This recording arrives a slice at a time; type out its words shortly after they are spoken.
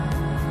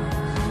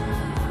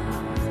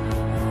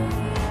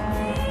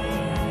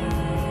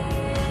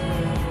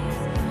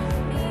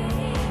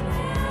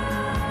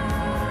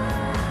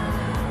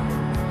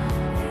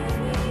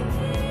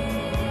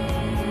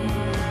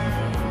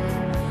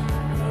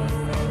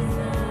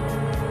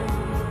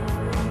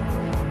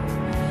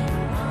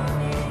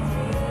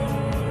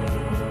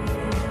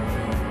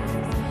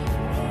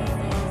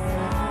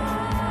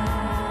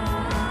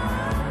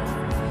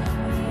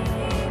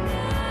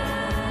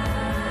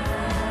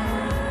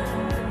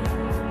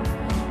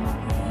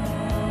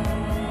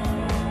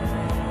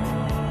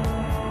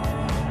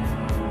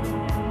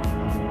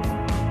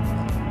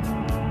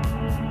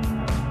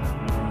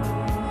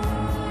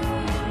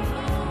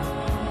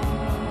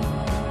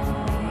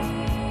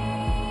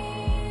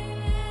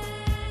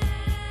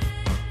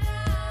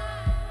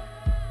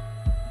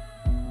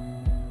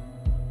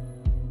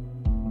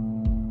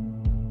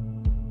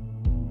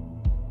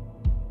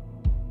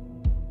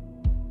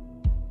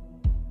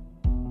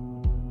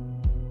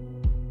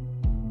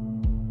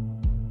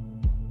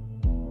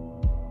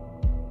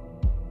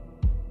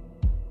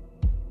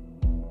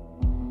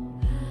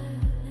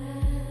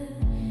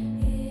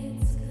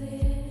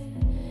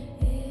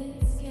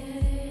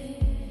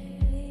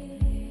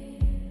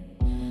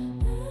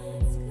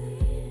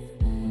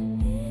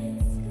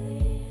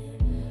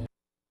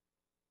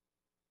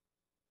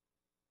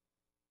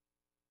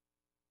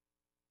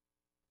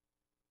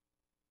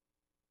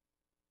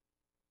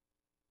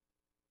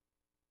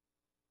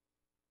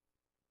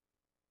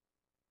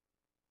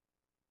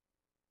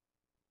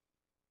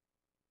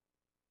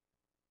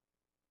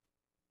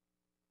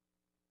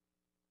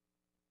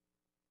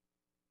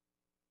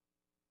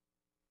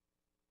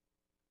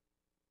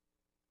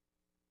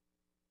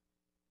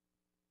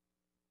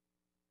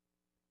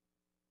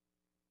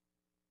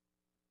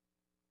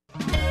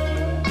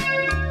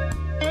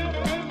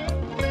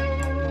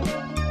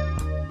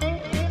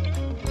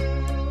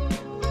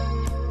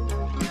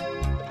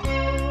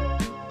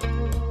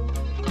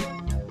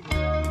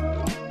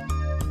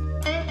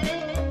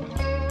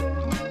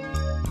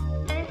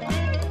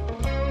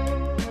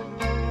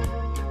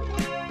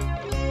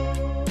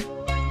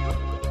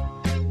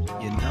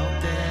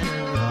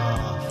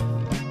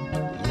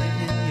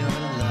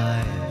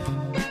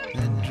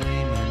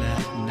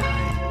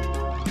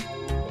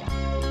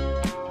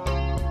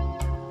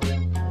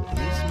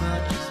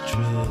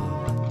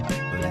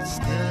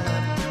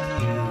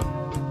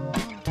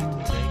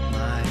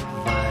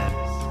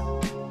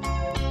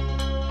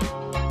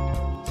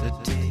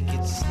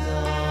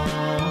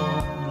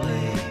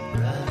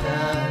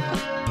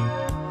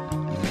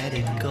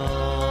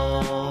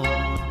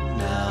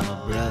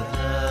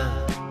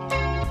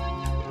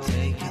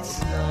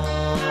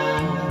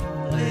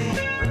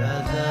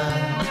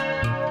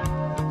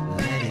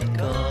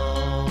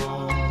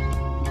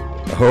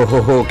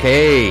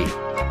Okay.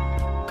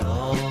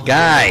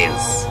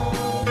 Guys.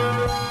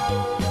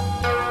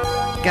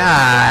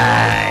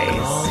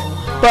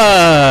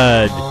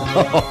 Bud.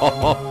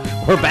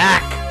 We're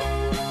back.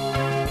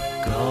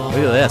 Look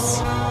at this.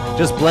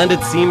 Just blended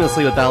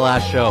seamlessly with that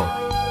last show.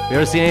 You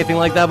ever seen anything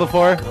like that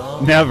before?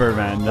 Never,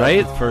 man.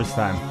 Right? First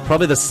time.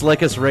 Probably the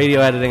slickest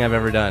radio editing I've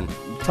ever done.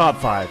 Top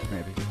 5,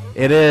 maybe.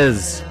 It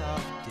is.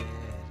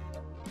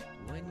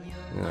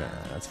 Yeah,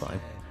 that's fine.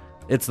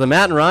 It's the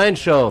Matt and Ryan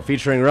Show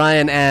featuring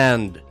Ryan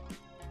and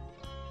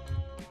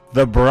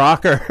the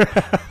Brocker.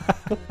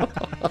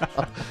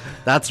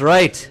 That's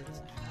right.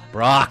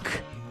 Brock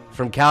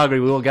from Calgary.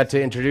 We will get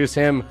to introduce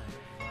him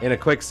in a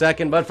quick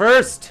second. But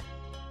first,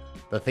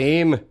 the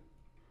theme.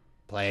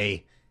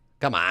 Play.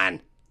 Come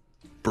on.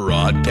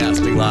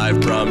 Broadcasting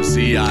live from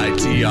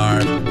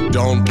CITR.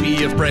 Don't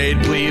be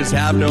afraid, please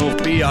have no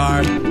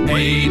fear.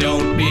 Hey,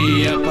 don't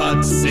be a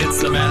putz,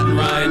 it's the Matt and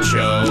Ryan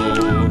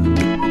Show.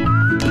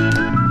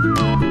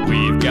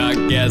 We've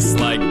got guests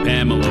like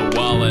Pamela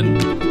Wallen.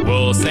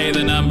 We'll say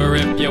the number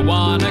if you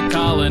wanna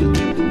call in.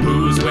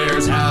 Who's,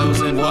 where's, how's,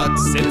 and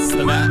what's, it's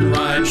the Matt and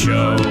Ryan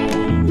Show.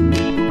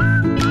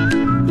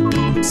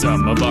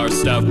 Some of our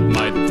stuff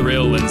might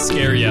thrill and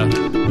scare ya.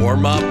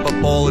 Warm up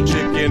a bowl of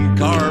chicken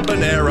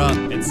carbonara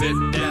and sit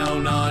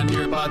down on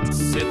your butts.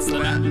 It's the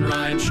Matt and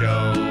Ryan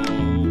Show.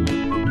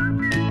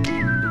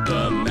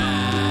 The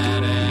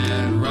Matt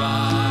and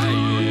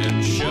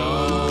Ryan Show.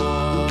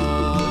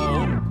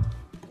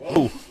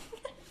 Whoa.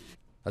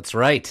 That's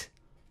right.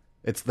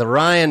 It's the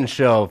Ryan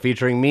Show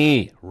featuring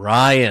me,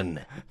 Ryan.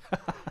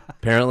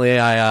 Apparently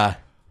I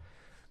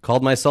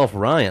called myself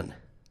Ryan,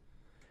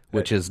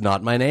 which is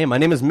not my name. My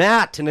name is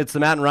Matt, and it's the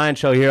Matt and Ryan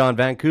Show here on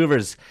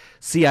Vancouver's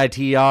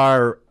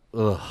CITR.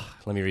 Let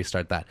me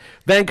restart that.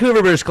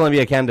 Vancouver, British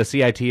Columbia, Canada,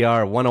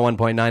 CITR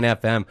 101.9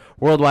 FM,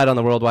 worldwide on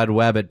the World Wide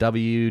Web at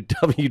www.citr.ca.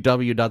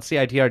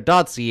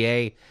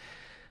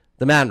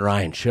 The Matt and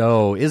Ryan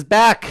Show is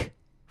back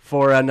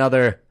for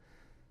another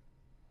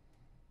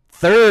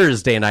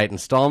Thursday night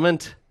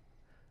installment.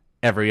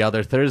 Every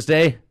other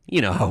Thursday.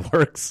 You know how it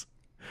works.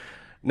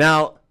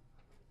 Now,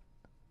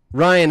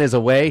 Ryan is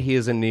away. He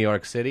is in New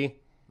York City.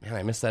 Man,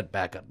 I missed that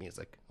backup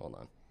music. Hold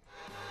on.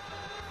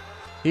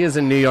 He is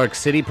in New York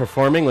City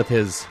performing with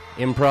his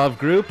improv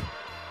group.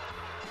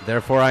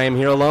 Therefore, I am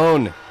here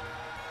alone.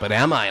 But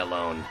am I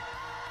alone?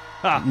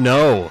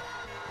 No,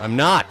 I'm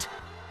not.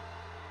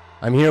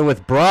 I'm here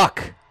with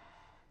Brock.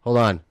 Hold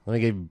on. Let me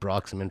give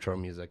Brock some intro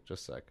music.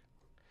 Just a sec.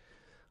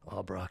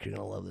 Oh, Brock, you're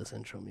going to love this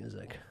intro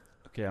music.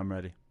 Okay, I'm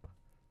ready.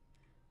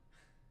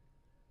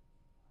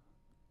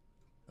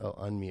 Oh,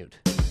 unmute.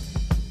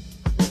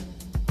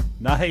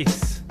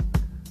 Nice.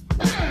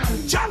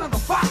 John of the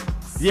Fox.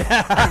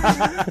 Yeah.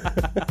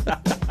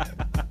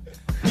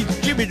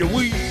 Give me the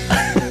weed.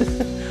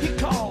 He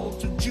called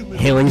to Jimmy.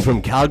 Hailing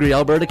from Calgary,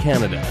 Alberta,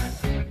 Canada.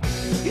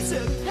 He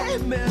said, "Hey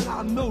man,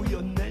 I know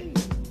your name.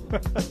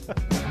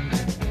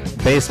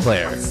 Bass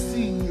player I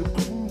seen you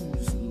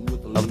cruising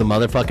with a of the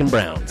motherfucking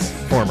Browns,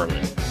 formerly.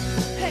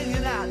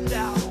 hanging out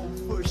down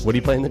First. What are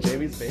you playing the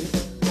Jamies bass?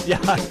 Yeah.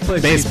 I play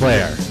Bass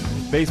player,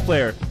 Bass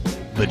player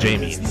the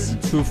Jamies.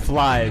 who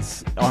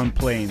flies on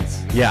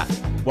planes Yeah.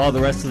 while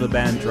the rest of the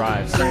band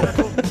drives. Around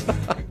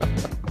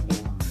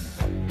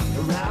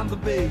the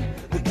bay,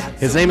 they got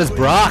His some name is great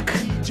Brock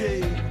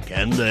DJ.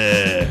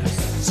 McAndless.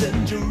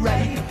 Send you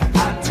right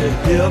out to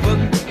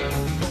heaven.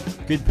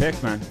 Good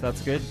pick, man.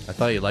 That's good. I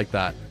thought you'd like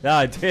that. Yeah,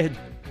 I did.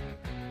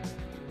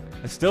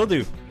 I still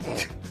do.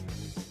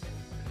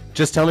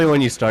 Just tell me when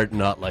you start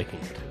not liking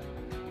it.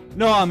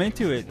 No, I'm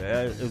into it.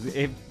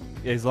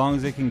 As long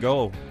as it can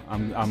go,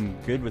 I'm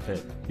good with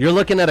it. You're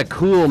looking at a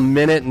cool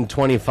minute and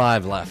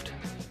 25 left.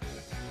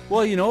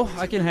 Well, you know,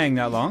 I can hang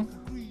that long.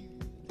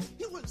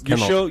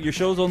 Your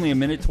show's only a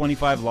minute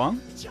 25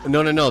 long?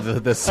 No.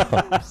 This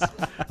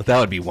that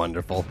would be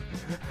wonderful.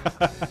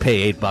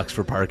 Pay $8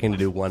 for parking to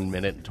do 1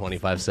 minute and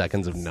 25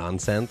 seconds of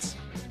nonsense.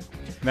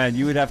 Man,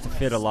 you would have to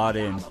fit a lot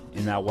in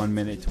that 1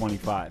 minute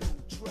 25.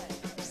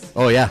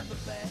 Oh yeah,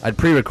 I'd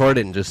pre-record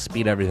it and just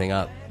speed everything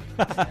up.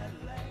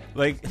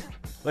 Like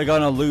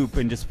on a loop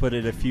and just put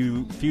it a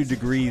few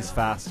degrees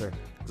faster.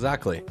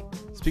 Exactly.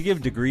 Speaking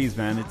of degrees,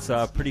 man, it's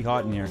pretty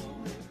hot in here.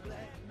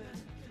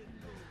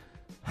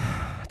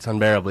 It's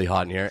unbearably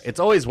hot in here. It's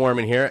always warm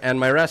in here, and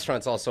my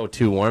restaurant's also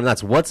too warm.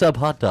 That's What's Up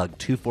Hot Dog,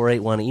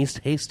 2481 East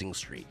Hastings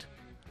Street.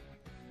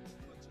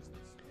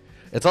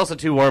 It's also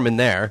too warm in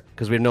there,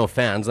 because we have no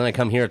fans. Then I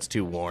come here, it's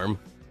too warm.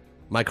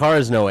 My car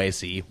has no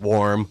AC.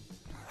 Warm.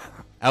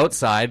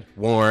 Outside,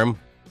 warm.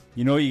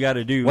 You know what you got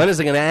to do? When is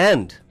it going to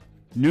end?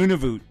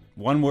 Nunavut.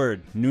 One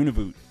word.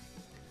 Nunavut.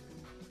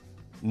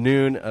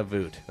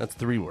 Nunavut. That's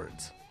 3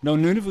 words. No,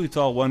 Nunavut's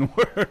all one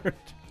word.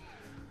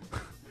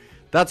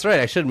 That's right.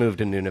 I should move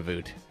to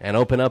Nunavut and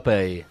open up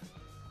a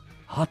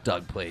hot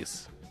dog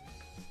place.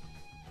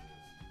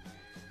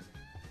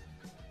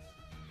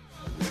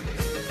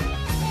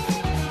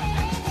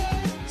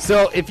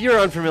 So, if you're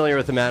unfamiliar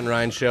with the Matt and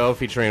Ryan Show,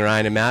 featuring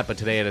Ryan and Matt, but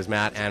today it is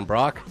Matt and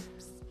Brock,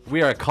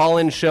 we are a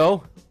call-in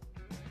show.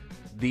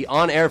 The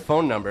on-air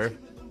phone number...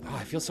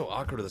 Oh, feel so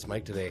awkward with this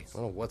mic today. I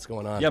don't know what's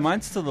going on. Yeah,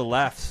 mine's to the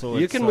left, so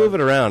You it's, can move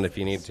it around if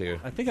you need to.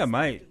 I think I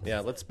might.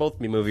 Yeah, let's both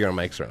be moving our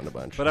mics around a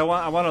bunch. But I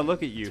want to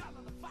look at you.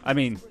 I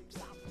mean,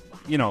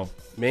 you know,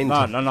 Main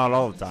not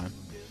all the time.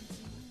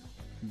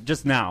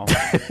 Just now.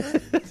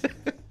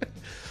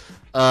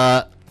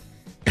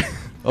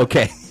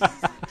 Okay.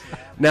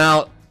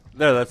 Now,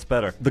 There, that's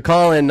better. the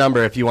call-in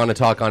number, if you want to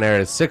talk on air,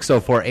 is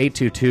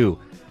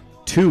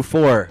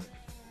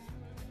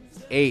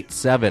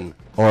 604-822-2487,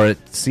 or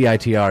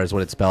CITR is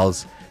what it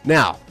spells.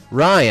 Now,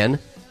 Ryan,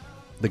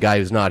 the guy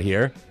who's not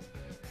here,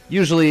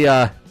 usually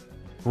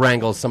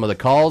wrangles some of the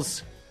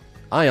calls.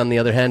 I, on the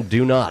other hand,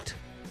 do not.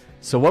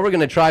 So what we're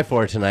going to try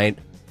for tonight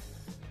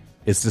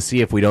is to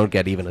see if we don't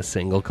get even a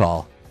single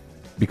call,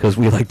 because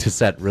we like to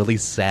set really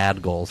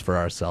sad goals for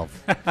ourselves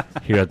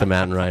here at the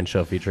Matt and Ryan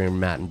Show featuring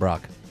Matt and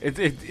Brock.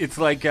 It's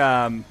like,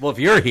 Well, if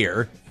you're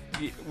here...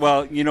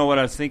 well, you know what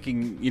I was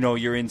thinking. You know,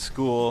 you're in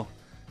school,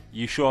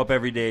 you show up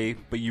every day,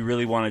 but you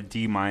really want a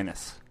D-.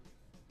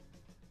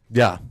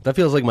 Yeah, that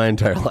feels like my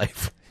entire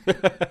life.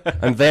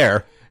 I'm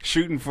there.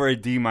 Shooting for a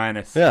D-.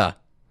 Yeah.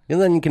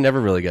 And then you can never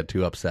really get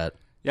too upset.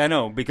 Yeah, I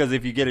know, because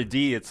if you get a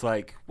D, it's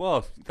like,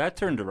 well, that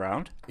turned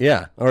around.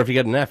 Yeah. Or if you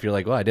get an F, you're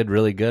like, well, I did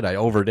really good. I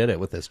overdid it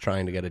with this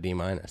trying to get a D-.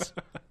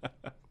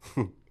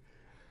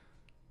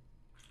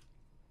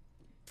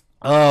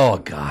 Oh,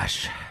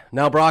 gosh.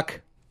 Now,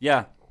 Brock,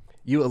 Yeah.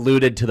 you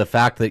alluded to the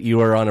fact that you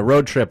were on a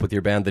road trip with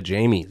your band, the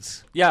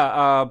Jamies.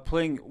 Yeah,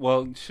 playing,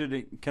 well,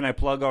 can I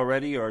plug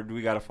already, or do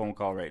we got a phone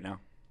call right now?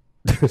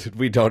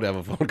 We don't have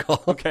a phone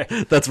call. Okay.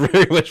 That's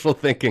very wishful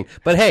thinking.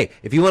 But hey,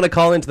 if you want to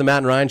call into the Matt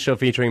and Ryan Show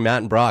featuring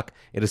Matt and Brock,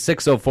 it is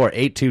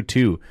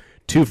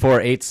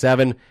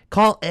 604-822-2487.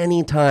 Call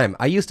anytime.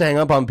 I used to hang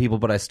up on people,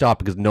 but I stopped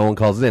because no one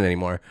calls in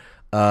anymore.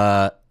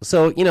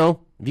 So, you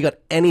know, if you got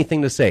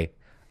anything to say,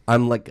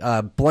 I'm like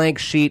a blank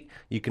sheet.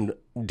 You can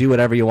do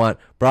whatever you want.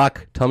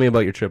 Brock, tell me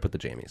about your trip with the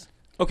Jamies.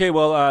 Okay,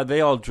 well,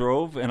 they all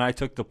drove, and I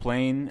took the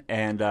plane,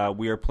 and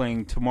we are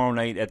playing tomorrow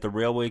night at the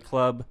Railway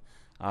Club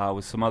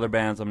with some other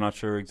bands. I'm not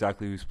sure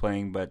exactly who's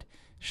playing, but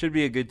should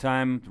be a good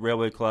time.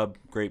 Railway Club,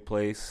 great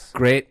place.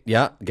 Great.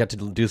 Yeah. Get to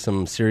do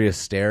some serious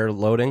stair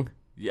loading.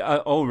 Yeah.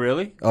 Oh,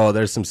 really? Oh,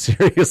 there's some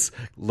serious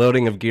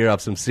loading of gear up,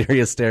 some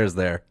serious stairs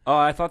there. Oh,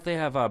 I thought they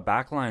have a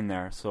backline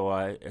there. So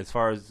as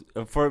far as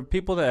for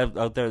people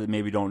out there that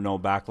maybe don't know,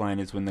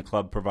 backline is when the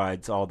club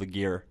provides all the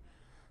gear.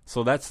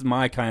 So that's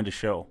my kind of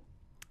show.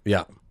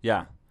 Yeah.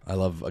 Yeah. I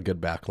love a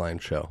good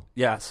backline show.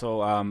 Yeah.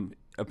 So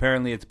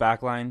apparently it's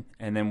backline,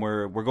 and then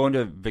we're going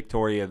to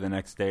Victoria the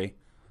next day.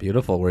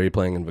 Beautiful. Where are you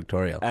playing in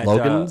Victoria? At,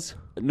 Logan's?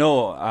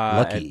 No,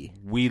 Lucky.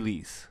 at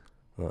Wheelies.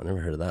 Oh, I never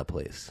heard of that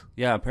place.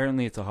 Yeah,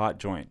 apparently it's a hot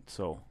joint.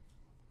 So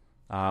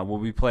we'll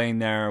be playing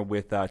there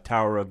with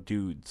Tower of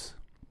Dudes.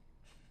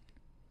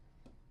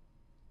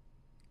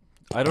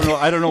 I don't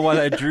know why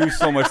that drew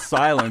so much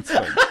silence.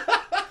 But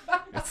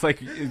it's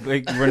like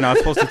we're not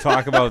supposed to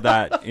talk about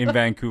that in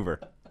Vancouver.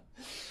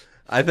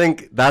 I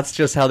think that's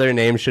just how their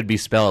name should be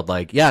spelled.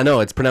 Like, yeah, no,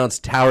 it's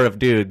pronounced Tower of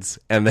Dudes,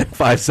 and then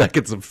 5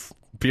 seconds of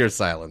pure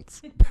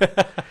silence.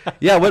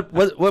 Yeah,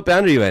 what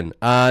band are you in?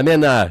 I'm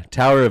in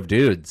Tower of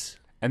Dudes.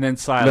 And then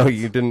silence. No,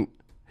 you didn't.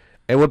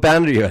 Hey, what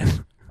band are you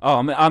in? Oh,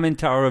 I'm in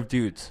Tower of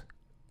Dudes.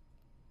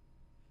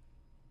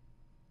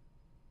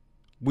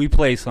 We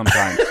play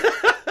sometimes.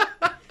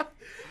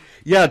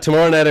 Yeah,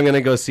 tomorrow night I'm going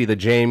to go see the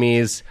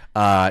Jamies,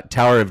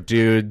 Tower of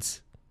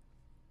Dudes.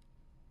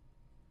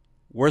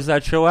 Where's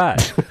that show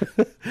at?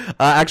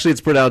 Actually, it's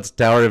pronounced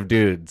Tower of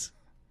Dudes.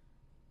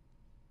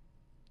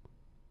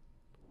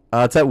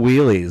 It's at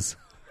Wheelies.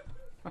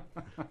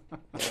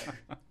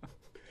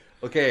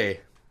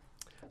 Okay.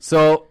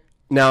 So,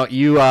 now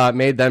you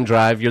made them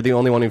drive. You're the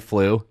only one who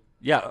flew.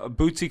 Yeah,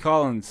 Bootsy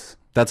Collins.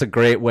 That's a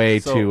great way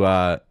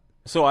to...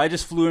 So I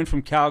just flew in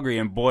from Calgary,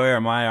 and boy,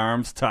 are my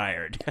arms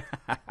tired.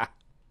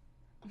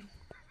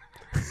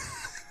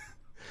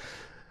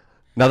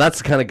 Now, that's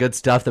the kind of good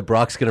stuff that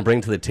Brock's going to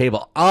bring to the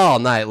table all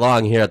night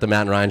long here at the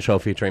Matt and Ryan Show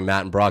featuring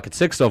Matt and Brock at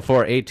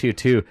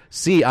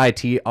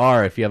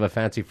 604-822-CITR if you have a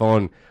fancy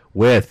phone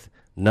with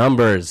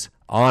numbers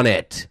on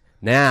it.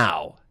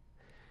 Now,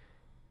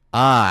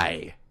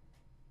 I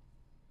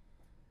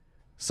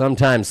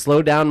sometimes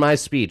slow down my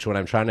speech when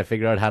I'm trying to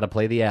figure out how to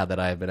play the ad that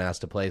I have been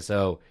asked to play.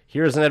 So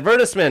here's an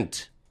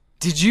advertisement.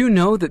 Did you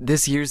know that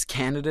this year's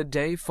Canada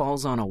Day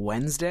falls on a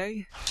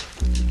Wednesday?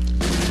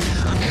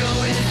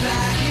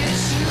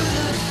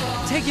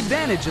 Take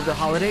advantage of the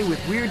holiday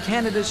with Weird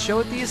Canada's show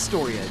at the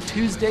Astoria,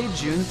 Tuesday,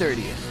 June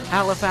 30th.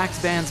 Halifax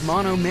bands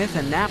Mono Myth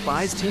and Nap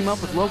Eyes team up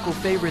with local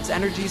favorites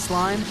Energy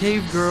Slime,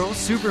 Cave Girl,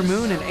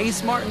 Supermoon, and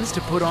Ace Martins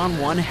to put on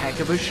one heck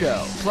of a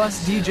show.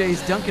 Plus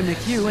DJs Duncan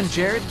McHugh and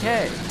Jared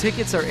Kay.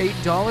 Tickets are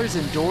 $8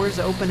 and doors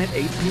open at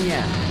 8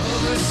 p.m.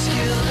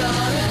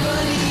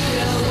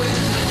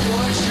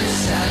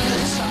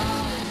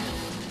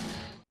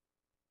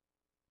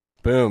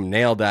 Boom,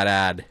 nailed that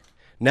ad.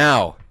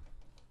 Now,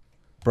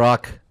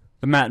 Brock.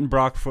 The Matt and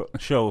Brock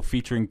show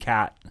featuring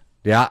Kat.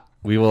 Yeah,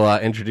 we will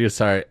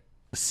introduce our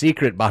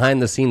secret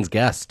behind-the-scenes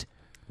guest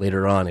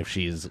later on if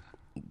she's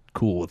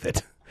cool with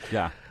it.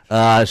 Yeah.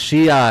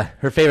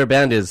 Her favorite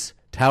band is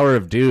Tower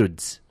of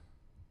Dudes.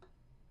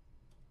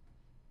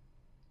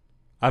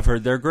 I've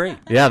heard they're great.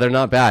 Yeah, they're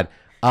not bad.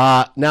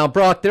 Now,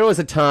 Brock, there was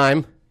a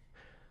time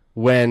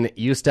when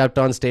you stepped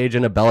on stage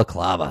in a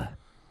balaclava.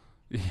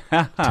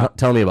 Yeah.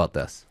 Tell me about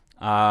this.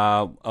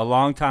 A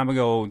long time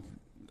ago,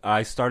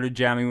 I started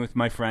jamming with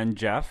my friend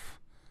Jeff,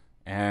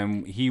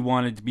 and he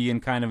wanted to be in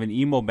kind of an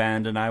emo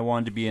band, and I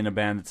wanted to be in a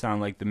band that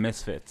sounded like the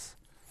Misfits.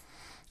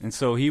 And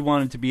so he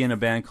wanted to be in a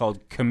band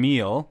called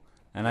Camille,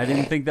 and I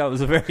didn't think that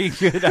was a very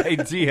good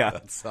idea.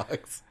 That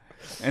sucks.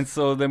 And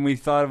so then we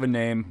thought of a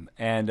name,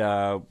 and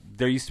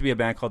there used to be a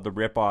band called the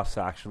Rip-Offs,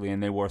 actually,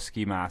 and they wore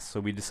ski masks, so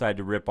we decided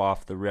to rip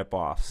off the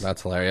Rip-Offs.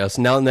 That's hilarious.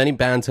 Now, many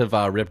bands have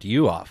ripped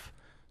you off.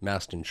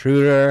 Masked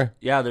Intruder,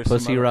 Yeah, there's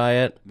Pussy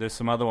Riot. There's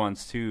some other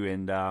ones, too,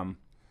 and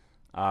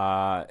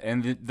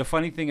the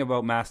funny thing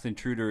about Masked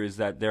Intruder is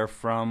that they're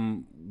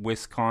from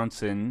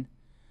Wisconsin,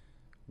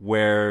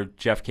 where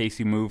Jeff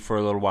Casey moved for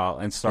a little while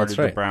and started That's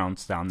right. the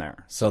Browns down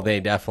there. So they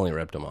definitely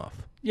ripped them off.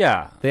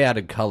 Yeah. They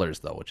added colors,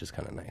 though, which is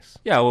kind of nice.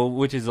 Yeah, well,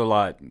 which is a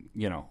lot,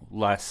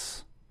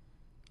 less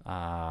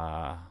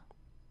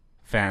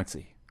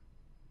fancy.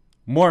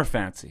 More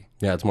fancy.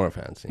 Yeah, it's more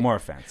fancy. More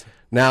fancy.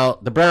 Now,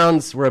 the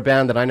Browns were a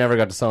band that I never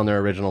got to saw in their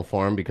original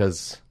form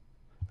because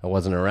I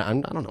wasn't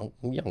around. I don't know.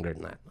 I'm younger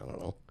than that. I don't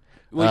know.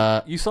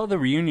 Well, you saw the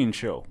reunion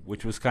show,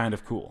 which was kind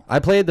of cool. I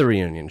played the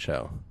reunion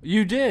show.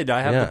 You did.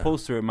 I have Yeah. the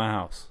poster at my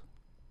house.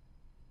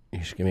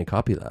 You should give me a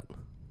copy of that.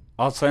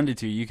 I'll send it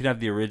to you. You can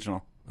have the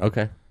original.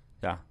 Okay.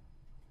 Yeah.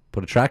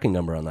 Put a tracking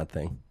number on that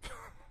thing.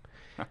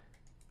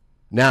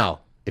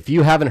 Now, if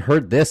you haven't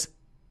heard this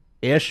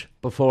ish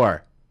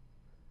before,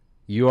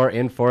 you are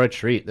in for a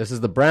treat. This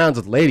is the Browns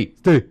with Lady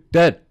Stay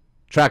Dead.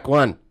 Track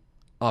 1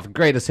 off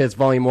Greatest Hits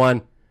Volume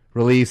 1,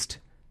 released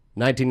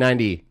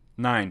 1990.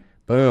 9.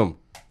 Boom.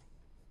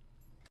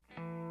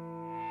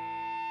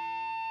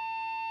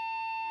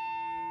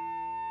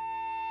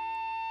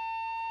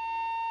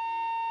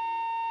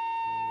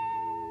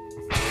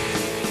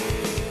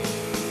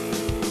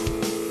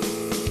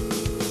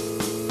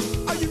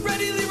 Are you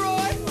ready,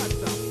 Leroy? What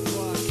the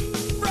fuck?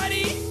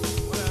 Ready?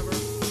 Whatever.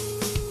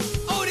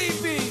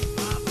 ODB.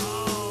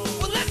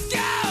 Well, let's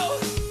go.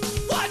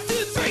 1,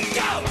 2, 3,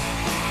 go.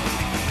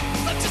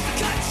 I'm just a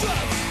cut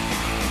shrubs.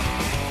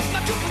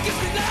 My cooper gives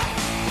me love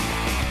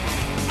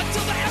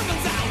until the air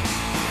runs out.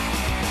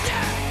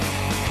 Yeah.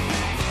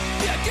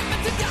 Yeah, give me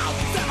the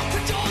dollars and I'll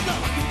cut your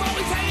love. You're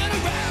always hanging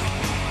around.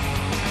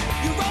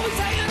 You're always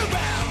hanging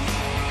around.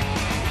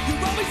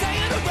 You're always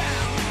hanging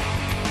around.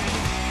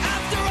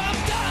 After I'm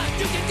done,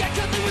 you can get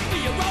cuddly with me.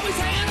 You're always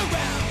hanging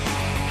around.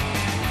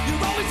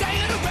 You're always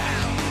hanging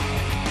around.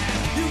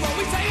 You're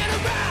always hanging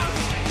around.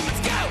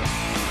 Let's go.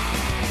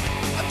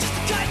 I'm just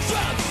a cut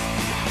shrubs.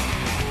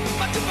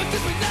 My cooper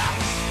gives me love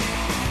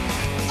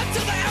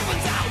until the air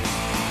runs out.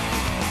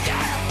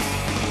 Yeah.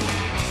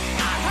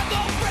 I have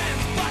no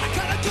friends, but I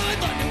kinda could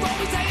learn. You're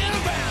always hanging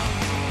around.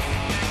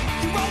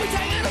 You're always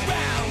hanging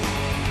around.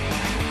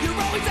 You're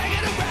always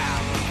hanging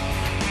around.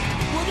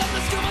 Well, I'm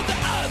the scum of the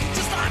earth,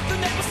 just like the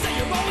neighbors say.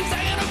 You're always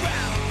hanging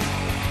around.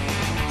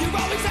 You're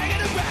always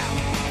hanging around.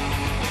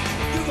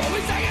 You're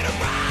always hanging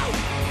around.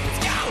 Let's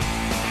go.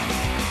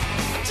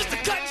 I'm just a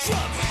cut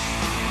shrub.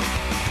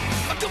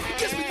 My company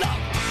gives me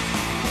love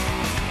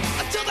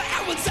until the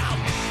air runs out.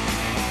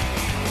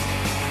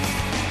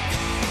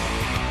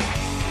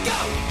 Go,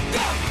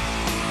 go,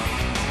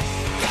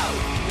 go,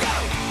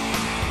 go,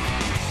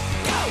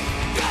 go,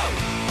 go.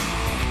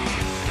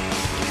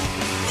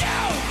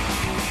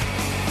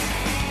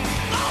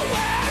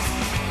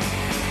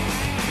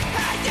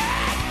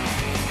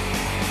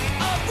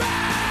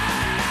 You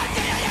always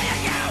hanging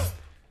around. Yeah.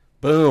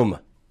 Boom.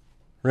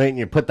 Right, and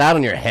you put that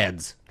on your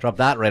heads. Drop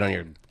that right on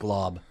your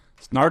glob.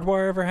 Does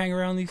Nardwuar ever hang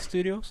around these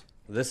studios?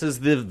 This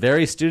is the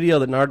very studio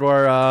that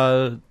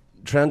Nardwuar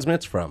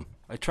transmits from.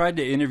 I tried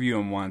to interview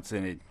him once,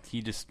 and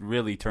he just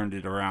really turned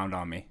it around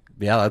on me.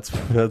 Yeah,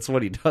 that's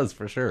what he does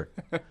for sure.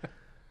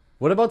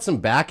 What about some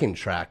backing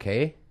track,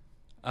 hey?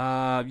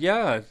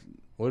 Yeah,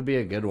 What would be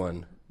a good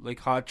one? like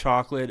Hot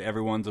Chocolate,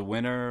 Everyone's a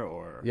Winner,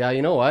 or... Yeah,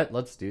 you know what?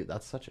 Let's do.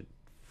 That's such a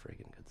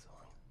freaking good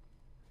song.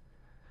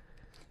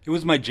 It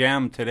was my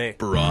jam today.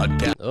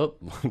 Broadcast. Oh,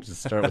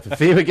 just start with the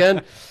theme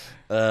again.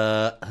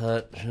 Yeah.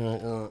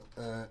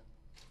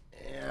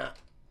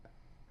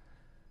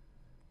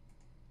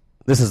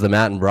 This is the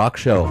Matt and Brock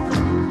Show.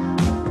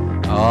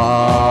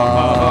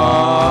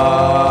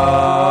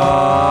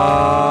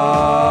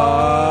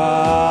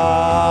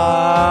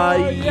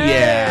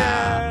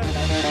 Yeah.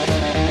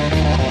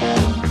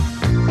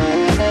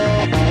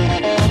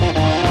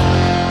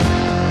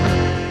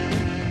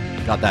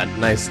 Got that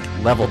nice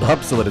leveled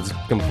up so that it's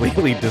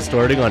completely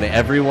distorting on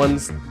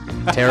everyone's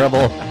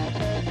terrible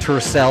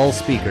Tercel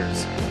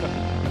speakers.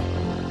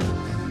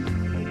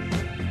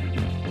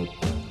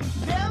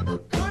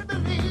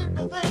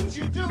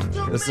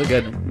 This is a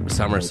good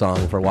summer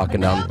song for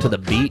walking down to the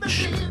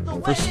beach.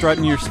 For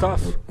strutting your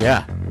stuff.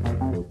 Yeah.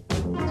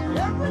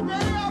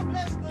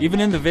 Even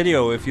in the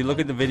video, if you look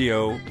at the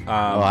video, Oh,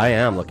 I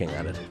am looking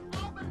at it.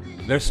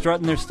 they're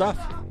strutting their stuff.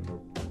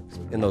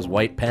 in those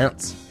white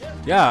pants.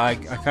 Yeah, I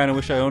kind of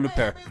wish I owned a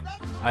pair.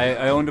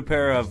 I owned a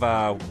pair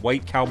of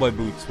white cowboy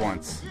boots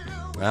once.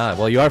 Ah,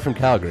 well, you are from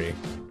Calgary.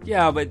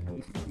 Yeah, but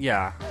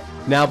yeah.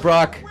 Now,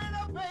 Brock,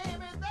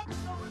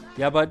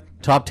 Yeah, bud.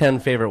 top 10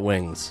 favorite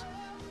wings.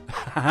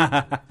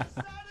 Or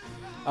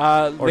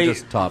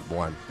just top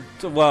one.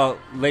 Well,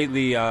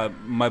 lately,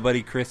 my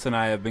buddy Chris and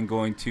I have been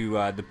going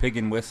to the Pig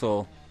and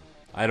Whistle.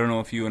 I don't know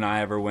if you and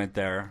I ever went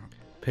there.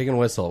 Pig and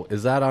Whistle.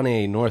 Is that on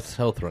a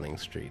north-south running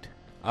street?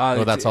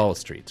 Oh, that's all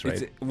streets,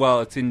 right?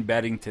 It's in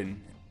Beddington,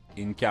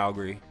 in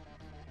Calgary.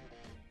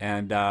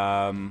 And,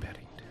 Beddington.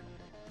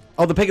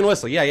 Oh, the Pig and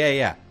Whistle.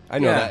 Yeah. I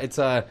know that. It's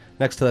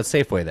next to that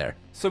Safeway there.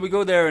 So we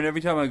go there, and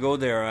every time I go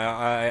there,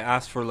 I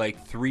ask for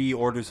like 3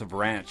 orders of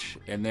ranch,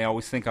 and they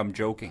always think I'm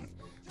joking.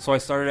 So I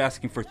started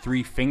asking for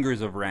 3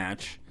 fingers of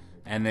ranch,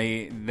 and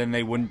then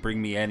they wouldn't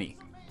bring me any.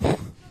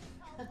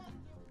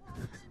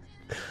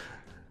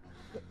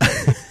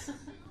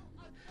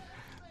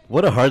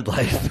 What a hard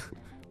life.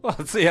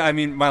 Well, see, I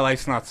mean, my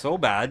life's not so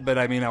bad, but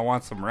I mean, I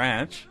want some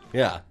ranch.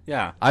 Yeah.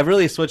 Yeah. I've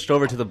really switched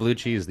over to the blue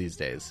cheese these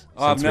days.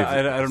 I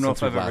don't know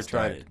if I've ever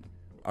tried it.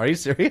 Are you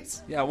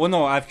serious? Yeah, well,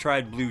 no, I've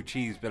tried blue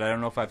cheese, but I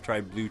don't know if I've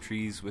tried blue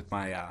cheese with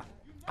my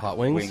hot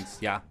wings.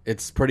 Yeah.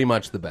 It's pretty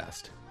much the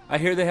best. I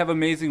hear they have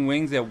amazing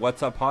wings at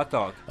What's Up Hot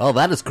Dog. Oh,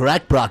 that is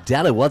correct, Brock.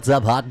 Down at What's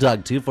Up Hot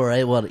Dog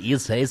 2481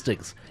 East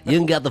Hastings. You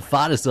can get the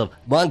finest of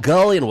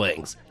Mongolian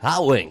wings,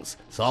 hot wings,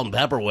 salt and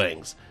pepper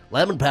wings,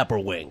 lemon pepper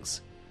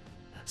wings,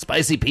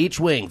 spicy peach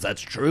wings. That's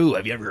true.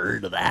 Have you ever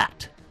heard of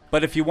that?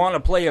 But if you want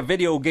to play a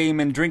video game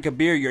and drink a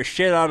beer, you're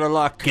shit out of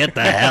luck. Get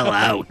the hell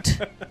out.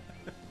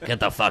 Get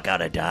the fuck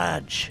out of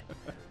Dodge.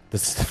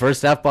 This is the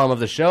first F-bomb of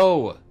the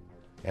show,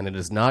 and it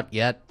is not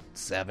yet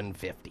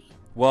 7:50.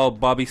 Well,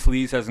 Bobby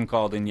Sleaze hasn't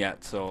called in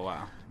yet, so...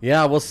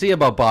 Yeah, we'll see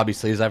about Bobby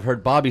Sleaze. I've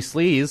heard Bobby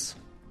Sleaze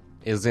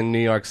is in New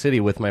York City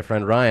with my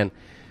friend Ryan.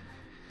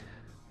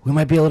 We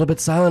might be a little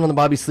bit silent on the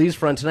Bobby Sleaze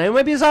front tonight. We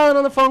might be silent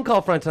on the phone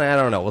call front tonight. I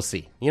don't know. We'll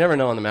see. You never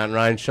know on the Matt and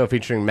Ryan Show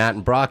featuring Matt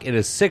and Brock. It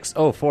is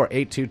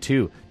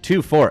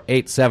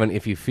 604-822-2487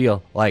 if you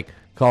feel like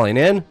calling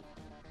in,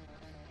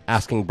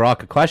 asking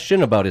Brock a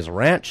question about his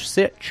ranch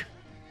sitch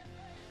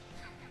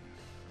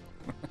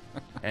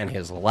and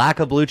his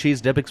lack of blue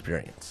cheese dip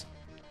experience.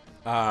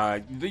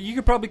 You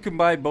could probably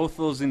combine both of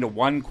those into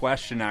one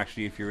question,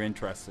 actually, if you're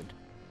interested.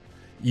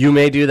 You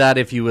may do that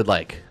if you would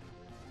like,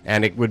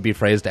 and it would be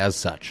phrased as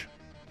such.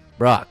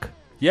 Brock.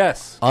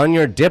 Yes. On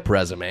your dip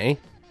resume,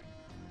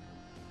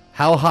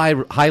 how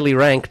highly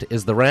ranked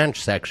is the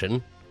ranch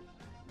section?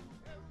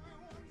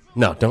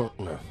 No,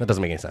 that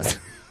doesn't make any sense.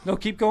 No,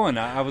 keep going.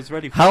 I was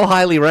ready for How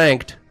highly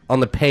ranked on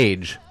the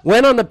page?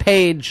 When on the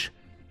page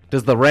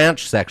does the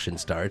ranch section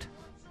start?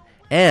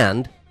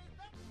 And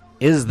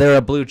is there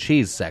a blue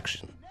cheese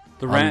section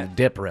on the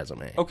dip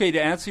resume? Okay,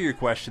 to answer your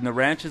question, the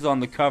ranch is on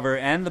the cover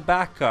and the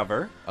back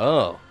cover.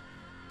 Oh.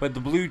 But the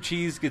blue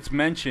cheese gets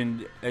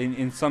mentioned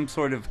in some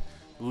sort of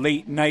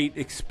late night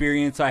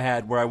experience I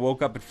had where I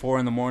woke up at 4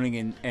 in the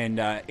morning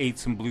and ate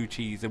some blue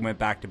cheese and went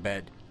back to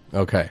bed.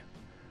 Okay.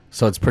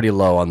 So it's pretty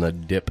low on the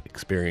dip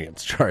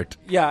experience chart.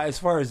 Yeah, as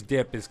far as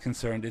dip is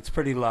concerned, it's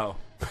pretty low.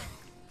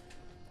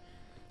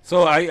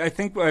 So I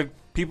think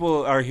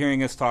people are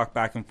hearing us talk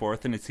back and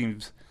forth, and it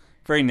seems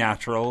very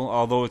natural,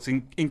 although it's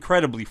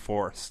incredibly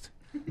forced.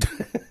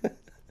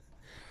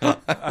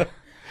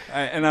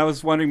 And I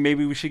was wondering,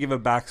 maybe we should give a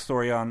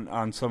backstory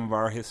on some of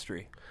our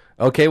history.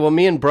 Okay, well,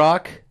 me and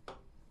Brock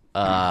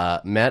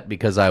met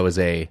because I was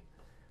a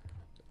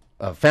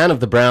fan of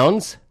the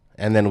Browns,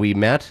 and then we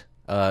met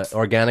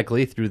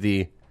organically through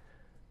the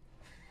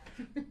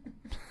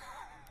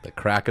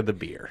crack of the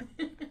beer.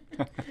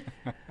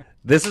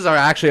 This is our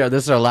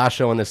last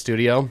show in the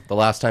studio. The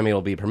last time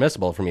it'll be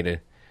permissible for me to.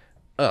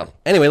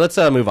 Anyway, let's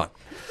move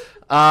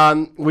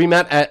on. We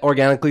met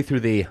organically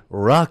through the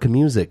rock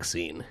music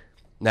scene.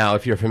 Now,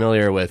 if you're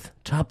familiar with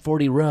Top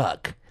 40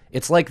 Rock,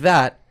 it's like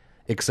that,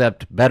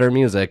 except better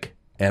music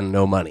and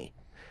no money.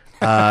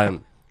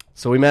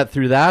 So we met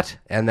through that,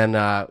 and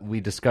then we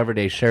discovered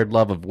a shared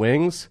love of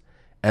wings,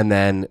 and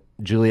then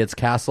Juliet's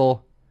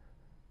Castle,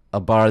 a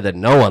bar that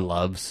no one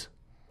loves,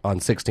 on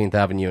 16th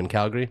Avenue in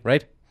Calgary,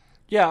 right?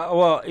 Yeah,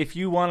 well, if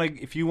you want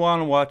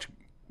to watch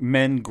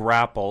men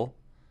grapple,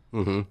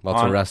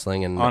 lots of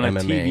wrestling and on MMA.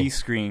 a TV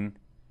screen,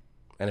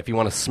 and if you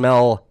want to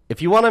smell,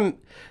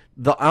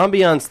 the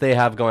ambiance they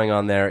have going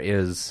on there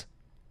is,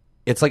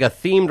 it's like a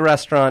themed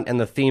restaurant, and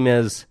the theme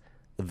is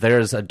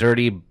there's a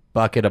dirty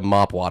bucket of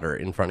mop water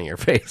in front of your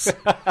face.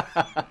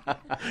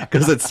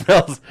 Because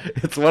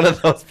it's one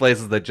of those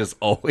places that just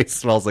always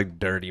smells like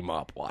dirty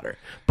mop water.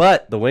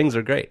 But the wings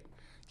are great.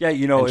 Yeah,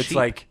 it's cheap.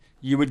 like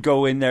you would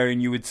go in there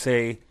and you would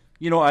say,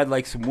 I'd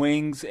like some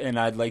wings and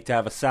I'd like to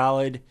have a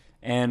salad,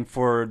 and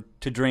to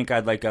drink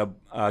I'd like a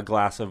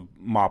glass of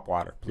mop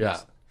water, please. Yeah.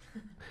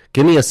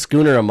 Give me a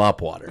schooner of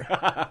mop water.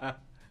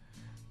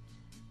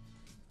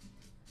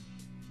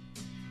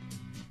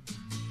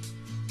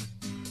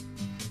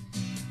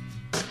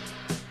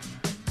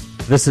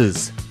 This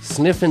is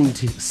Sniffin'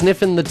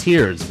 the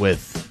Tears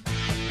with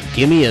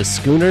Gimme a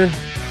Schooner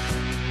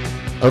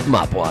of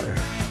mop water.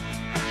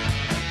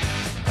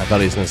 I thought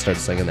he was going to start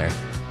singing there.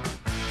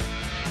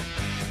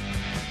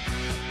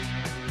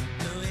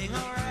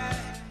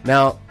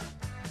 Now,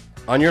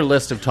 on your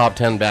list of top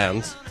 10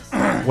 bands,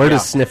 where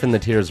does Sniffin' the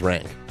Tears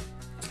rank?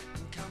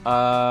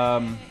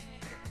 Top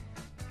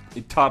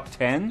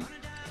 10?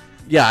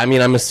 Yeah, I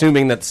mean, I'm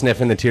assuming that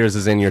Sniffin' the Tears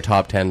is in your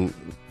top 10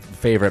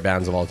 favorite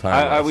bands of all time.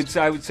 I would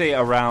say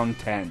around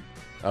 10.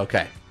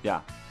 Okay.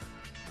 Yeah.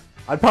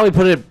 I'd probably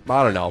put it,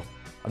 I don't know.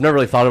 I've never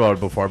really thought about it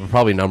before, but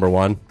probably number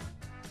one.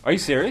 Are you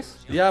serious?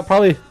 Yeah,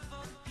 probably.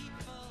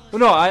 Well,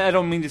 no, I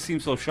don't mean to seem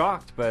so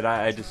shocked, but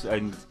I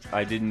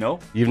didn't know.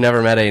 You've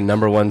never met a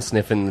number one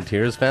Sniffin' the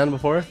Tears fan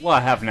before? Well, I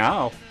have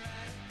now.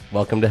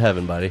 Welcome to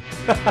heaven, buddy.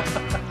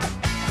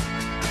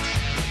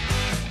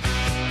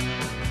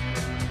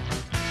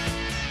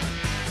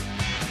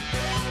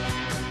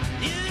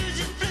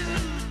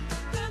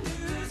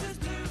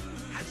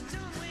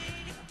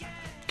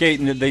 Okay,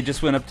 they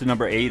just went up to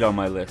number 8 on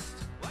my list.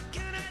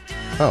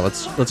 Oh,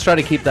 let's try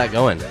to keep that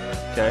going.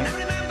 Okay.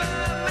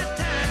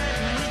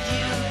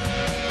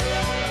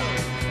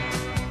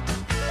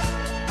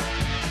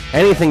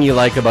 Anything you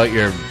like about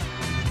your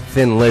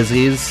Thin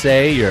Lizzies,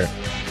 say, your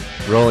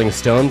Rolling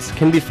Stones,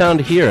 can be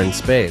found here in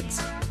spades.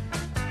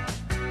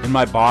 In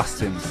my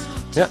Bostons.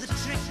 Yeah.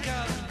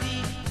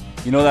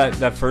 You know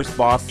that first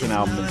Boston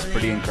album is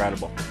pretty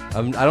incredible.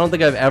 I don't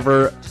think I've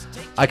ever...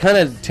 I kind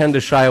of tend to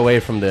shy away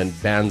from the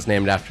bands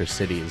named after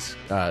cities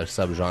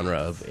subgenre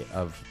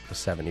of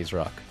 70s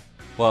rock.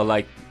 Well,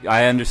 like,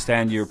 I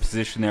understand your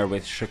position there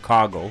with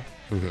Chicago.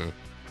 Mm-hmm.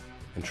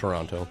 And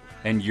Toronto.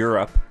 And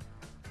Europe.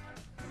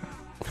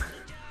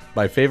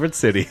 My favorite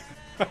city.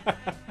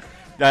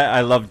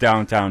 I love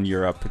downtown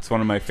Europe. It's one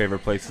of my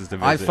favorite places to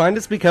visit. I find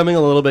it's becoming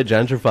a little bit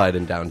gentrified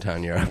in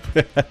downtown Europe.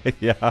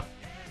 Yeah.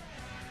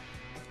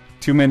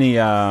 Too many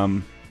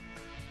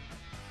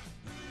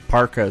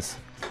parkas.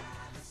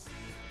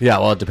 Yeah,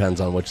 well, it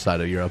depends on which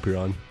side of Europe you're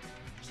on.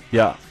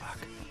 Yeah.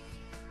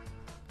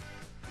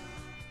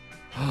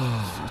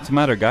 What's the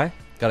matter, guy?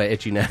 Got an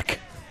itchy neck.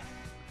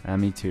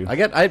 Me too.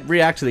 I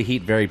react to the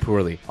heat very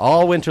poorly.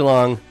 All winter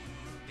long,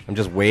 I'm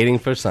just waiting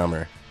for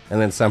summer.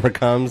 And then summer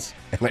comes,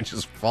 and I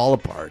just fall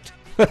apart.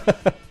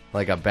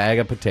 Like a bag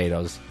of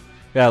potatoes.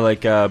 Yeah,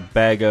 like a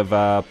bag of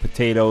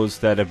potatoes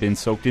that have been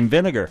soaked in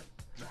vinegar.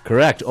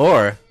 Correct.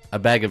 Or a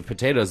bag of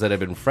potatoes that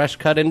have been fresh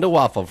cut into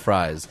waffle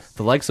fries,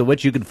 the likes of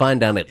which you can find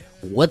down at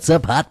What's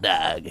Up Hot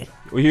Dog.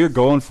 Well, you're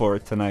going for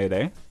it tonight,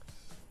 eh?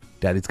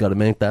 Daddy's got to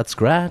make that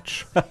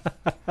scratch.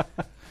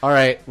 All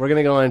right, we're going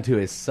to go into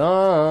a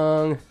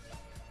song.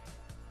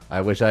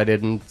 I wish I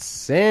didn't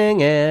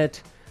sing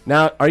it.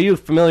 Now, are you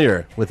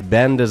familiar with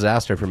Ben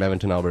Disaster from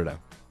Edmonton, Alberta?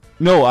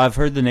 No, I've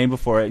heard the name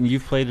before, and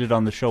you've played it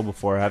on the show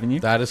before, haven't you?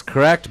 That is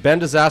correct. Ben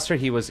Disaster,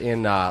 he was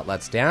in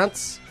Let's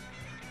Dance.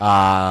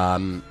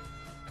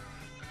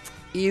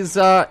 He's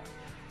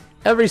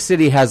every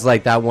city has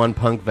like that one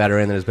punk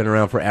veteran that has been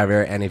around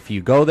forever, and if you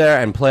go there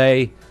and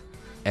play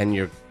and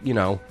you're, you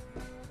know,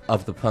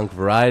 of the punk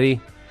variety,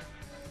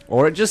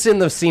 or just in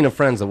the scene of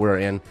friends that we're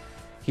in,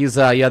 he's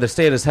you either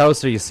stay at his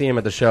house or you see him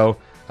at the show.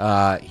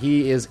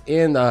 He is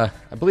in I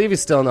believe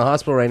he's still in the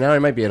hospital right now. He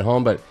might be at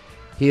home, but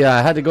he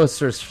had to go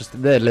for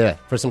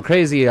some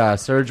crazy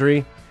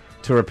surgery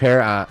to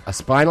repair a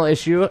spinal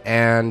issue,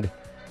 and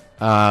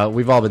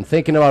we've all been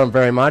thinking about him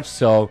very much,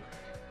 so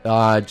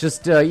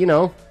you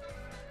know,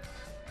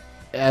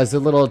 as a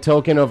little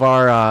token of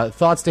our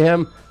thoughts to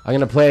him, I'm going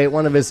to play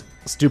one of his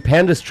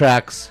stupendous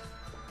tracks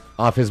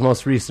off his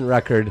most recent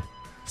record,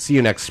 See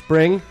You Next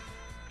Spring.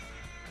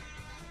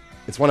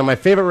 It's one of my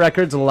favorite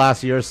records of the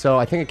last year or so.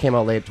 I think it came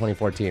out late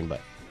 2014,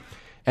 but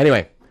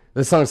anyway,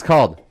 this song's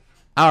called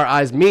Our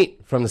Eyes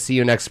Meet from the See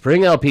You Next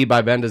Spring LP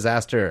by Ben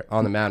Disaster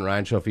on the Matt and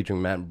Ryan Show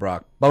featuring Matt and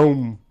Brock.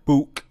 Boom.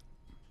 Book.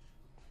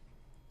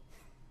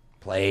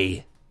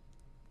 Play.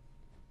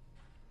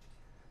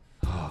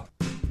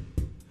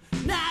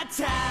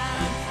 Nighttime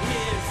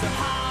is the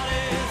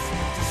hardest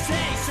to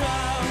stay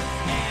strong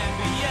and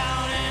be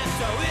honest,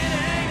 so it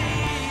ain't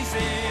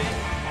easy.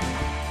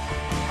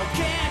 Oh,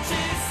 can't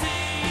you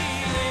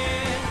see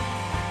it?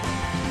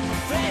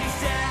 Face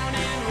down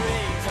and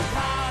rings are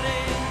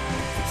parting,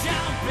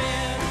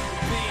 jumping,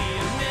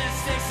 being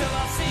mystic, so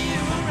I'll see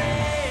you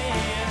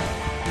around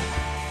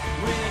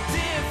with a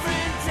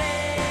different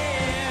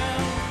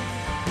tale.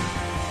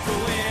 The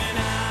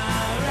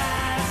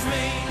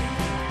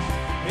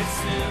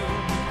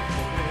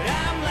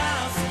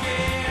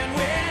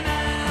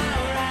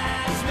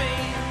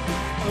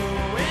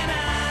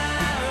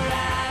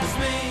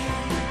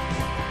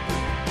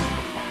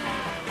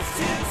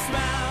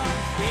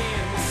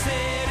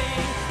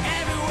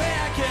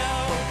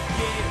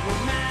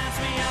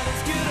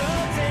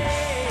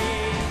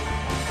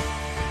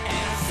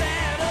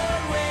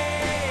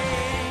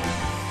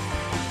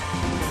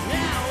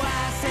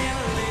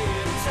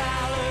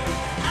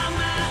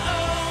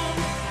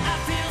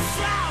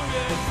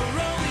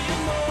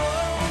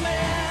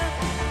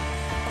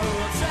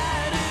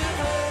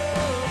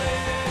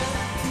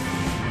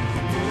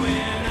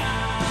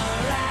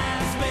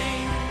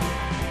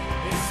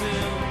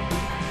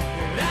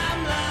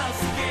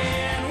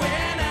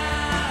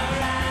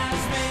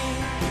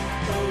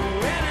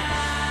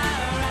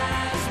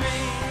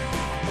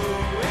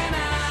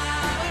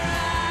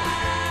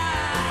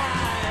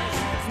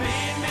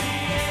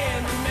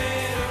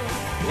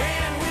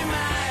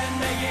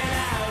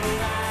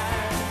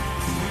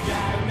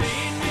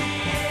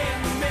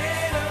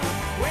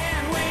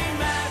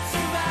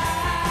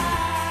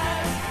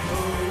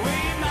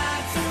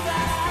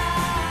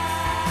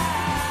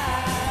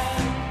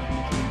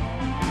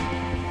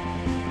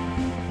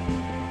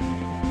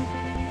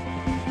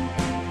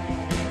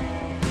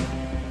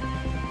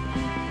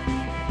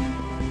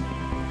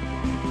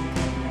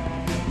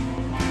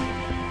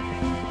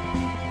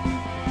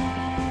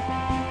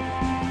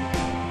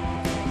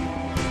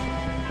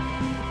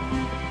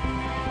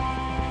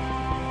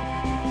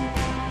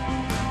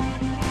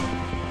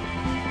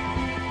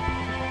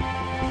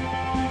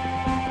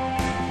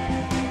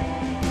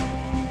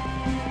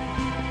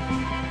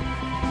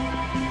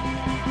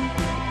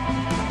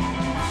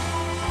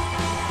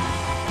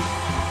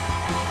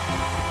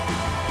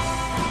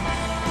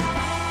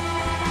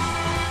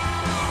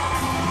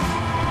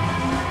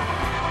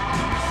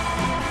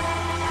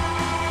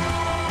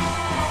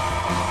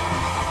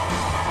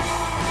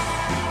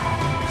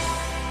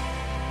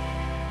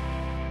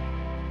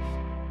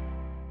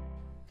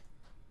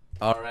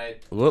All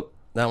right. Whoop.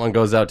 That one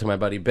goes out to my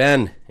buddy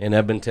Ben in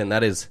Edmonton.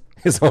 That is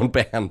his own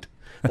band.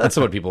 That's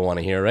what people want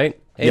to hear, right?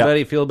 Hey, Yeah.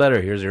 buddy, feel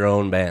better. Here's your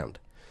own band.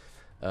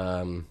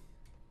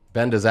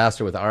 Ben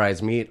Disaster with Our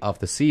Eyes Meet off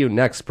the See You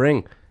Next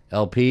Spring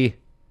LP.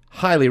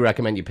 Highly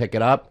recommend you pick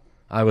it up.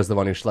 I was the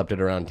one who schlepped it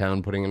around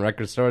town putting in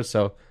record stores,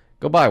 so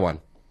go buy one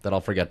that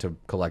I'll forget to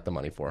collect the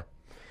money for.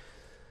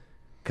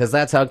 Because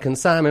that's how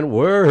consignment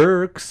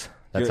works.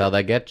 That's how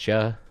they get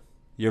you.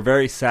 You're a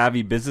very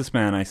savvy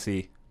businessman, I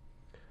see.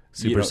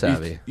 Super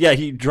savvy.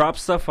 He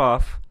drops stuff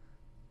off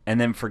and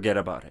then forget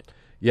about it.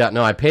 Yeah,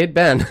 no, I paid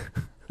Ben.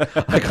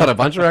 I got a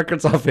bunch of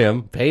records off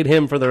him, paid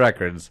him for the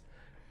records,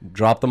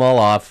 dropped them all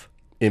off,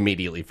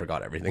 immediately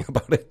forgot everything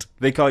about it.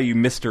 They call you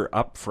Mr.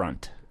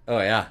 Upfront. Oh,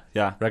 yeah.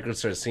 Yeah. Record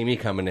stores see me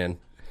coming in.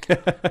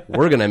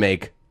 We're going to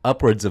make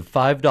upwards of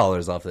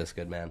 $5 off this,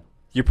 good man.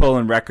 You're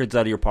pulling records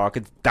out of your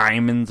pockets.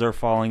 Diamonds are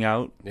falling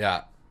out.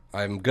 Yeah.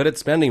 I'm good at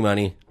spending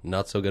money,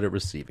 not so good at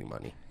receiving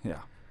money. Yeah.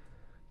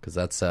 Because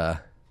that's how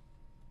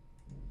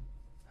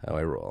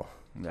I roll.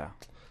 Yeah.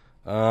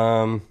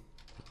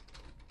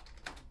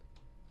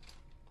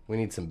 We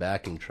need some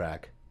backing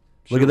track.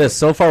 Look at this.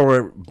 So far,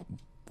 we're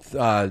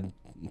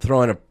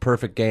throwing a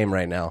perfect game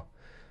right now.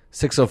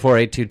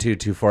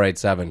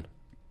 604-822-2487.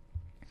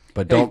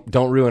 But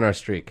don't ruin our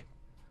streak.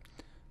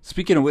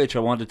 Speaking of which, I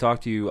wanted to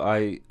talk to you.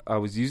 I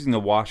was using the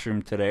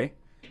washroom today,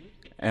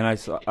 and I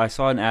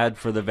saw an ad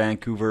for the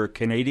Vancouver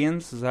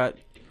Canadians. Is that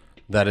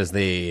That is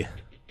the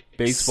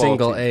baseball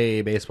single team?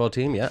 A baseball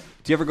team, yeah.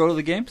 Do you ever go to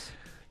the games?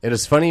 It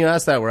is funny you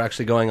asked that. We're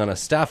actually going on a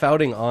staff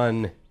outing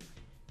on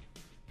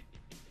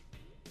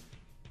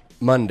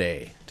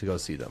Monday to go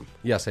see them.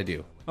 Yes, I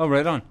do. Oh,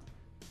 right on.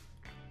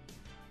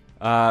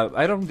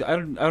 I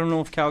don't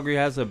know if Calgary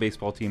has a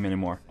baseball team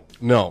anymore.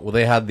 No, well,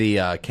 they had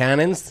the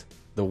Cannons,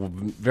 the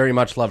very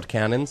much loved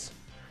Cannons,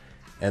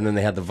 and then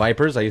they had the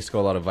Vipers. I used to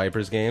go a lot of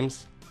Vipers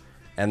games,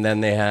 and then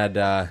they had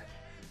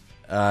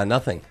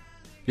nothing.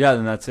 Yeah,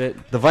 then that's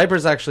it. The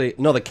Vipers actually,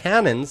 no, the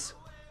Cannons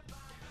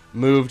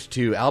moved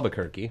to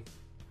Albuquerque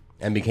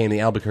and became the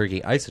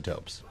Albuquerque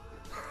Isotopes,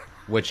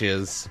 which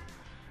is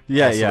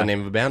also the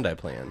name of a band I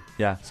play in.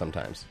 Yeah.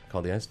 Sometimes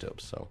called the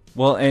Isotopes. So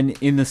Well, and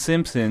in The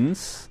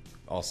Simpsons,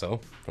 also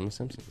from The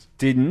Simpsons.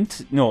 I'm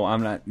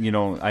not,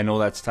 I know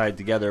that's tied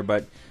together,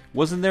 but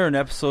wasn't there an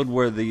episode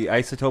where the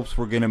Isotopes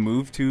were going to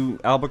move to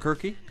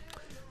Albuquerque?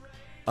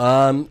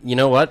 You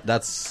know what?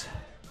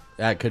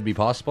 That could be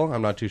possible.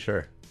 I'm not too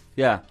sure.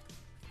 Yeah.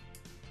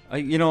 I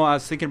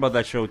was thinking about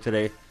that show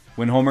today.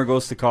 When Homer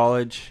goes to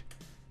college,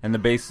 and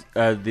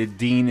the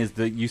dean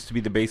used to be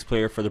the bass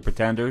player for the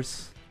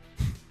Pretenders.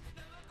 Do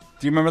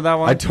you remember that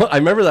one? I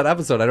remember that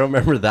episode. I don't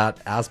remember that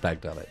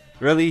aspect of it.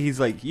 Really?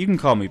 He's like, you can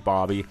call me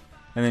Bobby.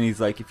 And then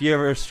he's like, if you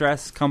ever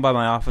stress, come by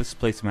my office,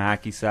 play some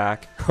hacky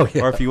sack. Oh,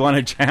 yeah. Or if you want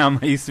to jam,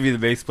 I used to be the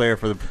bass player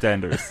for the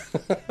Pretenders.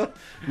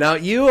 Now,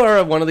 you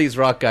are one of these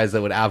rock guys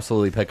that would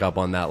absolutely pick up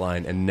on that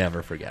line and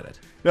never forget it.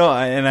 No,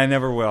 and I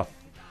never will.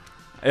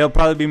 It'll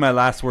probably be my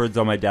last words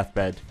on my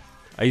deathbed.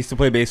 I used to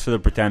play bass for the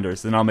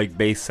Pretenders, then I'll make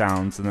bass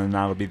sounds, and then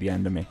that'll be the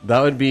end of me.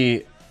 That would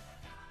be...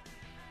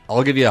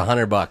 I'll give you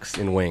 $100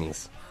 in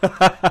wings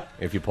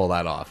if you pull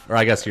that off. Or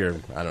I guess you're,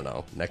 I don't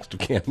know, next of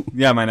kin.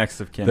 Yeah, my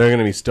next of kin. They're going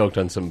to be stoked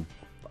on some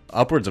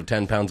upwards of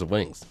 10 pounds of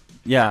wings.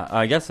 Yeah,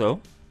 I guess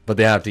so. But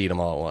they have to eat them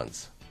all at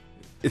once.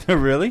 Is it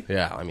really?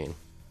 Yeah, I mean...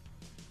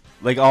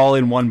 Like all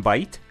in one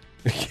bite?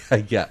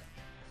 Yeah.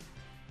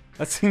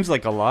 That seems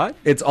like a lot.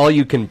 It's all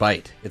you can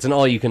bite. It's an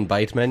all you can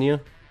bite menu.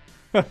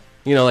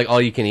 Like all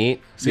you can eat.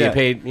 So Yeah. you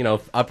paid,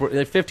 upward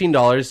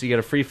 $15. You get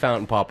a free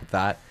fountain pop with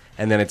that,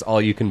 and then it's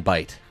all you can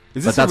bite.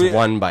 Is But this a that's real-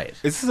 one bite.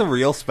 Is this a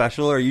real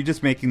special, or are you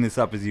just making this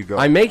up as you go?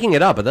 I'm making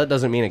it up, but that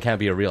doesn't mean it can't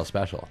be a real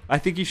special. I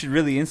think you should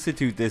really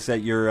institute this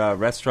at your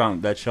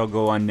restaurant that shall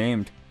go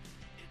unnamed.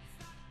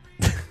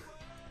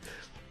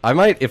 I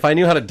might, if I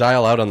knew how to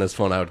dial out on this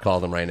phone, I would call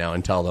them right now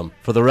and tell them,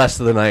 for the rest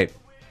of the night,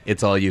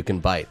 it's all you can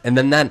bite. And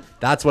then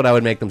that's what I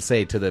would make them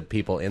say to the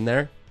people in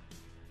there.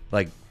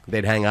 Like,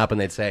 they'd hang up and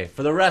they'd say,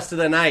 for the rest of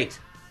the night,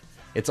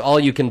 it's all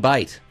you can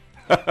bite.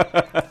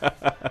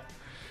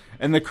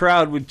 And the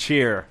crowd would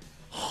cheer.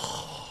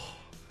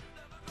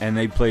 And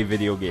they'd play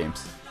video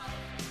games.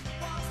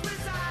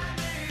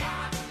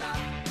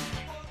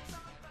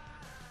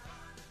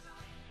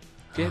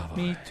 Get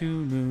me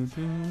to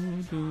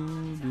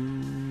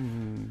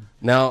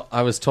Now,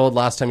 I was told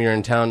last time you were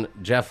in town,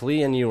 Jeff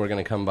Lee and you were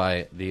going to come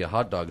by the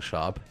hot dog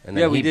shop. And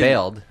then Yeah, we he did.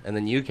 bailed, and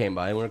then you came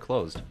by and we were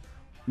closed.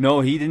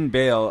 No, he didn't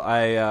bail.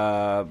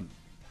 I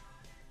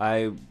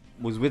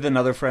was with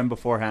another friend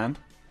beforehand,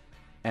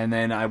 and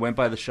then I went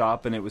by the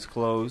shop and it was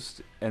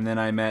closed. And then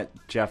I met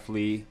Jeff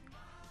Lee.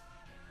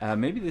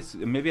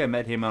 Maybe I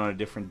met him on a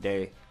different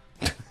day,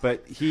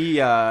 but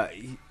a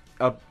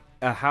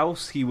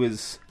house he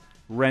was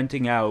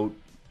renting out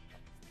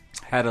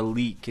had a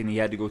leak and he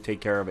had to go take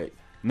care of it.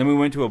 And then we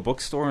went to a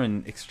bookstore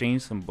and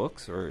exchanged some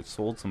books or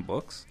sold some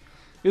books.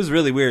 It was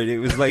really weird. It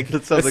was like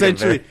That sounds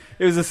like a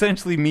it was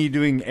essentially me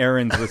doing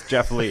errands with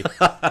Jeff Lee.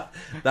 That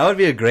would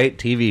be a great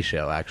TV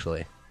show,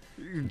 actually.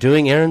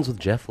 Doing errands with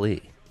Jeff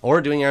Lee.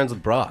 Or doing errands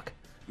with Brock.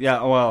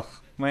 Yeah, well,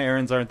 my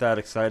errands aren't that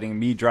exciting.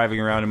 Me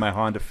driving around in my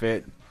Honda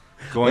Fit.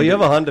 Well, you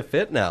have a Honda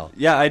Fit now.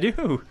 Yeah, I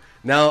do.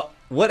 Now,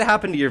 what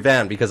happened to your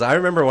van? Because I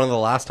remember one of the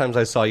last times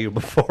I saw you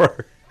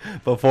before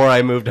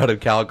I moved out of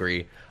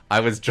Calgary. I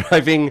was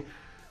driving.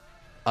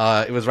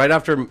 It was right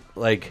after,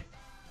 like,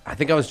 I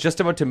think I was just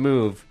about to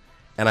move,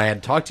 and I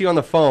had talked to you on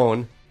the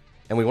phone,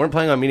 and we weren't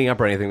planning on meeting up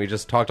or anything. We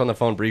just talked on the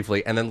phone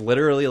briefly, and then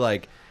literally,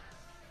 like,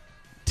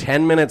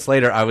 10 minutes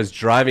later, I was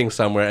driving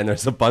somewhere, and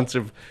there's a bunch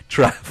of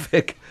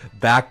traffic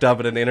backed up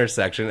at an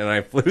intersection, and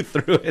I flew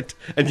through it,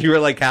 and you were,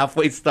 like,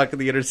 halfway stuck in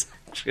the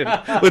intersection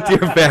with your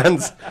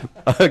van's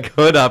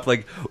hood up,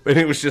 like, and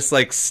it was just,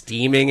 like,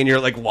 steaming, and you're,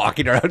 like,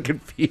 walking around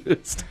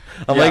confused.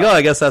 I'm like, oh,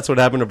 I guess that's what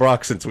happened to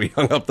Brock since we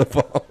hung up the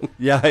phone.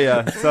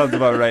 Yeah, sounds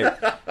about right.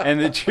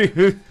 And the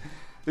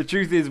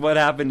truth is, what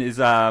happened is,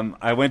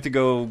 I went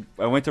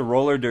to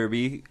roller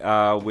derby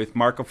with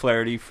Mark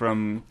O'Flaherty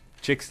from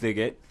Chicks Dig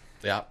It.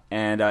 Yeah.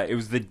 And it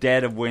was the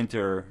dead of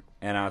winter,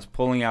 and I was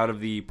pulling out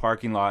of the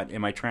parking lot, and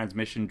my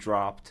transmission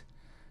dropped,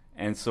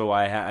 and so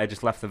I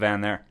just left the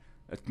van there.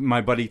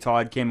 My buddy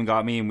Todd came and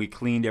got me, and we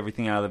cleaned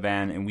everything out of the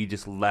van, and we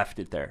just left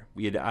it there.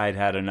 I'd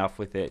had enough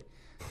with it.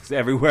 'Cause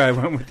everywhere I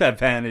went with that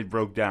van, it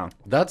broke down.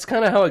 That's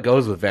kind of how it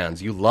goes with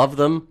vans. You love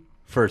them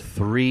for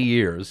 3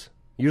 years,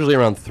 usually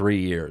around 3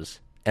 years,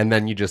 and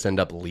then you just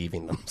end up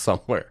leaving them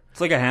somewhere.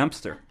 It's like a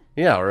hamster.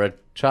 Yeah, or a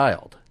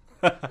child.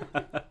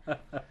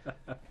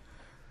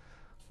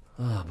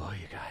 Oh, boy,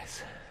 you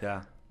guys.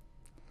 Yeah.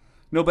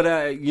 No, but,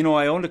 I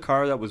owned a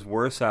car that was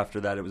worse after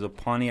that. It was a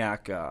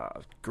Pontiac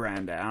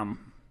Grand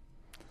Am.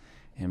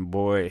 And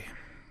boy,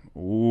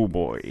 oh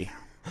boy.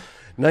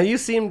 Now, you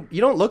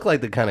don't look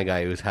like the kind of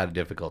guy who's had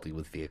difficulty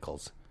with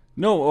vehicles.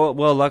 No,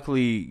 well,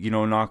 luckily,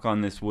 knock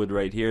on this wood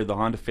right here, the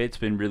Honda Fit's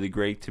been really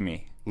great to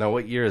me. Now,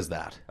 what year is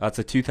that? It's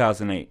a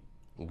 2008.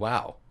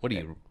 Wow. What are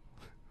you,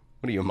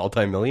 a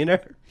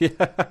multimillionaire? Yeah.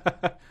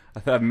 I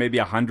thought maybe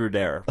 100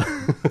 there.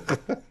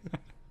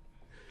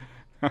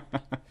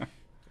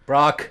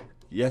 Brock.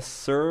 Yes,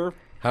 sir.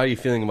 How are you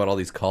feeling about all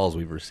these calls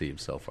we've received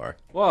so far?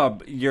 Well,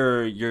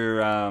 your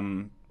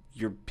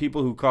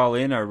people who call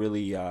in are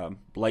really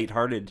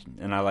lighthearted,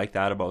 and I like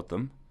that about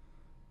them.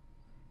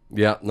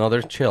 Yeah, no,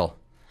 they're chill.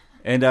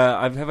 And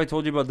have I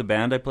told you about the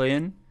band I play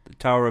in? The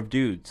Tower of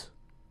Dudes.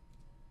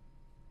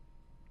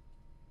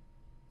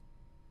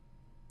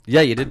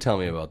 Yeah, you did tell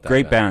me about that.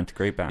 Great band.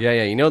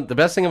 Yeah. The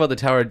best thing about the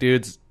Tower of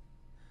Dudes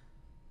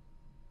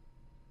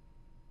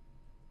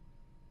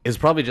is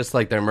probably just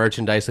like their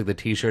merchandise, like the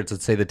T-shirts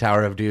that say the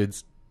Tower of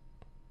Dudes.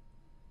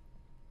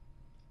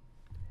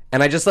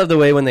 And I just love the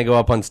way when they go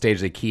up on stage,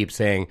 they keep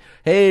saying,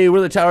 "Hey,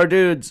 we're the Tower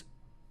Dudes."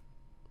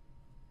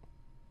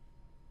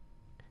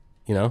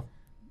 You know?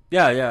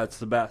 Yeah, it's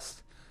the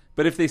best.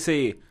 But if they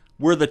say,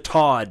 "We're the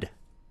Todd,"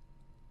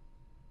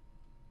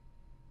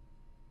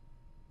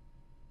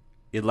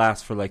 it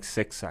lasts for like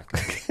 6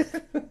 seconds.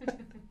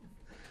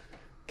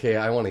 Okay,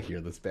 I want to hear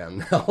this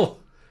band now.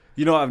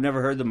 I've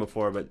never heard them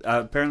before, but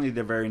apparently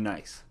they're very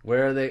nice.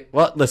 Where are they?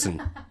 Well,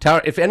 listen,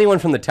 if anyone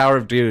from the Tower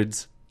of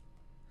Dudes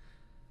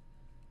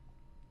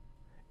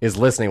is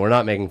listening, we're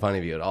not making fun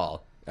of you at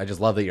all. I just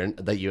love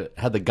that you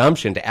had the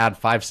gumption to add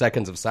 5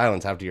 seconds of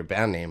silence after your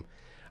band name.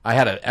 I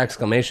had an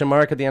exclamation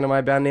mark at the end of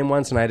my band name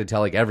once, and I had to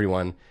tell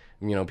everyone,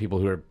 people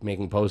who are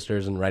making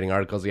posters and writing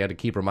articles, you had to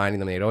keep reminding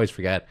them, they'd always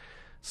forget.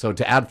 So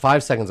to add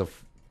 5 seconds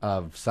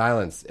of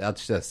silence,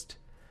 that's just...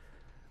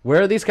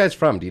 Where are these guys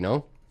from, do you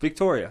know?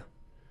 Victoria.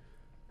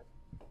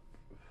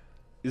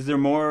 Is there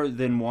more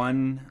than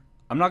one?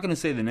 I'm not going to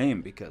say the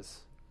name because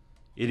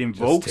it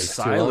invokes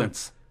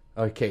silence.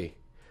 Okay.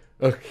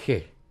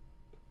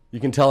 You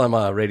can tell I'm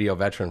a radio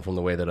veteran from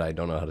the way that I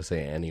don't know how to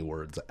say any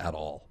words at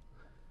all.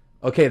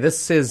 Okay,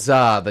 this is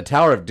the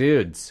Tower of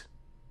Dudes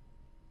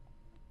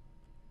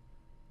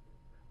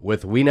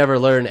with We Never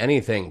Learn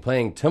Anything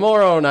playing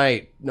tomorrow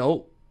night.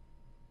 No.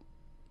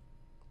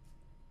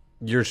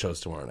 Your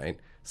show's tomorrow night.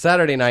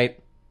 Saturday night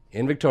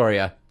in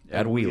Victoria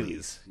at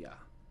Wheelies. Yeah.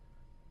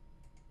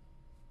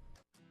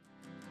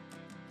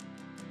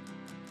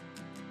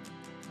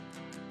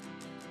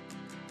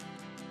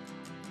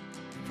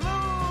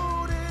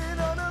 Floating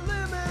on a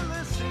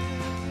limitless sea,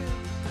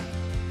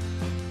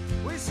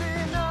 we see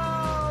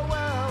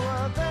nowhere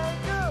we're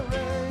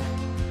anchoring.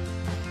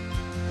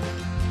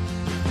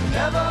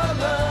 Never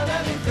learn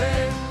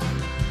anything.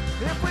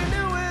 If we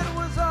knew it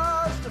was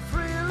ours to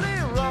freely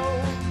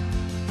roam,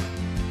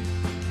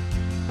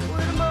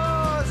 we'd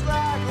most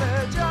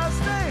likely just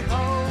stay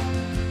home.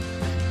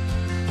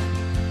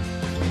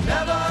 We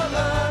never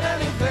learn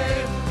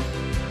anything.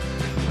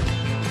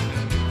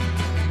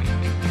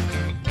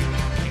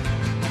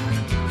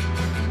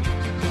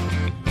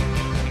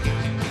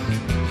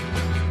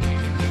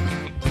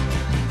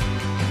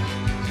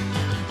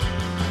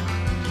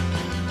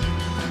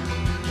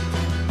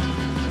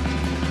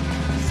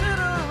 Sit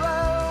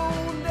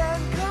around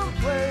and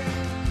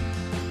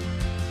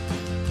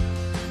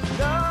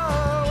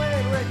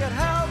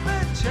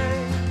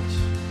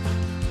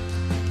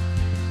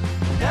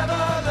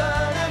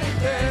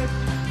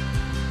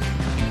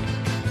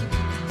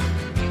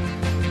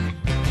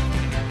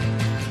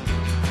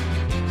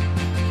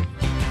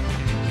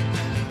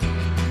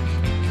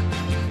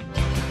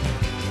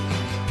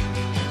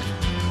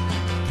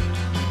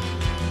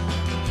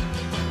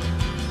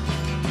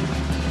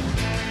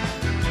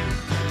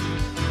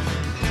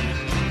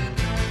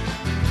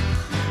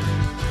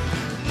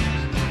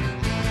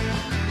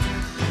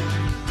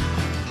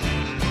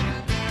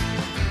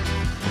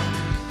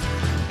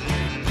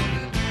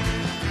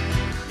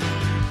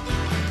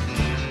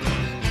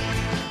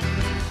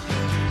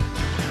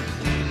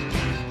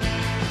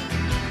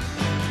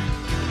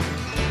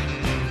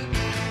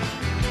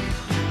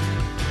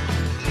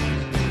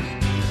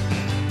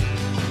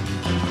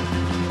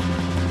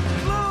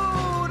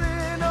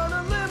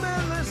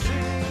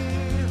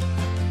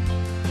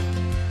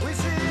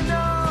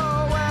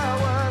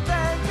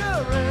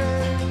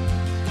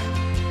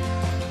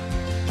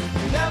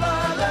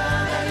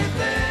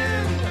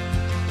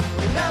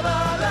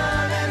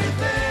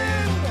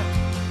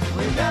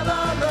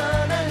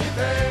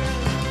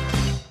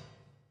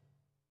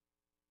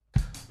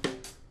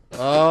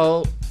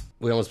Oh,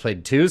 we almost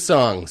played 2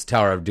 songs,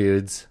 Tower of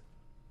Dudes.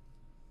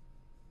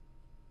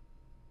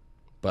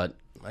 But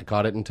I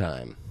caught it in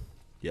time.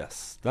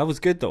 Yes, that was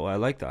good though. I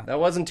like that. That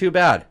wasn't too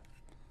bad.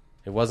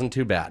 It wasn't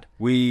too bad.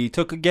 We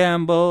took a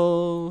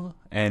gamble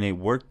and it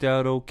worked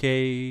out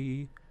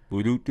okay.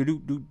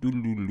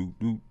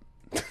 Boo-doo-doo-doo-doo-doo-doo-doo.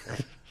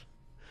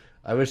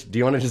 I wish. Do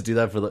you want to just do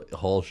that for the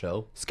whole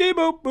show? Ski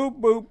boop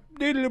boop boop,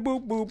 diddly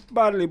boop boop,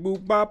 bodily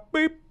boop bop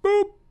beep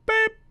boop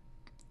beep.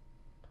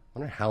 I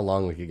wonder how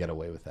long we could get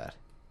away with that.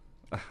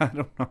 I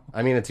don't know.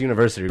 I mean, it's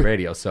university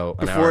radio, so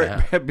an hour and a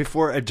half.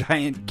 Before a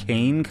giant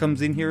cane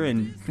comes in here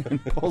and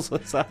pulls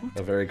us out.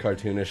 A very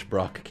cartoonish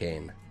Brock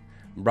Kane.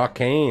 Brock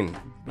Kane.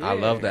 I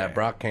love that,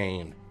 Brock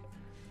Kane.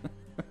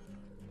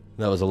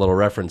 That was a little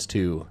reference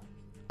to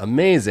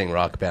amazing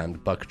rock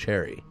band Buck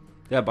Cherry.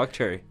 Yeah, Buck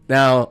Cherry.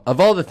 Now, of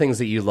all the things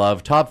that you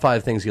love, top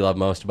 5 things you love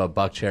most about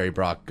Buck Cherry,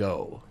 Brock,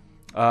 go.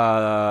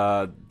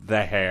 The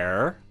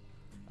hair,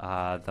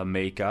 the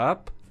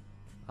makeup,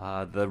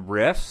 the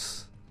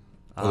riffs.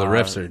 Well, the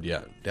riffs are,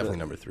 definitely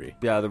number 3.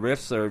 Yeah, the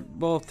riffs are,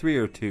 3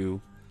 or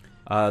 2.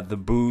 The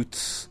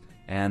boots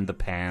and the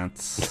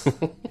pants.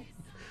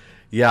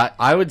 Yeah,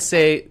 I would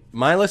say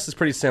my list is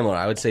pretty similar.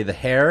 I would say the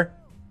hair,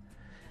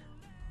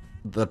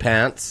 the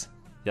pants,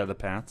 Yeah, the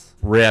pants.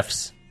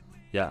 riffs,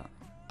 Yeah.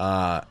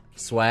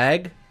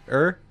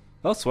 swagger.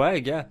 Oh,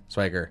 swag, yeah.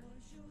 Swagger.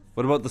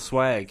 What about the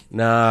swag?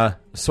 Nah,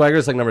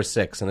 swagger's like number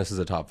 6, and this is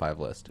a top 5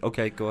 list.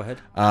 Okay, go ahead.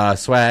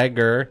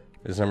 Swagger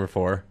is number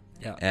 4.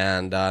 Yeah.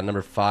 And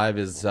number 5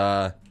 is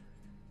the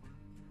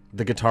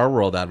Guitar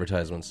World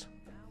advertisements.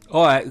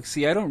 Oh, I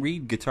don't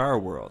read Guitar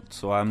World,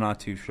 so I'm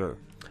not too sure.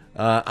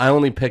 I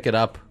only pick it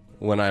up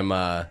when I'm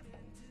Out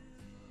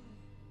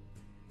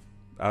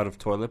of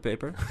toilet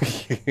paper?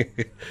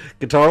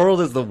 Guitar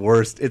World is the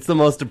worst. It's the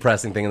most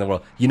depressing thing in the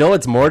world. You know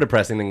what's more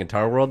depressing than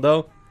Guitar World,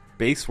 though?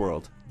 Bass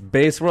World.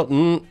 Bass World?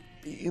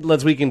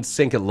 We can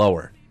sink it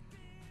lower.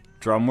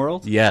 Drum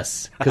World?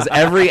 Yes. Because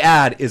every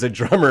ad is a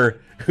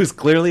drummer who's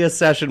clearly a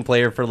session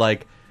player for,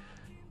 like,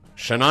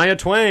 Shania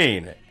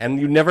Twain. And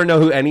you never know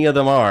who any of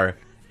them are.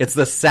 It's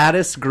the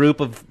saddest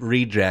group of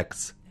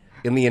rejects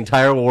in the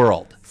entire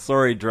world.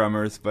 Sorry,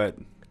 drummers, but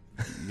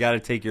you got to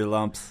take your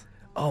lumps.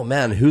 Oh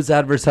man, who's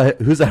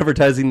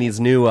advertising these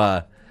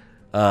new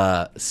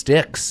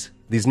sticks?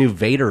 These new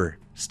Vader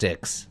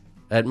sticks?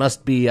 It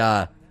must be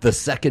the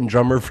second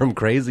drummer from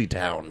Crazy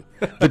Town,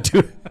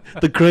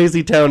 the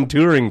Crazy Town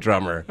touring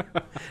drummer.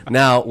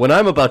 Now, when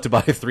I'm about to buy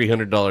a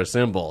 $300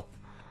 cymbal,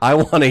 I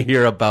want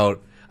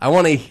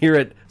to hear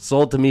it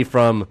sold to me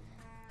from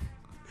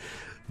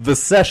the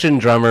session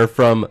drummer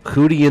from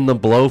Hootie and the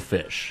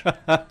Blowfish.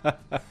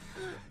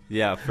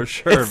 Yeah, for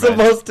sure. It's the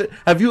most.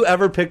 Have you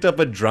ever picked up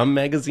a drum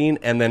magazine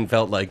and then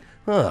felt like,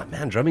 oh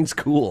man, drumming's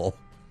cool?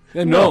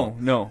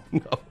 No.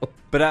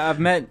 But I've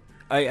met,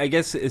 I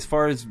guess, as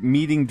far as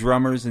meeting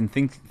drummers and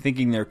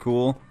thinking they're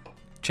cool,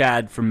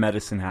 Chad from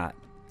Medicine Hat.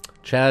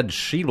 Chad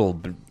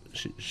Sheetal.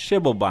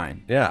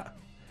 Shibblebine. Yeah.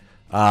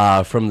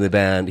 From the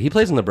band. He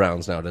plays in the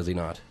Browns now, does he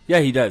not? Yeah,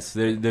 he does.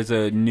 There's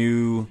a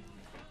new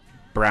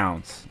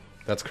Browns.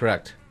 That's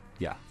correct.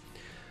 Yeah.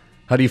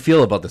 How do you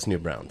feel about this new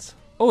Browns?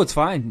 Oh, it's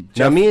fine.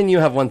 Now, me and you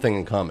have one thing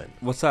in common.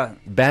 What's that?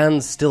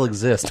 Bands still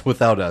exist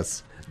without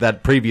us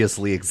that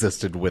previously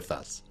existed with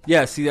us.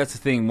 Yeah, see, that's the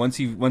thing. Once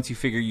you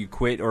figure you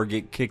quit or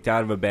get kicked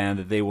out of a band,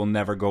 that they will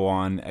never go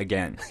on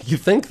again. You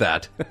think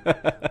that.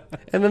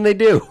 And then they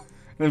do.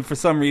 And for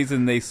some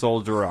reason, they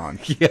soldier on.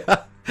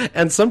 Yeah.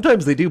 And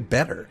sometimes they do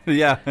better.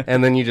 Yeah.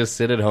 And then you just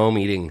sit at home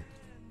eating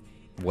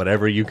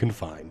whatever you can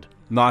find.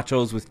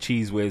 Nachos with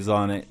Cheese Whiz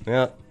on it.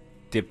 Yeah.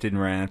 Dipped in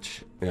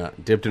ranch. Yeah.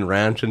 Dipped in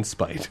ranch and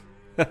spite.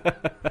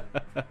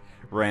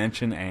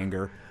 Ranch and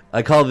anger.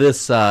 I call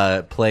this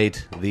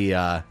plate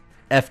the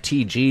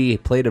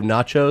FTG plate of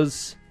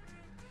nachos.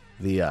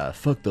 The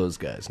fuck those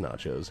guys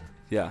nachos.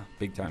 Yeah,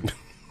 big time.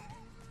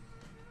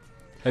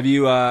 Have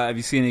you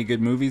seen any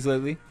good movies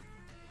lately?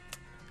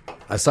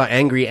 I saw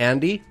Angry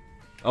Andy.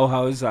 Oh,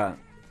 how is that?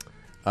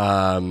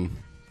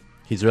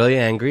 He's really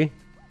angry.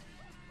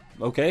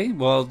 Okay,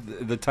 well,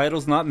 the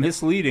title's not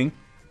misleading.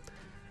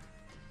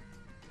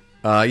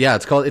 Yeah,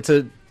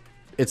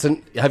 it's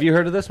an. Have you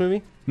heard of this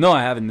movie? No,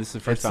 I haven't. This is the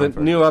first It's time. a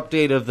new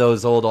update of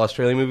those old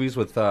Australian movies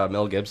with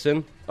Mel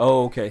Gibson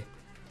Oh, okay.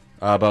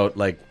 about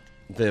like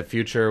the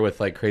future with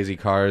like crazy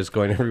cars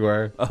going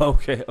everywhere. Oh,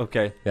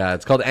 okay. Yeah,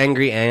 it's called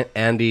Angry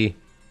Andy,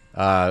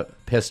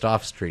 Pissed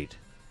Off Street.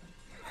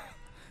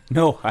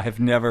 No, I have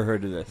never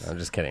heard of this. I'm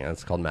just kidding.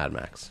 It's called Mad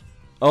Max.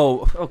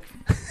 Oh,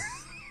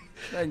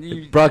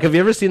 Brock, have you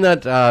ever seen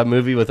that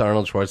movie with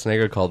Arnold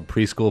Schwarzenegger called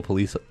Preschool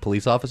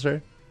Police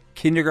Officer?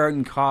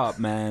 Kindergarten Cop,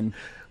 man.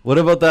 What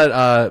about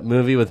that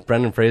movie with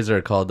Brendan Fraser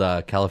called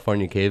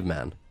California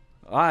Caveman?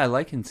 I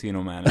like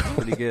Encino Man. It's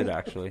pretty good,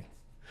 actually.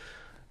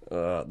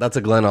 That's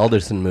a Glenn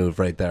Alderson move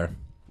right there.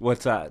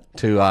 What's that?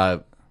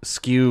 To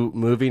skew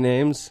movie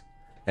names,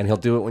 and he'll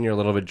do it when you're a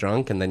little bit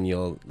drunk, and then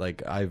you'll,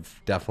 like, I've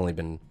definitely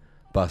been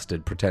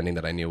busted pretending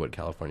that I knew what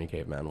California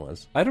Caveman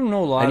was. I don't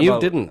know a lot And you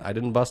about... didn't. I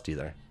didn't bust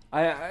either.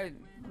 I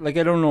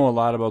don't know a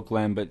lot about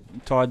Glenn, but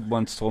Todd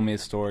once told me a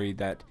story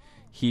that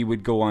he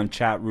would go on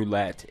chat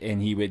roulette,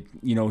 and he would,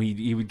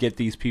 he would get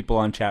these people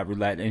on chat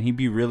roulette, and he'd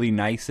be really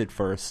nice at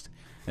first,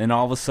 and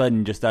all of a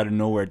sudden, just out of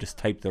nowhere, just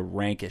type the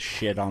rankest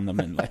shit on them,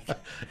 and like,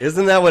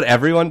 Isn't that what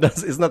everyone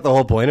does? Isn't that the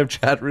whole point of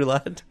chat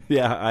roulette?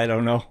 yeah, I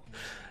don't know.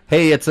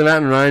 Hey, it's the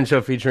Matt and Ryan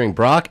Show featuring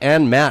Brock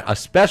and Matt, a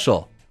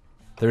special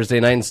Thursday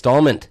night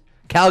installment.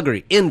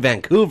 Calgary in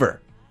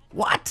Vancouver.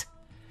 What?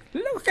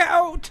 Look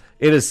out!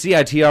 It is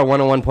CITR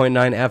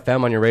 101.9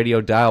 FM on your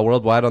radio dial,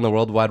 worldwide on the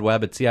World Wide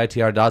Web at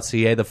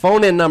CITR.ca. The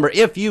phone-in number,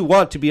 if you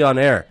want to be on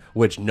air,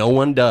 which no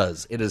one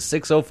does, it is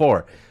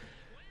 604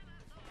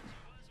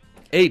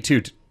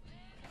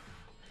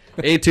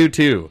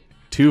 822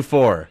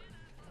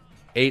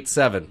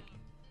 2487.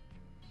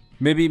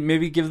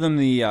 Maybe give them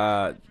the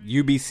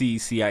UBC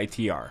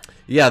CITR.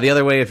 Yeah, the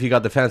other way, if you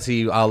got the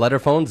fancy letter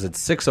phones, it's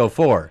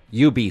 604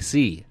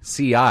 UBC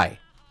CITR.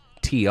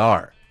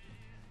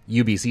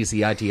 UBC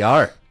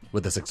CITR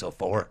with the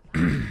 604.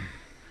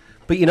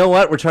 But you know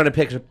what? We're trying to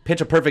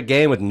pitch a perfect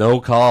game with no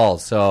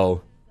calls,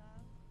 so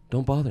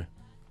don't bother.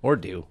 Or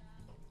do.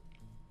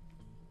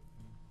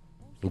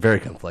 I'm very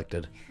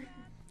conflicted.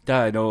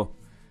 Yeah, I know.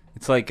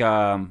 It's like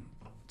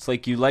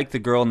you like the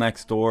girl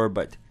next door,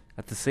 but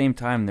at the same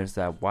time, there's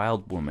that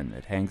wild woman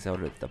that hangs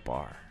out at the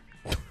bar.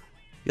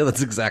 Yeah,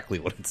 that's exactly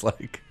what it's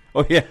like.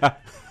 Oh yeah,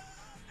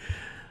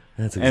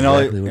 That's exactly and all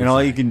what it's all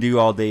like. you can do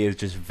all day is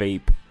just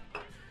vape.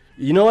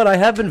 You know what? I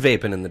have been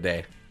vaping in the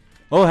day.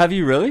 Oh, have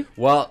you really?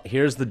 Well,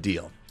 here's the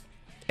deal.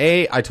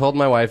 I told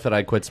my wife that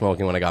I quit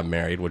smoking when I got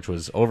married, which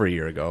was over a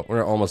year ago,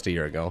 or almost a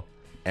year ago,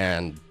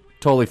 and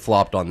totally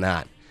flopped on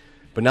that.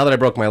 But now that I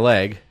broke my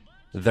leg,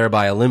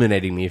 thereby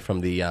eliminating me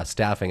from the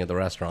staffing at the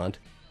restaurant,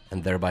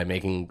 and thereby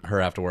making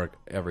her have to work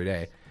every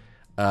day.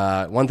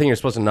 One thing you're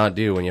supposed to not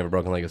do when you have a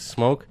broken leg is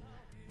smoke.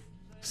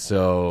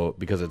 So,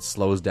 because it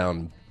slows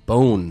down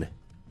bone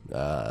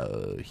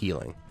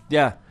healing.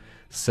 Yeah.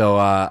 So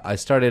I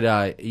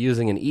started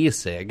using an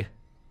e-cig,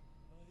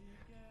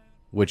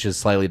 which is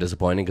slightly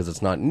disappointing because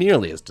it's not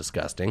nearly as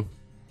disgusting.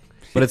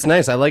 But it's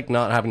nice. I like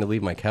not having to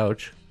leave my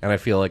couch, and I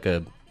feel like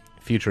a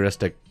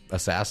futuristic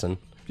assassin.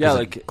 Yeah, 'cause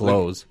like it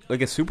glows.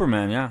 like a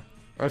Superman. Yeah.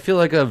 I feel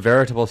like a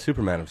veritable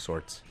Superman of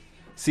sorts.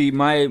 See,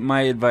 my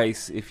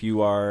advice if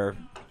you are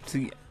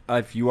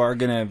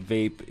gonna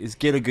vape is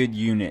get a good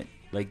unit,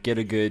 like get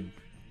a good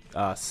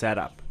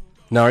setup.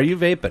 Now, are you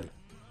vaping?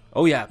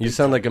 Oh yeah, You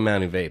sound like a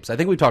man who vapes. I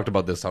think we talked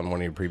about this on one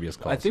of your previous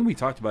calls. I think we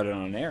talked about it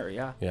on air.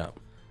 Yeah. Yeah.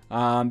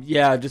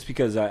 Yeah, just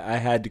because I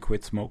had to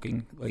quit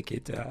smoking, like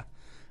it.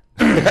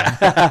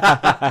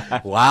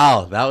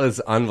 Wow, that was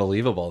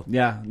unbelievable.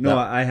 Yeah, no,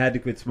 I had to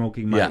quit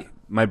smoking.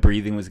 My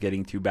breathing was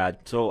getting too bad,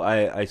 so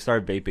I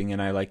started vaping,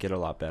 and I like it a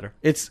lot better.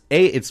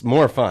 It's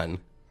more fun.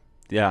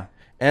 Yeah.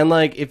 And,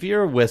 like, if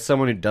you're with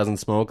someone who doesn't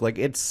smoke, like,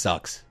 it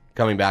sucks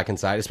coming back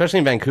inside, especially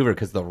in Vancouver,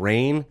 because the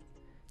rain,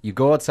 you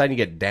go outside and you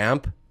get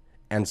damp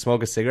and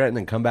smoke a cigarette and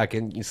then come back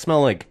in, you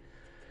smell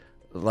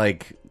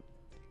like...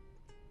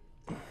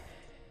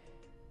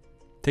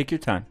 Take your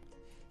time.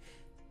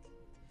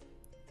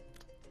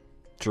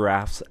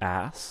 Giraffe's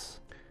ass.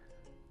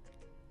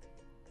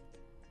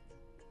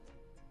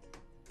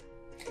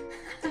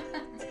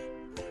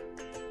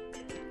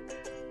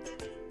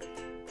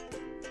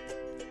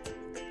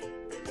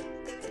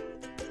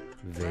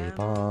 Vape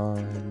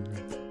on.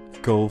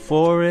 Go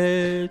for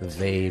it.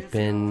 Vape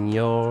in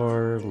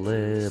your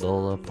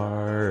little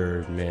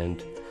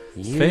apartment.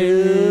 You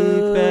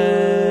Vape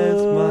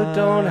as much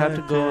don't have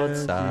to go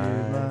as you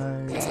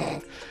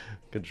outside.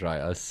 Good try,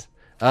 us.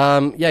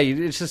 Yeah,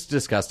 it's just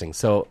disgusting.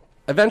 So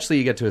eventually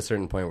you get to a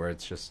certain point where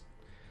it's just,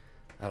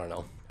 I don't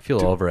know, I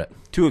feel over it.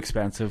 Too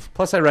expensive.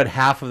 Plus, I read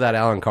half of that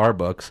Alan Carr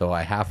book, so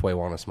I halfway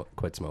want to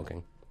quit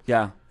smoking.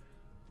 Yeah.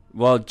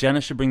 Well,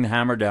 Jenna should bring the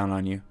hammer down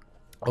on you.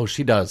 Oh,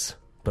 she does,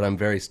 but I'm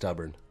very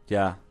stubborn.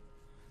 Yeah.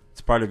 It's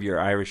part of your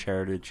Irish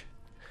heritage.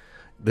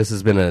 This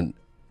has been an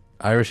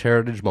Irish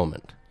heritage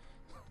moment.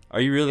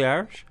 Are you really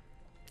Irish?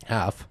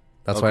 Half.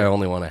 That's Okay. why I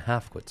only want to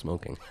half quit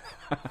smoking.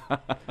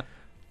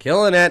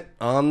 Killing it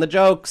on the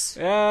jokes.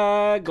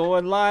 Yeah,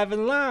 going live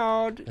and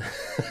loud.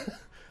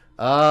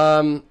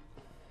 Time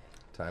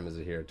is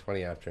it here?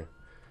 20 after.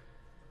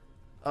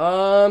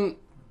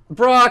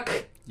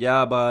 Brock,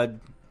 Yeah,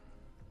 bud.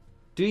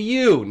 do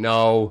you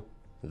know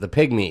the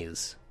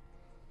Pygmies?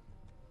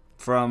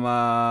 From,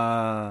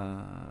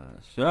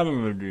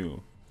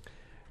 Shabadoo.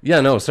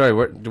 Yeah, no, sorry.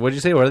 What'd you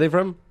say? Where are they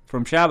from?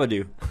 From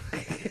Shabadoo.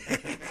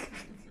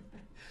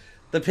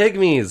 The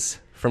Pygmies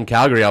from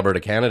Calgary, Alberta,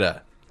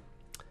 Canada.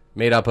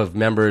 Made up of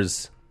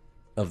members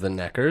of the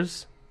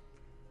Neckers.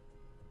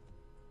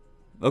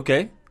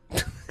 Okay.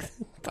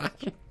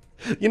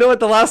 You know what?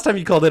 The last time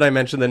you called it, I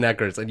mentioned the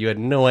Neckers, and you had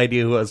no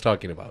idea who I was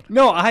talking about.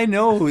 No, I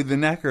know who the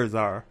Neckers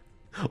are.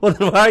 Well,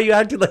 then why are you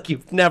acting like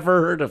you've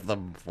never heard of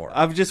them before?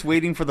 I'm just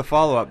waiting for the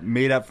follow-up.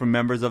 Made up from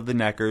members of the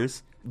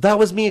Neckers. That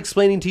was me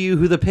explaining to you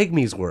who the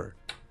Pygmies were.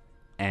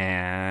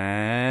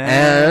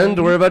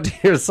 And we're about to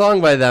hear a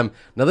song by them.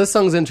 Now, this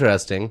song's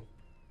interesting,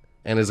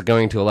 and is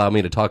going to allow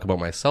me to talk about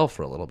myself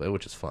for a little bit,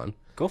 which is fun.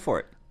 Go for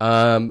it.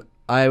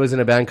 I was in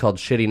a band called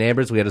Shitty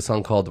Neighbors. We had a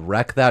song called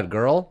Wreck That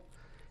Girl.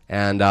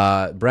 And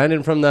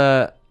Brandon from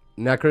the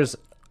Neckers,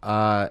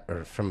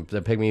 or from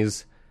the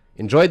Pygmies,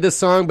 enjoyed this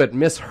song but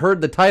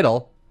misheard the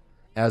title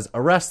as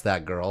Arrest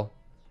That Girl.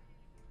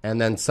 And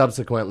then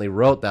subsequently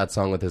wrote that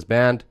song with his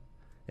band.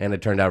 And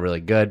it turned out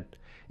really good.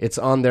 It's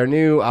on their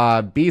new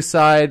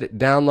B-side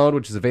download,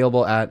 which is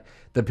available at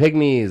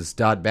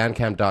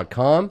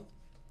thepygmies.bandcamp.com.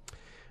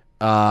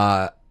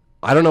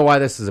 I don't know why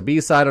this is a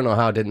B-side. I don't know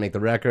how it didn't make the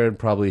record.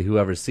 Probably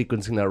whoever's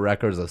sequencing that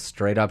record is a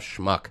straight-up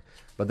schmuck.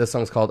 But this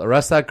song's called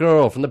Arrest That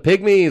Girl from the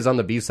Pygmies on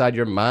the B-side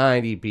Your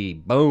Mind EP.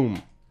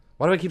 Boom.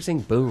 Why do I keep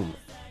saying boom?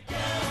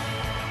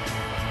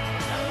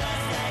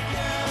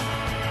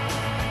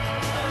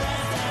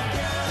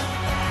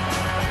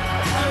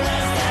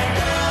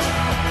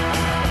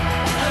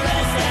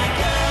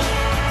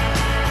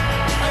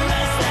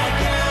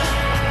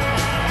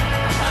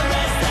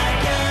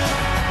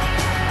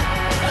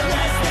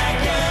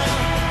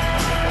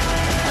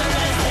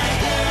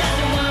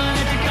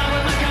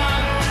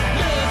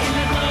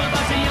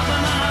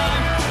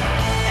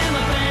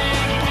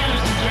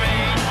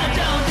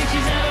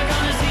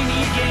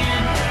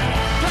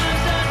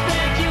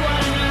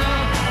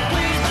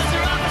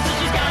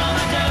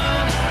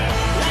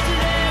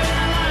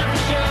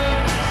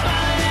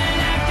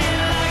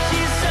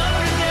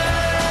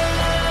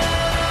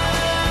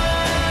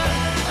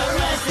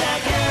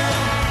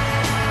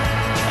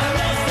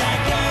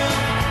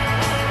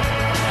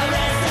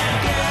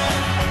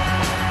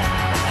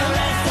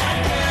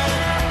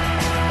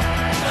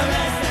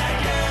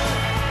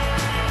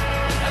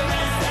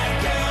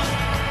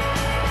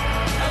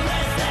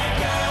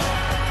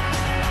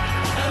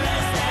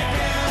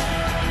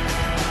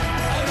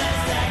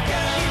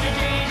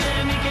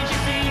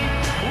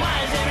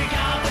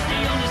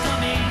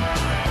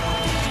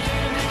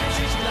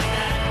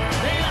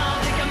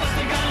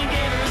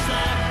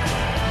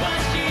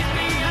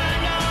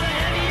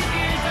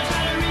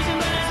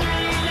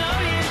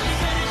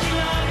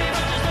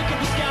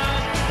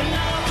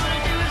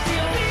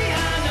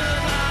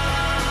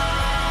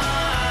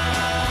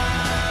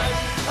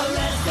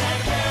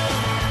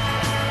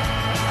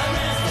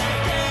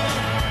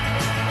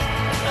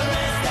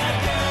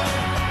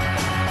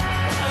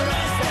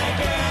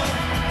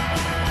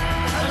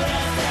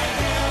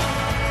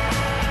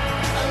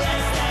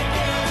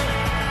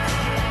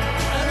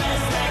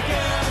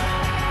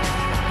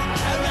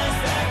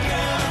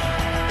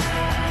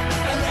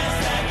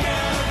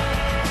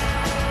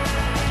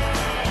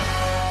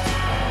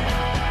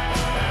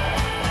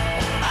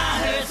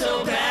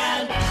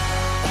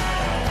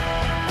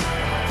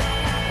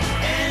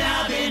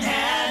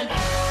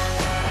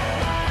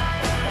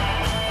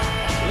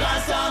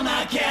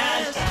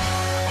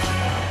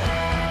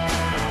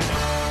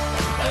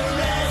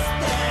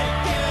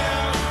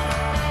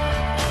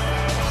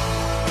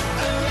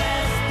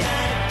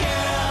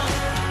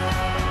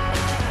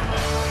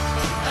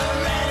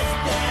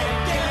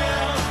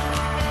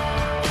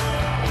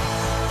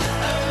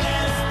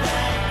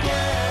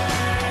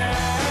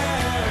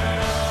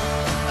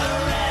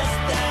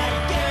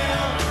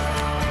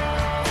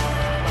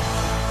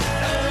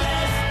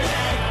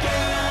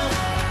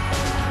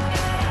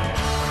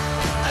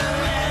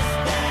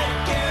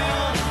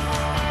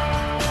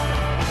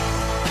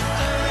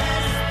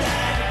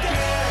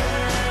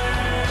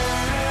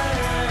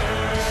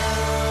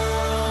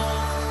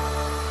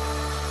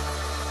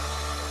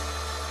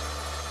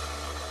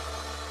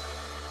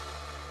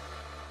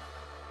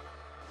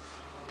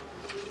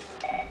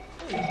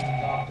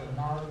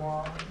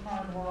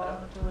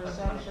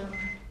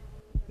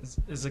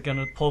 Is it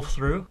gonna pull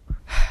through?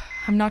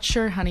 I'm not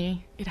sure,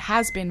 honey. It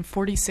has been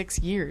 46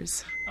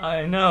 years.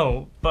 I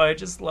know, but I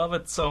just love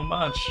it so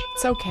much.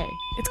 It's okay.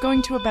 It's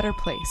going to a better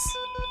place.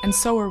 And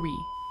so are we.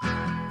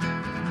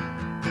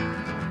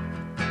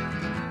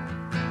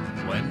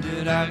 When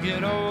did I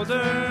get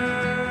older?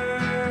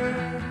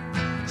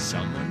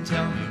 Someone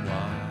tell me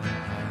why.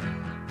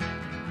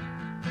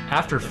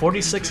 After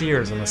 46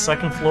 years on the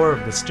second floor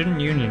of the Student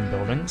Union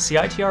building,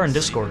 CITR and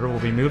Discorder will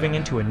be moving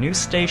into a new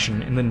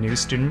station in the new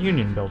Student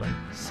Union building.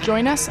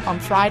 Join us on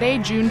Friday,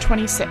 June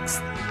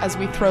 26th, as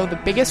we throw the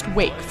biggest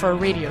wake for a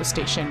radio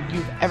station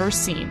you've ever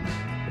seen.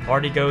 The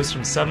party goes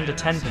from 7 to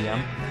 10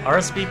 p.m.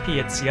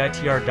 RSVP at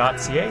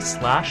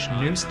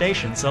citr.ca/new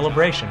station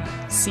celebration.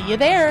 See you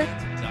there!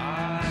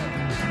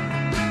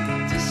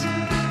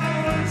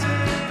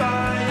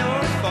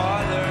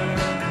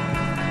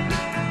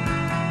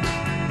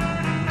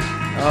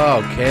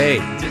 Okay.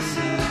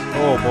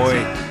 Oh, boy.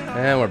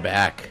 And we're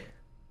back.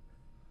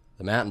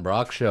 The Matt and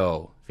Brock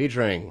Show,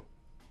 featuring...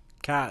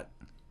 Cat.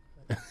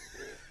 The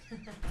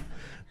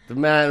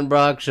Matt and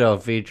Brock Show,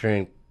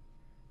 featuring...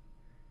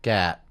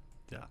 Cat.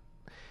 Yeah.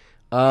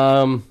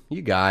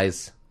 You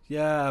guys.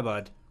 Yeah,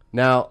 bud.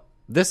 Now,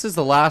 this is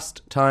the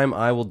last time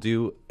I will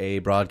do a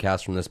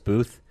broadcast from this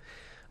booth.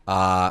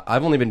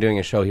 I've only been doing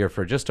a show here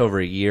for just over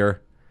a year,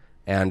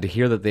 and to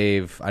hear that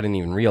I didn't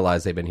even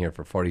realize they've been here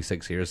for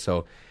 46 years,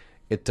 so...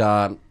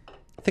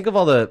 think of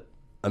all the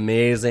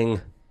amazing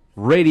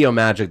radio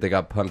magic that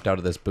got pumped out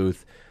of this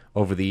booth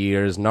over the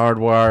years.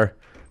 Nardwar,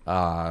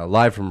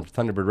 live from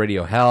Thunderbird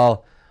Radio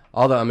Hell,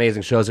 all the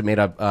amazing shows that made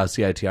up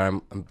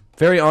CITR. I'm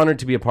very honored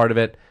to be a part of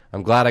it.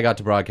 I'm glad I got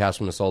to broadcast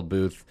from this old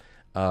booth.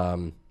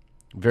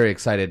 Very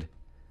excited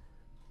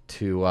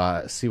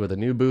to see what the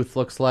new booth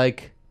looks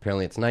like.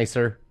 Apparently it's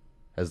nicer,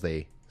 as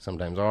they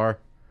sometimes are,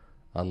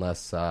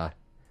 unless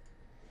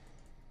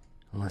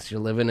you're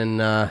living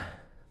in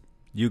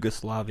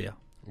Yugoslavia.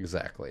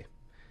 Exactly.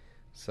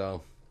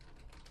 So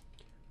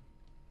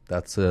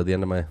that's the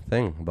end of my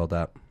thing about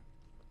that.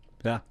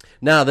 Yeah.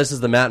 Now, this is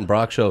the Matt and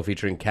Brock Show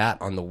featuring Kat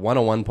on the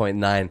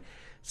 101.9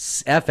 FM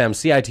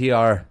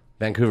CITR,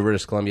 Vancouver,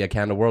 British Columbia,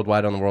 Canada,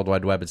 worldwide on the World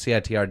Wide Web at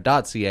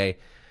CITR.ca.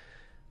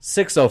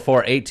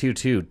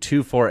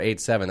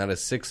 604-822-2487. That is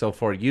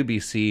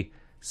 604-UBC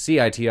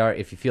CITR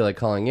if you feel like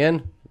calling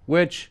in,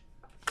 which,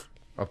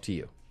 up to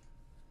you.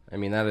 I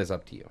mean, that is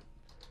up to you.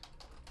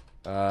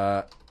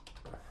 I'm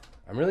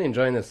really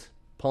enjoying this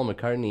Paul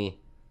McCartney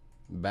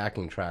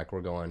backing track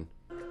we're going.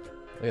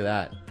 Look at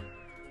that.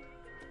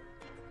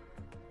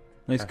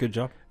 Nice, good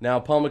job. Now,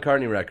 Paul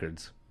McCartney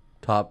records.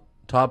 Top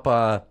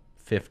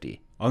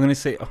 50. I'm gonna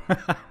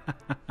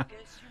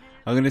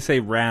say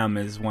Ram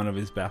is one of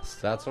his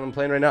best. That's what I'm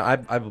playing right now.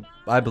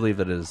 I believe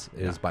that is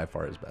by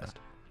far his best.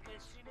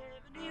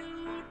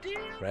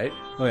 Right?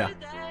 Oh yeah.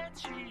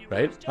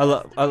 Right?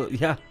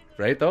 Yeah.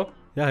 Right though?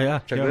 Yeah.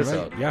 Check yeah, this right.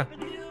 out. Yeah.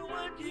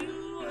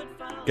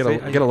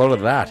 Get a load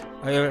of that.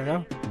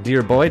 Yeah.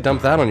 Dear boy,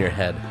 dump that on your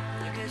head.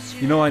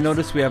 You know, I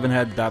noticed we haven't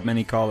had that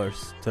many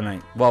callers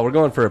tonight. Well, we're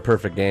going for a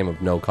perfect game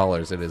of no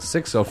callers. It is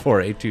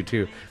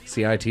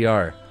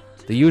 604-822-CITR.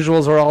 The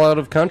usuals are all out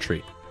of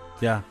country.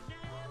 Yeah.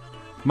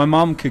 My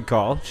mom could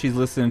call. She's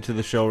listening to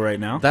the show right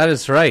now. That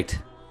is right.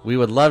 We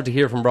would love to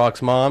hear from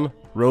Brock's mom,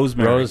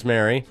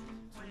 Rosemary.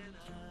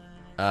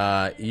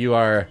 You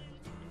are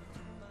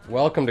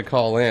welcome to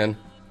call in.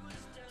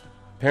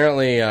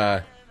 Apparently,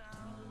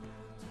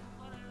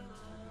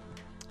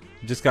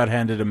 just got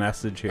handed a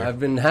message here. I've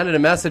been handed a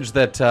message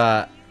that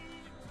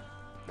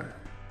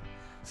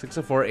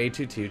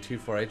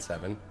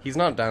 604-822-2487. He's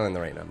not dialing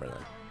the right number then.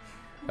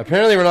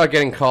 Apparently, we're not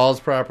getting calls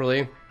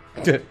properly.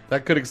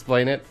 That could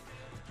explain it.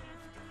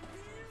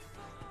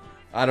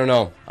 I don't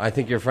know. I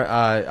think your friend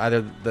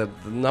either the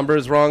number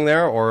is wrong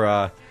there,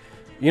 or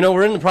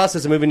we're in the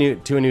process of moving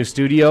to a new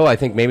studio. I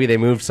think maybe they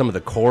moved some of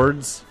the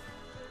cords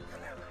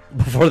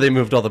before they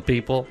moved all the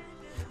people.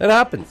 It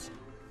happens.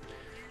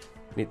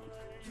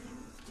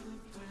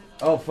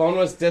 Phone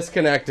was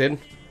disconnected.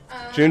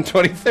 June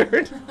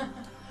 23rd.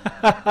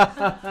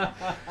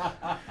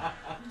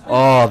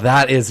 Oh,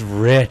 that is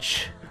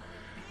rich.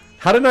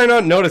 How did I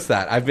not notice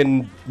that? I've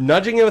been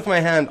nudging it with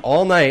my hand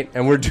all night,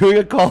 and we're doing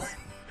a call.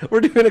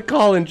 We're doing a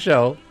call-in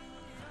show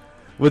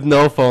with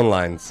no phone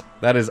lines.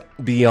 That is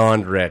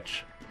beyond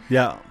rich.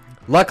 Yeah.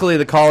 Luckily,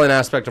 the call-in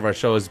aspect of our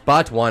show is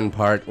but one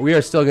part. We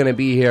are still going to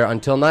be here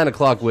until 9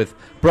 o'clock with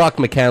Brock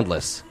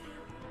McAndless,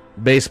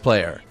 bass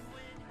player,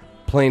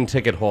 plane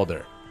ticket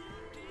holder,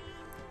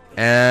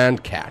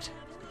 and Kat.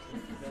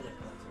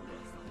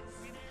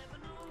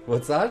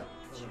 What's that?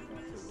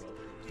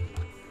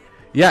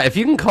 Yeah, if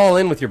you can call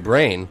in with your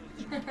brain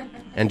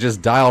and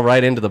just dial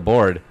right into the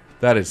board,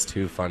 that is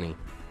too funny.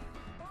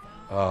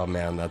 Oh,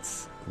 man,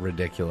 that's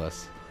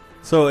ridiculous.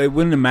 So it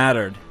wouldn't have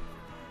mattered.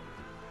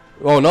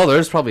 Oh, no,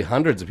 there's probably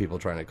hundreds of people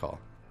trying to call.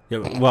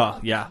 Yeah,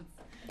 well, yeah.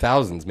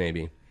 Thousands,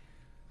 maybe.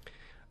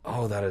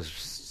 Oh, that is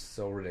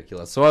so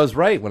ridiculous. So I was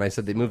right when I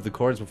said they moved the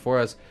chords before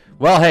us.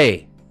 Well,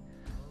 hey,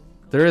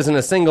 there isn't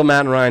a single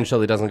Matt and Ryan show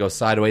that doesn't go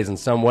sideways in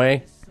some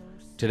way.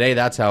 Today,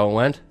 that's how it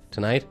went.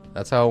 Tonight,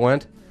 that's how it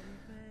went.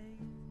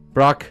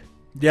 Brock?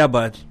 Yeah,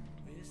 bud.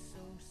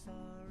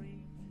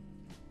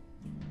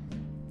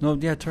 No,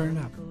 yeah, turn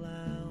it up.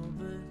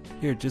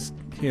 Here,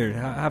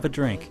 have a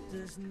drink.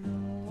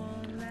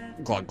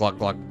 Glug, glug,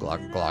 glug, glug,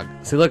 glug.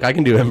 See, look, I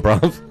can do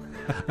improv.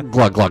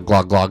 Glug, glug,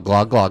 glug, glug,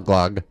 glug, glug,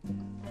 glug.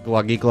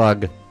 Gluggy,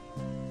 glug.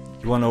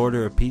 You want to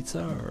order a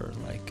pizza or,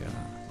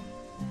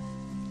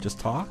 just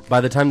talk?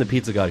 By the time the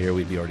pizza got here,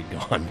 we'd be already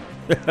gone.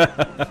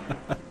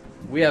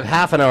 We have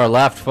half an hour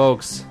left,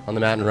 folks, on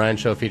the Matt and Ryan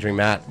show featuring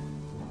Matt,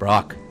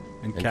 Brock,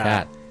 and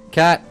Kat.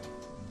 Kat,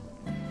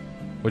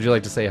 would you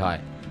like to say hi?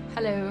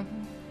 Hello.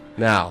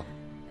 Now,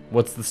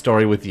 what's the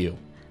story with you?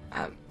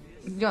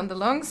 You want the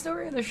long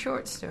story or the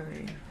short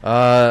story?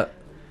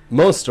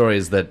 Most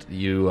stories that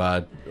you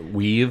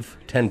weave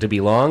tend to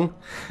be long.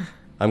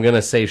 I'm going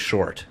to say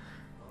short.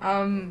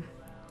 I'm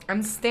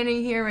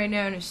standing here right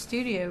now in a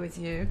studio with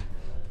you.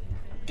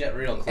 Get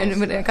real close.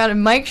 And I got a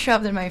mic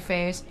shoved in my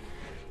face.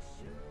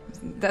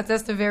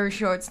 That's the very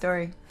short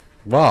story.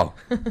 Wow.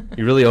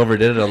 You really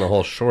overdid it on the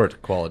whole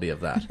short quality of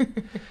that.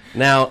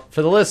 Now,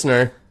 for the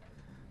listener,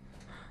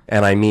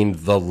 and I mean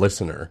the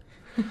listener,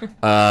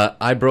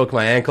 I broke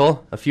my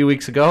ankle a few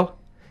weeks ago,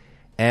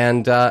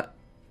 and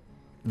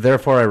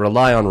therefore I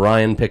rely on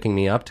Ryan picking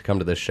me up to come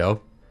to this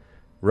show.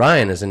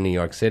 Ryan is in New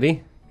York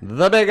City,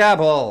 the Big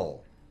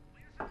Apple.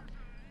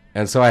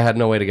 And so I had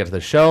no way to get to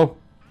the show.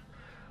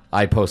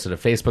 I posted a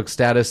Facebook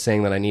status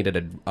saying that I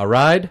needed a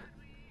ride.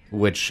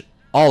 which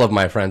all of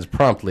my friends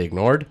promptly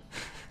ignored,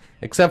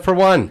 except for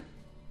one,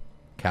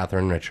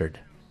 Catherine Richard.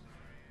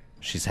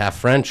 She's half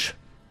French.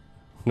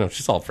 No,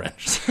 she's all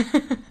French.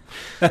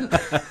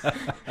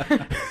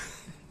 I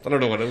don't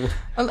know what it was.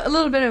 A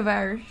little bit of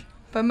Irish,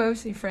 but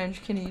mostly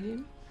French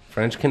Canadian.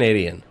 French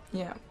Canadian.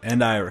 Yeah.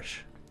 And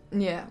Irish.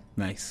 Yeah.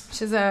 Nice.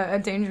 She's a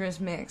dangerous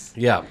mix.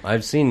 Yeah,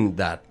 I've seen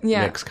that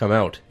mix come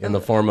out in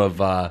the form of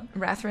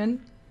Rathrin.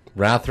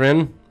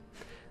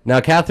 Now,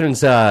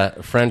 Catherine's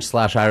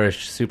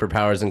French/Irish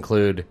superpowers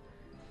include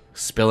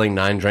spilling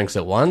 9 drinks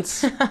at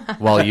once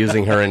while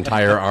using her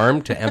entire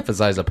arm to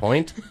emphasize a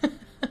point.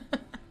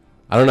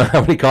 I don't know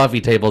how many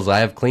coffee tables I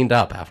have cleaned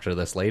up after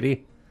this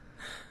lady.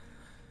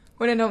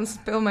 When I don't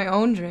spill my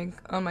own drink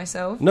on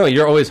myself. No,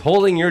 you're always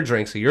holding your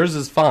drink, so yours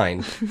is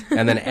fine.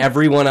 And then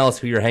everyone else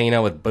who you're hanging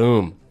out with,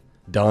 boom,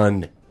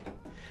 done.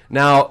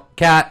 Now,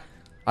 Kat,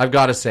 I've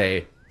got to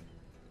say,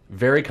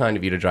 very kind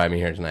of you to drive me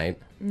here tonight.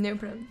 No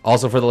problem.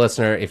 Also, for the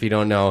listener, if you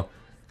don't know,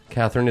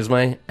 Catherine is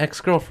my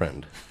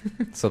ex-girlfriend.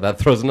 So that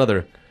throws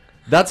another...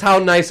 That's how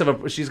nice of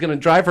a... She's going to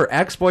drive her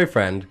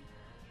ex-boyfriend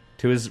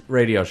to his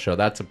radio show.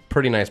 That's a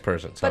pretty nice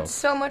person. So. But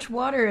so much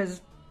water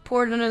is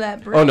poured under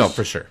that bridge. Oh, no,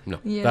 for sure. No,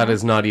 Yeah. that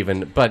is not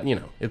even... But, you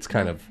know, it's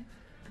kind of...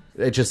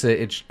 It just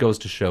it goes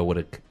to show what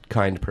a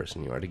kind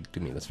person you are to do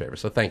me this favor.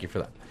 So thank you for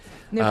that.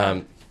 No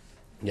problem.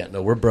 Yeah,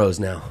 no, we're bros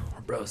now.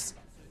 We're bros.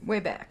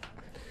 Way back.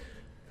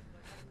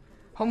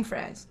 Home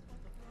fries.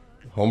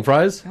 Home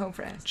fries? Home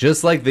fries.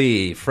 Just like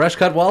the fresh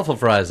cut waffle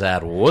fries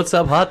at What's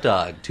Up Hot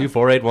Dog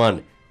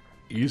 2481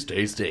 East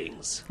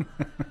Hastings.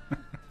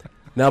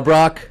 Now,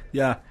 Brock.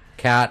 Yeah.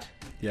 Kat.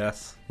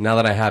 Yes. Now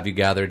that I have you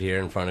gathered here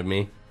in front of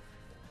me,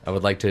 I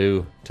would like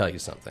to tell you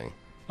something.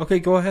 Okay,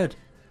 go ahead.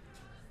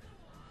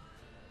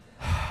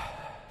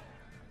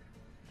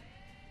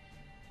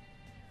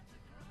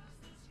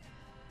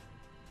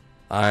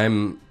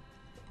 I'm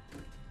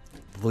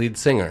the lead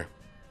singer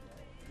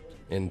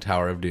in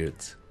Tower of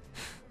Dudes.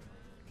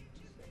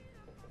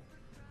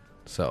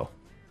 So,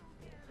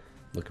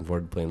 looking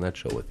forward to playing that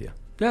show with you.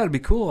 Yeah, it'd be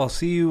cool. I'll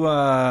see you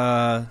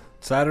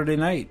Saturday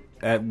night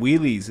at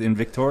Wheelie's in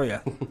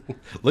Victoria.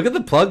 Look at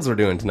the plugs we're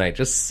doing tonight.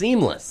 Just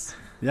seamless.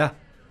 Yeah.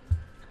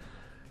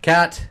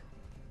 Kat,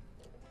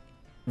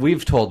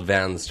 we've told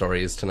van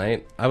stories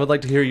tonight. I would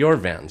like to hear your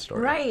van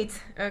story. Right.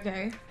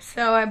 Okay.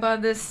 So I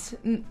bought this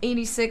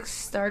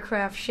 86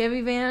 Starcraft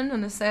Chevy van on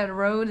the side of the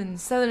road in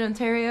southern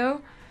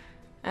Ontario.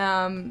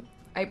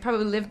 I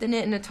probably lived in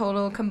it in a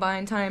total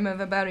combined time of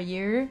about a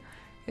year.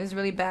 It was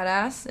really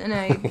badass, and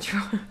I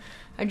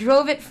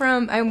drove it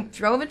from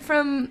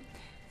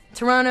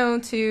Toronto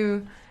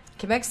to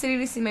Quebec City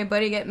to see my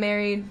buddy get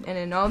married, and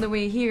then all the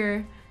way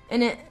here,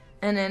 and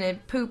then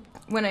it pooped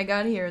when I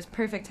got here. It was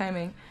perfect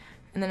timing.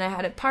 And then I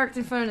had it parked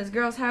in front of this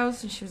girl's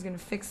house, and she was going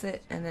to fix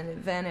it, and then it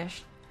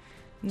vanished.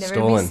 Never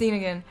to be seen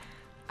again.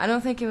 I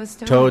don't think it was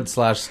stolen.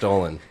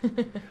 Towed/stolen.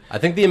 I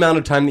think the amount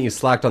of time that you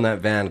slacked on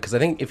that van, because I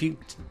think if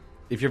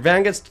your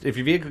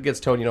vehicle gets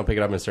towed, you don't pick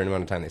it up in a certain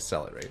amount of time, they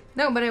sell it, right?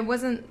 No, but it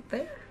wasn't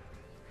there.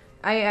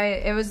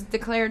 It was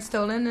declared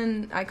stolen,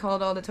 and I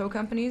called all the tow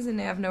companies, and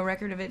they have no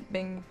record of it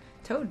being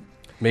towed.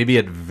 Maybe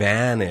it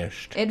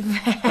vanished. There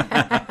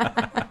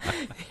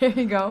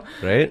you go.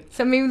 Right?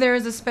 So maybe there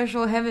is a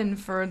special heaven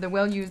for the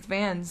well-used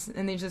vans,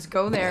 and they just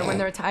go there when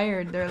they're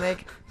tired. They're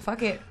like,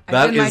 fuck it, I've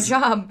done my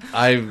job.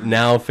 I've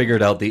now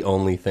figured out the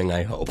only thing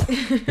I hope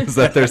is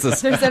that there's a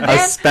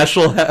van?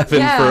 special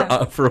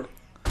heaven for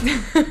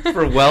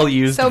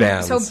well-used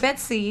vans. So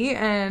Betsy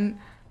and,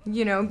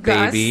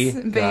 Gus.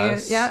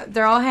 Gus. Yeah,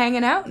 they're all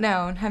hanging out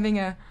now and having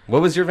a...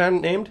 What was your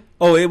van named?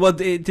 Oh,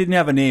 it didn't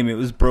have a name. It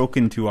was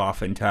broken too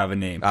often to have a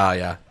name. Ah,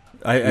 yeah.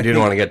 I didn't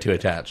want to get too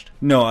attached.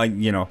 No, I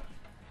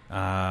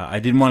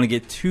didn't want to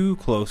get too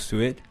close to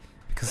it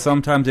because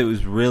sometimes it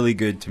was really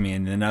good to me,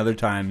 and then other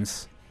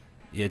times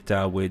it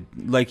would,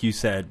 like you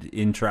said,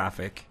 in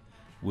traffic,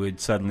 would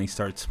suddenly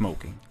start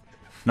smoking.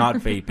 Not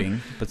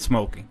vaping, but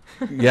smoking.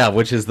 Yeah,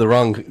 which is the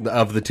wrong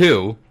of the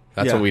two.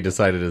 That's what we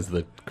decided is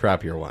the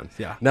crappier one.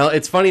 Yeah. Now,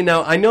 it's funny.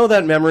 Now, I know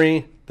that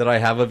memory that I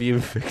have of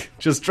you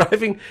just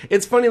driving.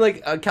 It's funny,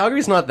 like,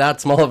 Calgary's not that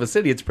small of a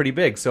city. It's pretty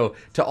big. So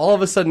to all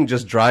of a sudden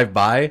just drive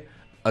by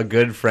a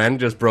good friend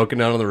just broken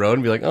down on the road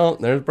and be like, oh,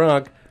 there's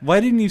Brock.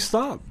 Why didn't you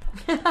stop?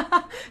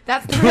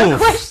 That's the real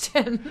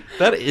question.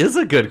 That is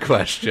a good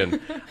question.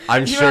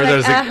 I'm sure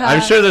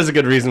there's a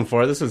good reason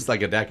for it. This was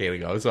like a decade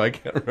ago, so I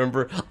can't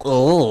remember.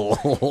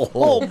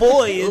 Oh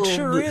boy, it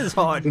sure is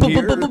hot in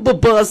here.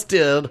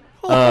 Busted.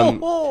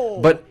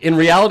 But in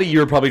reality, you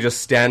were probably just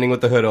standing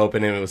with the hood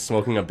open and it was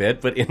smoking a bit.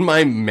 But in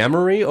my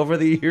memory over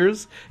the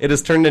years, it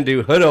has turned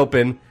into hood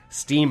open,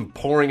 steam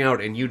pouring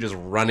out, and you just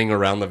running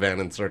around the van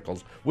in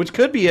circles, which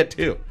could be it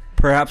too.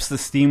 Perhaps the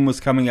steam was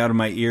coming out of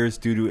my ears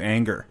due to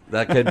anger.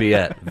 That could be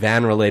it.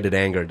 Van-related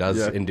anger does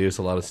induce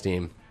a lot of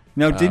steam.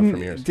 Now,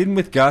 didn't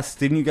with Gus?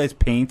 Didn't you guys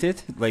paint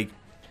it like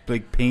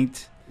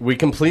paint? We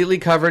completely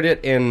covered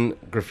it in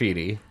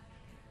graffiti,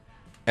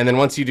 and then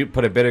once you do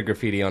put a bit of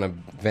graffiti on a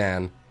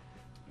van,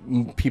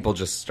 people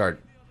just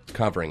start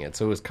covering it.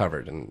 So it was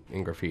covered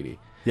in graffiti.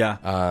 Yeah.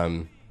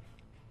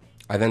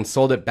 I then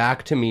sold it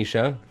back to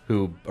Misha,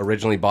 who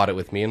originally bought it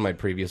with me in my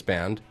previous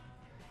band.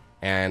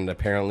 And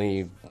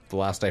apparently, the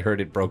last I heard,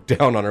 it broke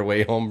down on our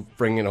way home,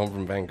 bringing it home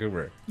from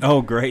Vancouver.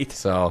 Oh, great.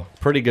 So,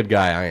 pretty good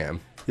guy I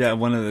am. Yeah,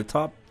 one of the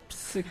top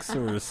 6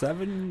 or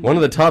 7. One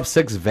of the top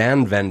 6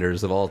 van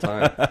vendors of all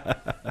time.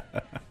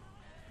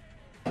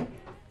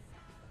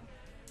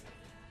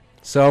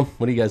 So,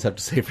 what do you guys have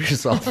to say for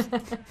yourself?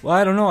 Well,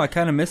 I don't know. I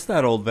kind of miss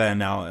that old van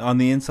now. On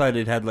the inside,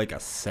 it had like a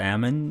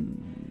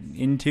salmon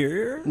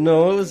interior.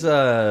 No, it was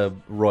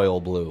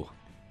royal blue.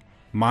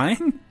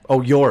 Mine?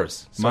 Oh,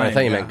 yours. Sorry, I Mine, thought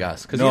you yeah. meant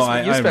Gus. Because No, you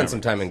I spent remember.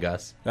 some time in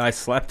Gus. I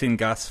slept in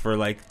Gus for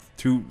like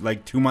 2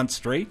 months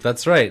straight.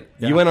 That's right.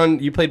 Yeah.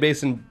 You played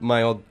bass in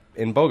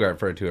in Bogart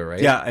for a tour,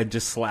 right? Yeah, I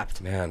just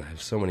slept. Man, I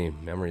have so many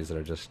memories that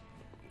are just,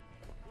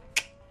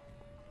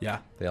 Yeah.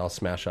 they all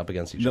smash up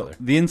against each No, other.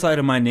 the inside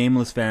of my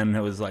nameless van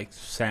was like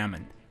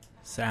salmon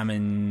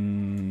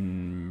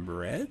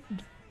red,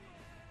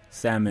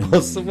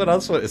 salmon. So what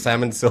else?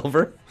 Salmon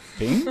silver?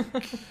 Pink?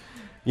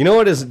 You know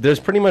what is? There's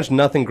pretty much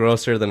nothing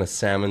grosser than a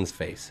salmon's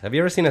face. Have you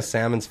ever seen a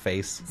salmon's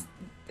face?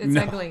 It's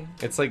ugly.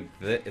 It's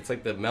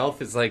like the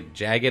mouth is like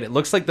jagged. It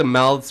looks like the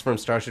mouths from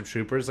Starship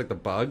Troopers, like the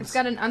bugs. It's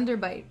got an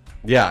underbite.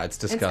 Yeah, it's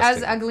It's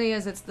disgusting. as ugly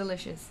as it's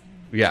delicious.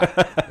 Yeah,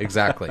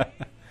 exactly.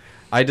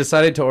 I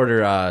decided to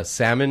order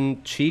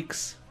salmon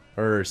cheeks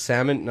or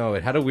salmon. No,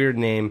 it had a weird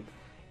name,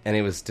 and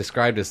it was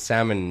described as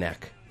salmon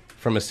neck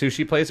from a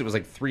sushi place. It was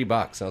like $3.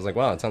 And I was like,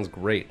 wow, it sounds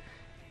great.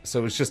 So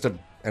it was just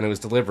and it was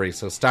delivery.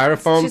 So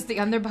styrofoam. It's just the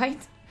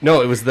underbite.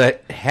 No, it was the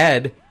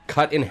head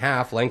cut in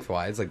half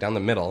lengthwise, like down the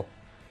middle,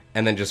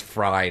 and then just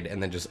fried,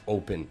 and then just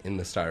open in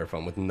the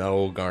styrofoam with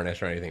no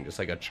garnish or anything, just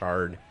like a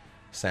charred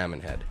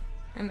salmon head.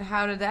 And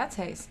how did that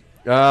taste?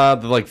 The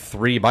like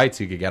 3 bites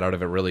you could get out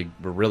of it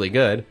were really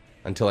good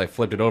until I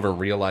flipped it over and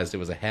realized it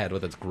was a head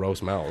with its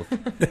gross mouth.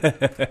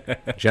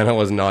 Jenna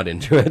was not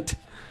into it.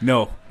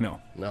 No.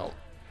 No.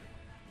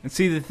 And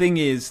see, the thing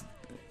is,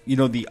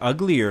 the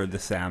uglier the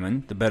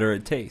salmon, the better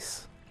it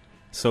tastes.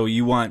 So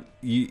you want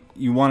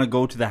to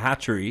go to the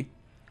hatchery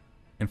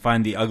and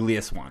find the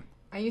ugliest one.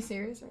 Are you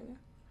serious right now?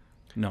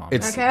 No,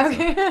 It's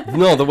Okay.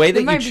 no the way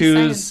that It might you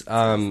be choose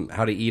science.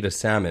 how to eat a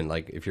salmon.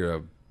 Like if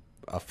you're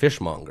a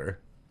fishmonger,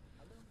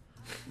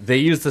 they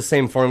use the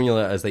same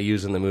formula as they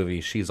use in the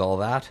movie She's All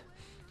That.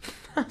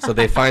 So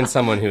they find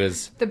someone who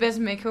is The best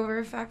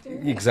makeover factor?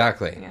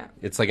 exactly. Yeah.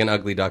 It's like an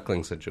ugly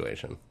duckling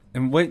situation.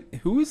 And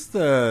who is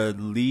the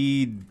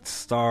lead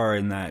star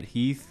in that?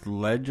 Heath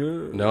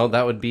Ledger? No,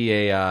 that would be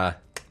a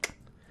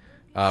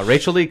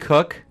Rachel Lee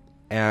Cook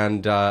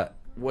and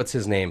what's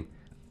his name?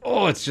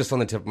 Oh, it's just on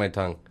the tip of my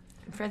tongue.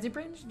 Freddie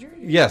Prinze Jr.?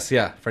 Yes,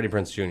 yeah, Freddie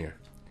Prinze Jr.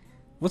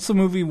 What's the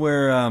movie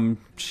where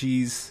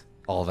she's...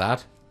 All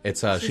that? It's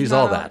She's not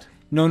All all- That.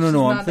 No, She's I'm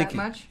not thinking...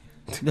 that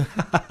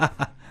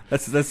much.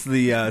 That's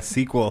the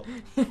sequel.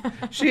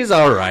 She's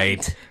all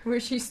right. Where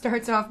she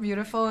starts off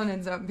beautiful and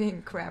ends up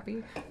being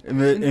crappy. In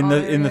the In all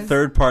in the areas.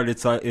 third part,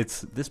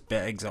 it's this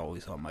bag's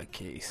always on my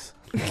case.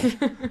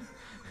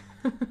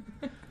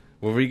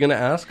 What were you gonna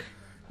ask?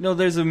 No,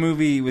 there's a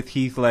movie with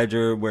Heath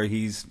Ledger where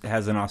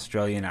has an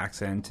Australian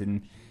accent,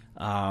 and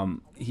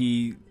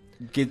he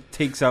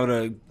takes out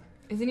a...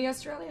 Isn't he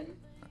Australian?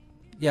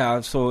 Yeah,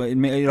 so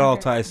it all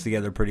Okay. ties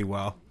together pretty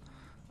well.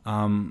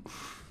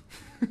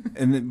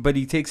 But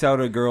he takes out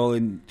a girl,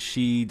 and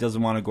she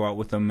doesn't want to go out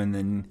with him, and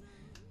then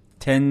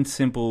 10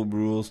 simple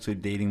rules to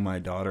dating my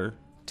daughter.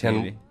 10.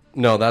 maybe.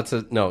 No,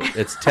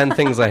 it's 10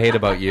 things I hate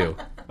about you.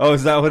 Oh,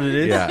 is that what it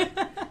is? Yeah.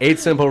 8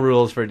 Simple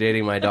Rules for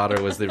Dating My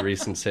Daughter was the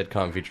recent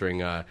sitcom featuring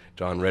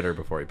John Ritter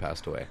before he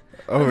passed away.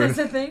 Oh, That's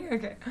the thing?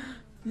 Okay.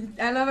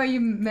 I love how you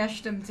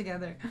meshed them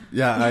together.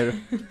 yeah.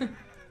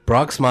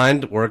 Brock's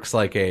mind works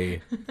like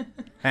a...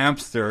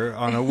 Hamster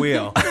on a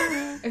wheel.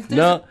 If there's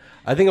No,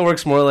 I think it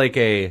works more like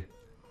a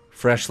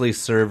freshly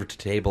served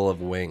table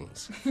of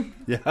wings,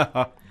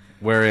 Yeah.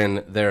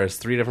 wherein there's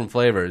 3 different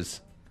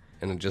flavors,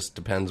 and it just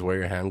depends where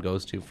your hand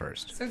goes to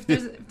first. So if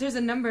there's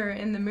a number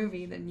in the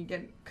movie, then you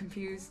get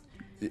confused.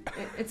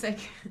 It's like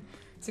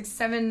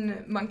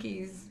 7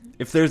 monkeys.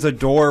 If there's a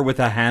door with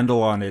a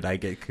handle on it, I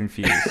get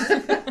confused.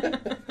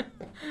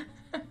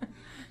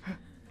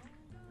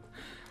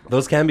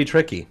 Those can be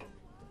tricky.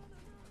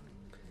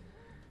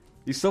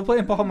 He's still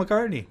playing Paul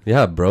McCartney.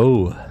 Yeah,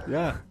 bro.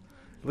 Yeah.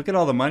 Look at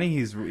all the money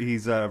he's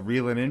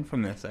reeling in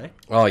from this, eh?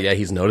 Oh, yeah,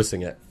 he's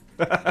noticing it.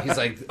 He's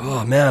like,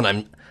 oh,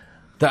 man,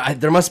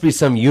 there must be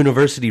some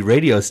university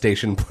radio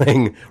station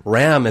playing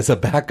Ram as a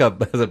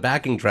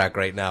backing track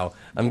right now.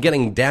 I'm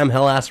getting damn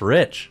hell-ass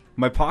rich.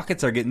 My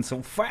pockets are getting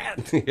so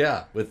fat.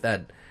 Yeah, with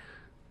that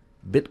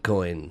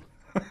Bitcoin.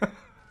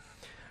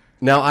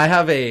 Now, I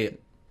have a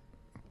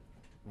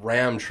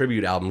Ram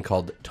tribute album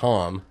called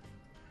Tom,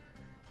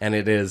 and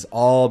it is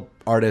all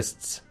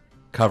artists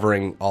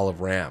covering all of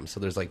Ram. So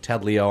there's like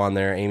Ted Leo on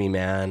there, Amy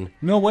Mann.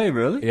 No way,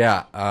 really?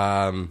 Yeah.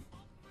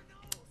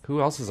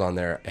 Who else is on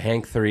there?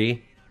 Hank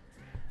 3.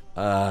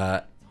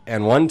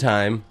 And one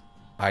time,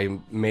 I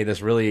made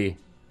this really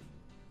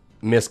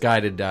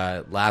misguided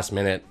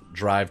last-minute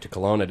drive to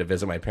Kelowna to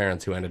visit my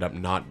parents, who ended up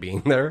not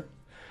being there,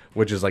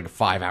 which is like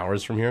 5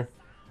 hours from here.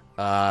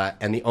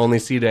 and the only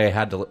CD I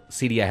had to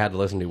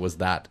listen to was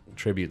that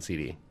tribute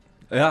CD.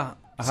 Yeah.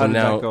 How So did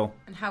now- that go?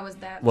 And how was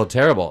that? Well,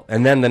 terrible.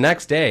 And then the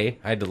next day,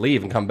 I had to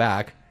leave and come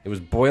back. It was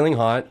boiling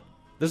hot.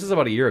 This is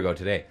about a year ago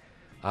today.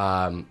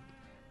 Well,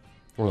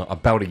 no,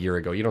 about a year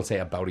ago. You don't say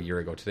about a year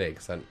ago today.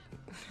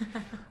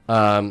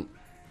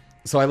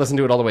 So I listened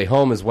to it all the way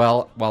home as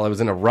well. While I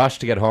was in a rush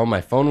to get home,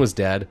 my phone was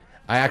dead.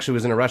 I actually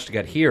was in a rush to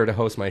get here to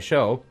host my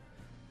show,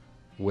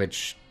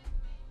 which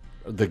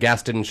the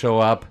guest didn't show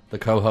up. The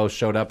co-host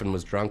showed up and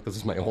was drunk. This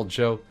is my old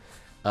show.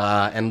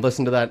 And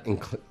listened to that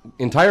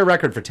entire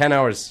record for 10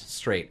 hours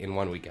straight in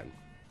one weekend.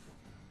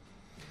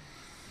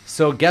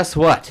 So guess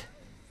what?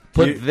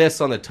 Put this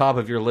on the top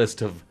of your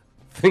list of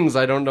things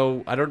I don't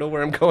know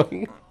where I'm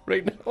going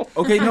right now.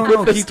 Okay, no,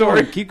 With the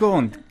story. keep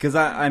going, because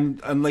I'm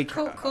like,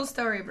 Cool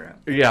story, bro.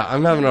 Yeah,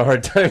 I'm having a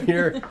hard time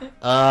here.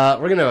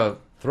 We're gonna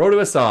throw to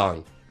a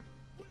song.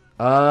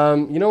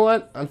 You know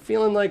what? I'm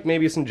feeling like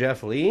maybe some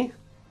Jeff Lee,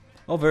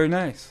 oh, very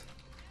nice.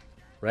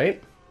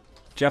 right?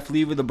 Jeff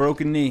Lee with a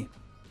broken knee.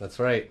 That's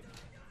right.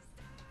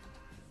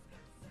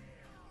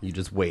 You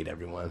just wait,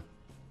 everyone.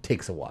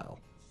 Takes a while.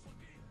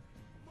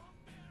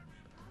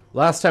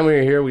 Last time we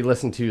were here, we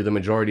listened to the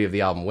majority of the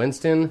album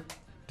Winston.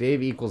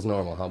 Dave equals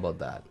normal. How about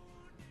that?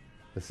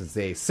 This is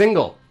a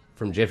single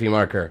from Jiffy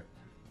Marker.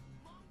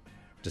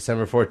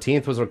 December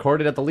 14th was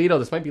recorded at the Lido.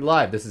 This might be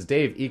live. This is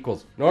Dave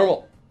equals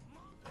normal.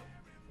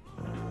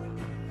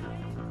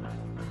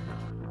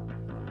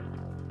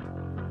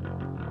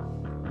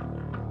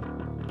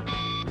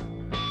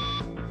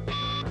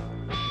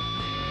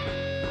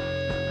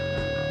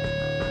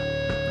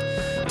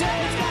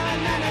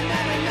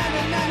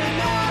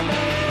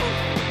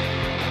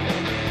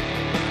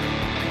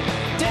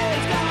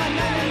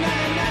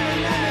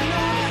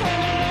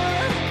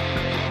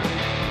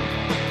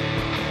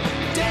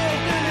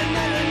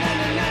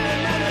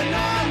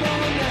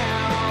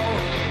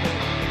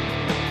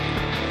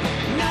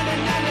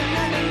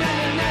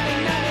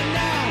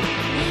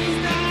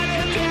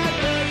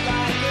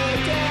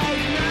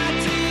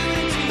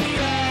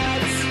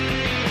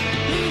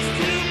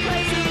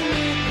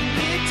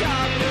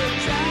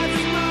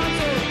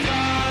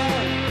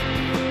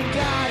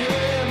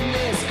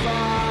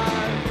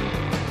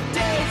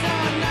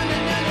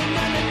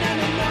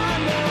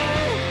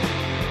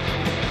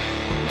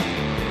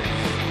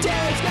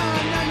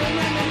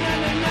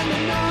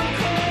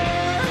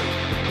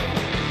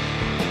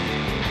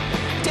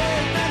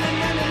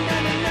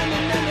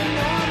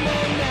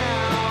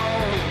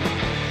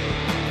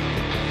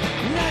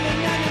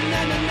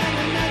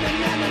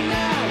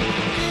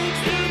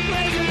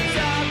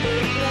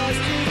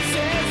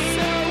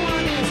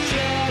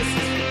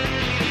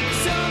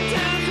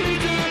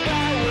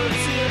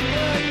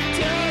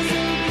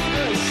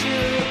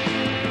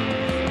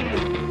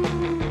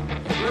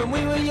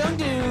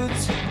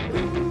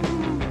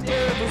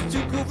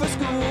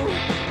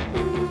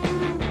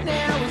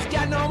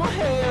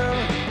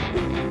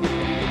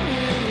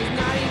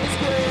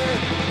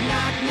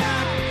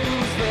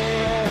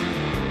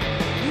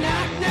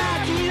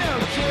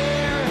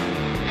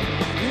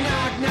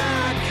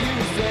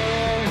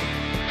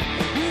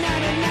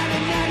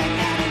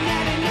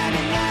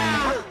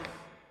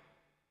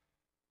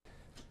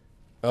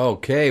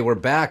 Okay, we're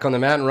back on the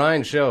Matt and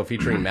Ryan Show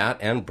featuring Matt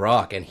and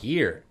Brock, and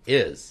here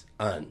is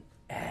an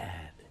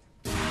ad.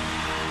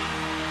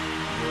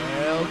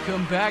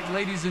 Welcome back,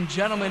 ladies and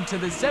gentlemen, to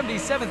the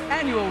 77th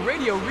Annual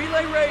Radio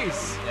Relay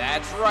Race.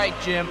 That's right,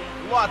 Jim.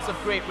 Lots of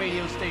great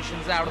radio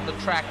stations out on the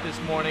track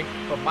this morning,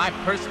 but my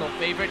personal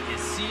favorite is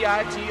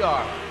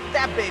CITR.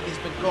 That baby's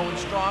been going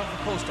strong for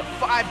close to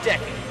 5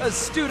 decades.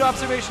 Astute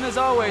observation as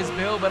always,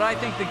 Bill, but I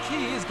think the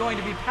key is going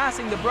to be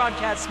passing the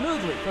broadcast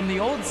smoothly from the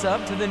old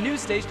sub to the new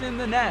station in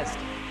the nest.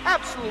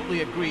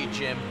 Absolutely agree,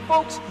 Jim.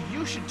 Folks,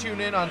 you should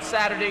tune in on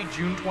Saturday,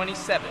 June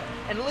 27th,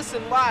 and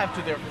listen live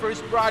to their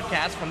first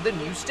broadcast from the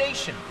new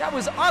station. That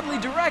was oddly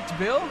direct,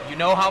 Bill. You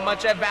know how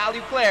much I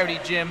value clarity,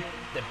 Jim.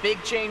 The big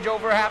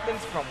changeover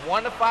happens from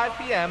 1 to 5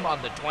 p.m.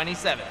 on the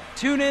 27th.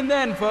 Tune in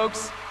then,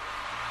 folks.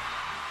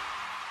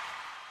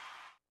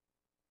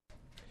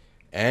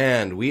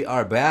 And we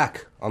are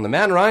back on the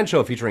Matt and Ryan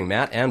Show featuring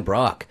Matt and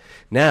Brock.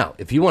 Now,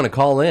 if you want to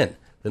call in,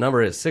 the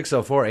number is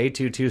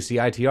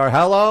 604-822-CITR.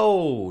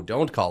 Hello!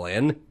 Don't call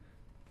in.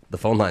 The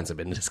phone lines have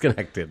been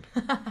disconnected.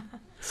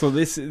 So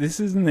this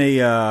isn't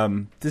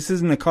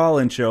a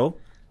call-in show.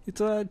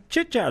 It's a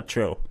chit-chat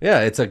show.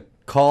 Yeah, it's a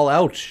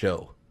call-out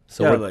show.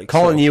 So Yeah, we're like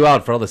calling so. you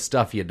out for all the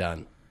stuff you've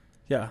done.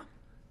 Yeah.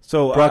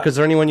 So Brock, is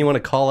there anyone you want to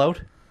call out?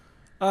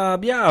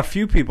 yeah, a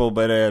few people,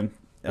 but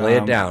Lay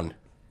it down.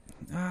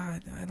 I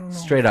don't know.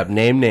 Straight up,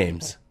 name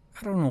names.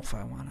 I don't know if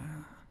I want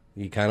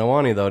to. You kind of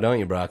want to, though, don't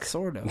you, Brock?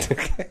 Sort of.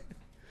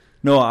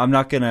 No, I'm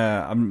not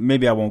gonna.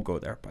 Maybe I won't go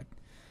there, but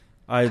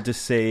I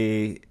just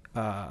say,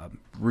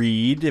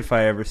 Reed. If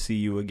I ever see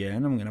you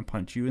again, I'm gonna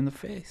punch you in the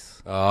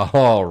face.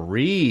 Oh,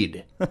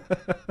 Reed.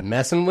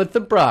 Messing with the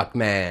Brock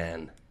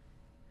man.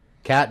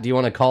 Kat, do you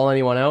want to call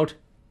anyone out?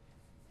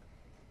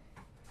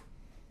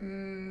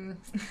 Let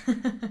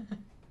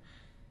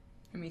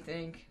me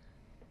think.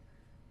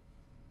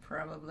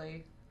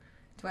 Probably.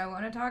 Do I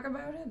want to talk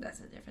about it? That's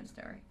a different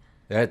story.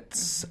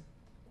 That's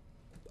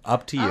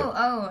up to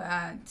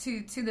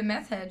you. To the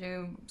meth head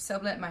who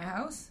sublet my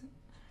house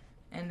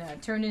and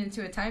turned it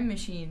into a time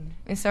machine.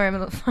 Sorry, I'm a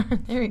little far.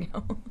 There you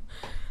go.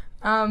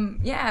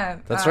 Yeah.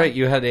 That's right.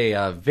 You had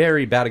a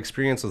very bad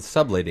experience with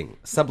subletting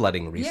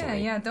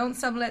recently. Yeah. Don't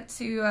sublet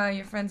to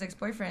your friends'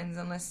 ex-boyfriends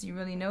unless you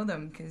really know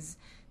them, because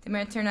they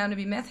might turn out to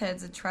be meth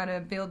heads that try to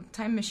build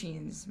time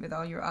machines with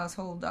all your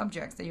household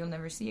objects that you'll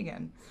never see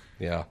again.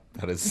 Yeah,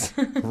 that is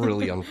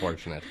really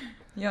unfortunate.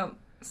 Yep.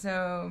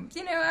 So,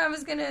 I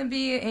was going to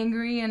be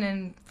angry and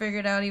then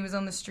figured out he was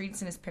on the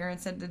streets and his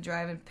parents had to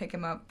drive and pick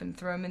him up and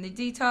throw him in the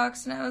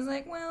detox. And I was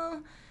like,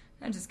 well,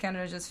 I just kind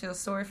of feel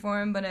sorry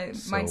for him, but I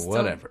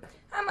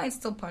might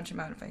still punch him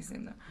out if I see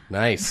him, though.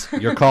 Nice.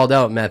 You're called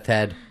out, meth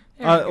head.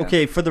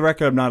 Okay, for the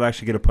record, I'm not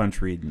actually going to punch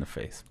Reed in the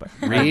face. But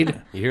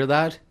Reed, you hear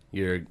that?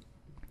 You're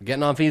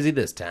getting off easy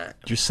this time.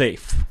 You're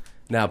safe.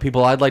 Now,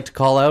 people I'd like to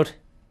call out.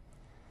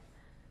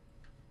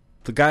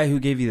 The guy who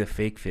gave you the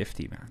fake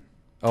 50, man.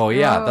 Oh,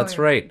 yeah, that's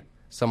right.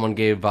 Someone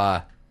gave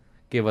us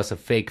a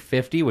fake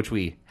 50, which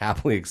we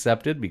happily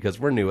accepted because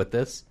we're new at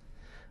this,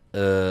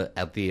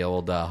 at the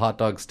old hot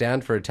dog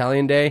stand for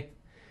Italian Day.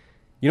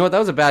 You know what? That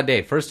was a bad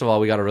day. First of all,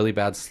 we got a really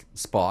bad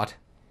spot.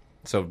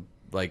 So,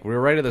 we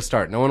were right at the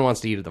start. No one wants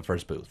to eat at the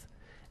first booth.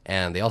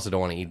 And they also don't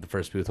want to eat at the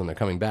first booth when they're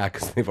coming back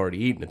because they've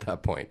already eaten at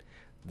that point.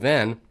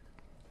 Then,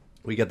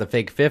 we got the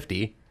fake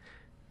 50,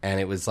 and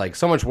it was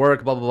so much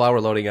work, blah, blah, blah, we're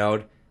loading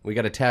out. We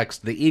got a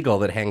text, the eagle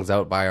that hangs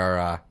out by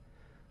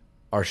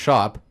our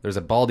shop. There's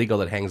a bald eagle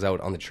that hangs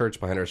out on the church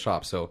behind our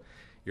shop. So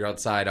you're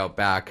outside, out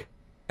back,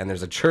 and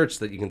there's a church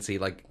that you can see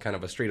kind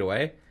of a street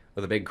away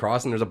with a big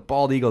cross, and there's a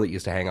bald eagle that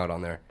used to hang out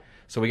on there.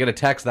 So we get a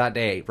text that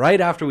day,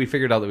 right after we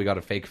figured out that we got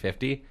a fake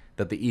 50,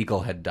 that the eagle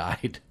had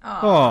died.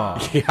 Oh.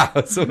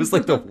 Yeah, so it was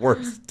the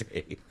worst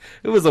day.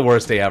 It was the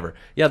worst day ever.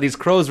 Yeah, these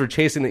crows were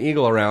chasing the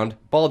eagle around,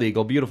 bald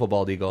eagle, beautiful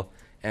bald eagle,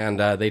 and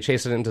they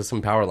chased it into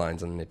some power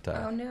lines, and it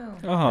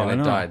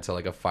died. So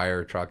a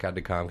fire truck had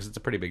to come because it's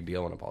a pretty big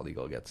deal when a bald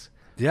eagle gets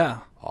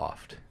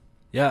offed.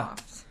 Yeah,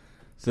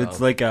 so it's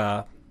like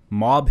a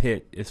mob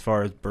hit as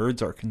far as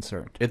birds are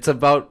concerned. It's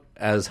about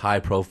as high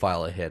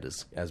profile a hit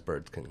as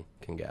birds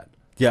can get.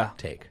 Yeah,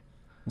 take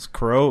those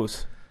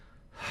crows.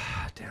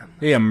 Damn.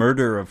 Yeah,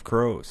 murder of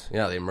crows.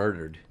 Yeah, they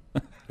murdered.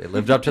 They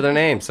lived up to their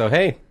name. So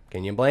hey.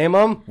 Can you blame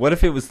them? What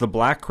if it was the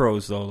Black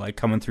Crows, though,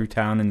 coming through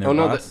town in their Oh,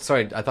 no, bus?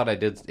 sorry, I thought I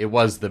did. It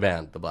was the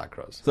band, the Black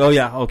Crows. Oh,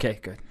 yeah, okay,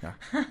 good. Yeah.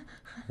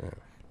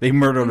 They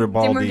murdered a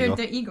bald eagle. They murdered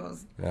the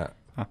Eagles. Yeah.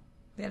 Huh.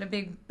 They had a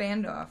big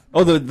band off.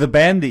 Oh, the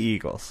band, the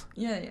Eagles.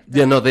 Yeah.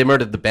 Yeah, no, they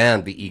murdered the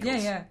band, the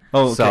Eagles. Yeah.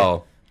 Oh, okay.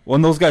 So, well,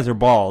 and those guys are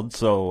bald,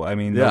 so,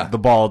 the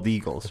bald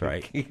Eagles,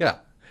 right? Yeah.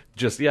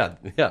 Yeah.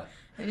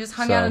 They just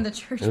hung out in the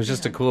church. It was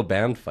just a cool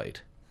band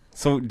fight.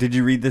 So, did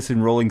you read this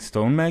in Rolling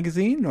Stone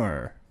magazine,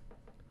 or...?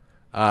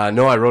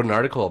 No, I wrote an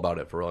article about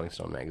it for Rolling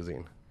Stone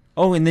magazine.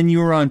 Oh, and then you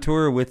were on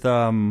tour with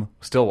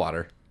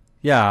Stillwater.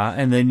 Yeah,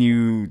 and then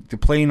the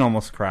plane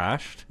almost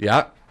crashed.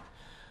 Yeah.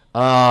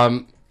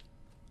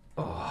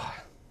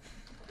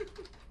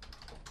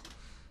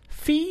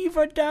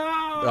 Fever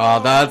dog.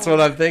 Oh, that's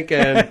what I'm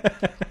thinking.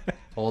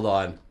 Hold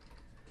on.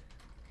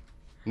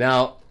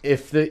 Now,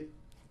 if the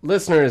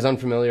listener is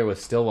unfamiliar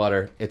with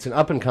Stillwater, it's an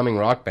up-and-coming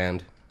rock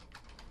band.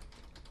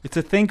 It's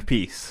a think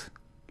piece.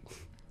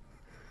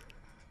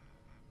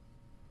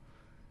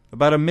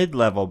 About a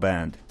mid-level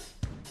band.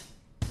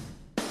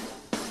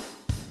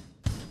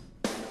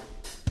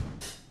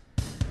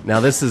 Now,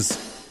 this is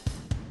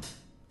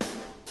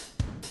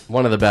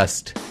one of the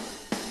best.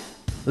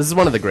 This is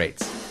one of the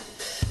greats.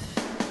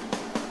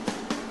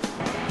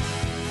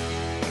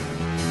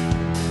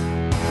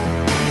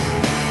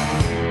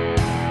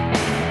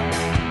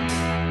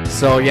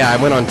 So, yeah, I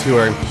went on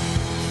tour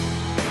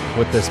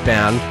with this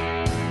band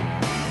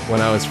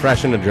when I was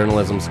fresh into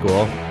journalism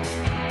school.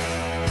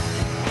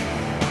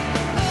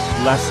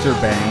 Lester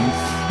Bangs.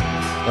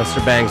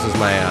 Lester Bangs was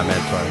my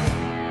mentor.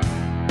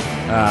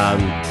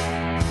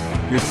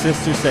 Your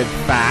sister said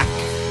 "fack."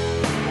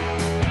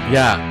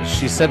 Yeah,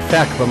 she said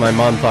 "feck," but my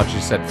mom thought she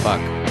said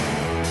 "fuck."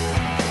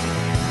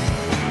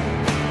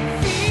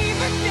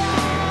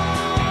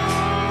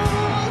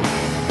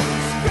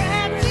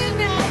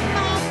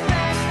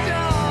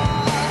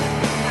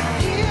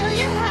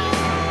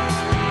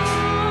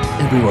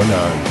 Everyone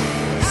on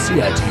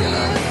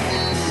CITR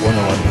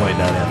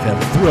 101.9 FM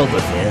thrilled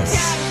with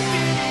this.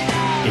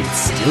 It's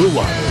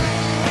Stillwater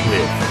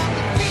with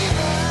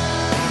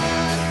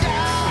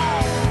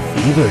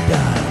Fever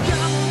Dive.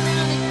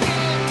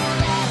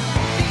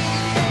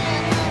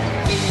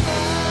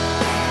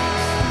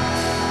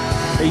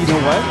 Hey, you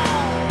know what?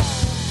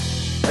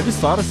 I just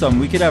thought of something.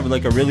 We could have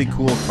a really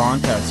cool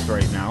contest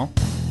right now.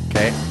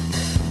 Okay.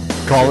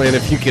 Call in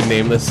if you can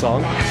name this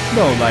song.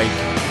 No,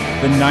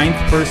 the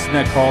 9th person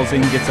that calls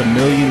in gets $1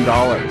 million.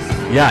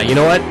 Yeah, you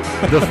know what?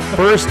 The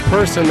first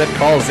person that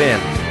calls in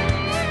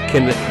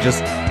can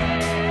just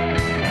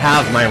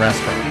have my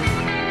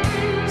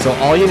restaurant. So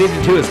all you need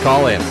to do is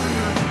call in.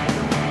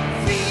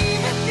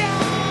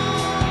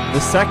 the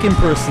second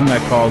person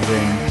that calls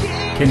in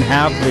can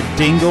have the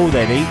dingo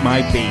that ate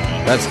my baby.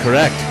 That's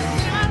correct.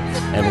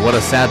 And what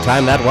a sad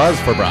time that was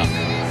for Brock.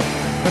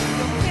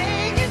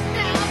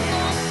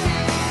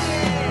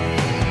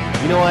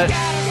 You know what?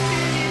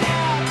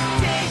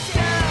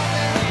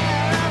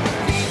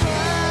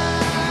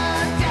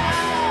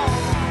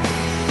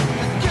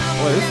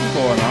 Boy, this is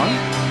going on.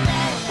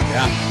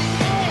 Yeah.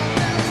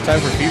 It's time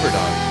for Fever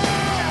Dog.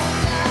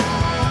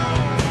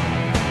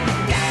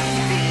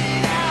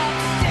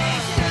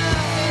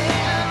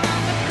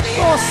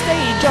 On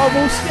stage,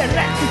 almost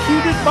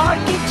electrocuted by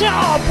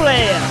guitar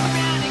player.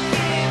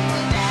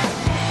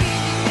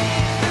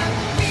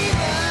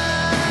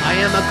 I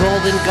am a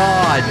golden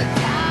god.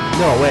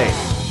 No, wait.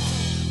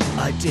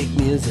 I take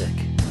music.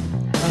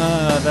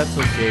 That's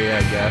okay,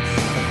 I guess.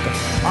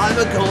 I'm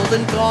a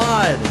golden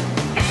god.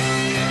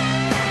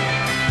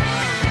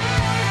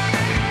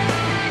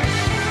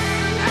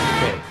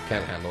 Okay,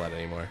 can't handle that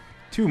anymore.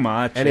 Too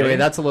much. Anyway, eh?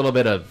 that's a little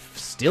bit of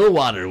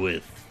Stillwater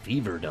with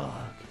Fever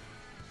Dog.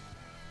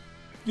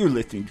 You're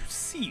listening to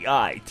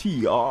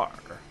CITR.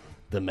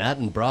 The Matt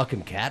and Brock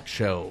and Cat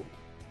Show.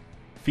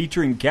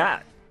 Featuring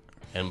Cat.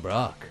 And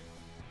Brock.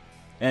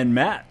 And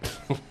Matt.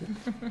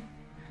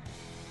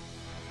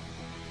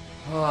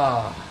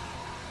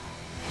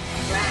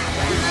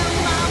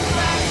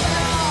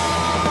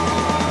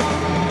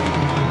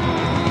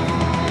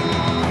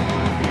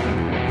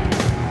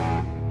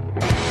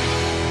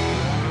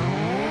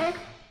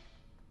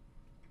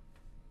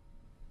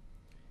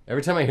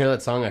 Every time I hear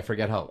that song, I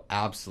forget how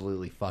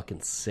absolutely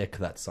fucking sick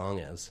that song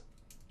is.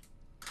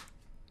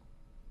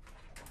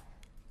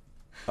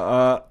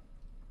 Are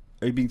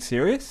you being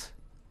serious?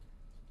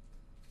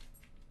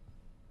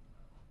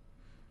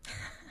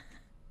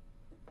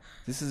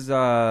 This is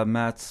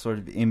Matt's sort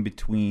of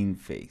in-between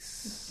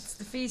face. It's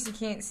the face you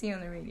can't see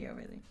on the radio,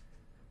 really.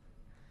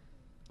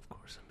 Of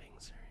course I'm being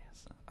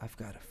serious. I've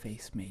got a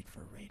face made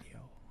for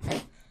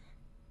radio.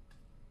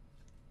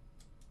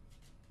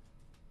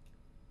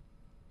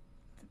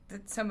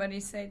 Did somebody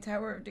say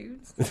Tower of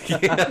Dudes?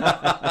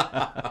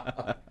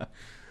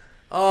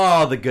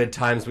 Oh, the good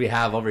times we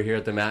have over here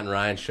at the Matt and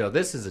Ryan Show.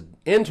 This is an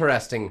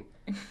interesting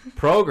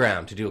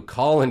program to do a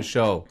call-in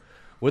show.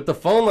 With the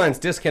phone lines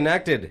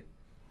disconnected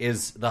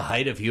is the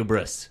height of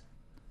hubris.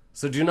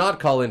 So do not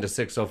call into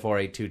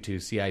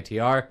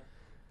 604-822-CITR.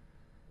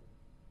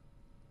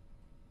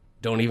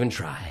 Don't even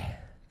try.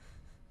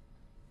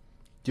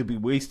 You'll be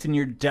wasting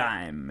your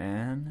dime,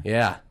 man.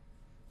 Yeah.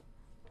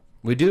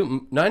 We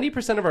do.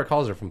 90% of our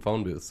calls are from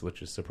phone booths,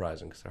 which is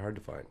surprising because they're hard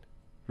to find.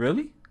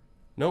 Really?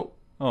 Nope.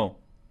 Oh.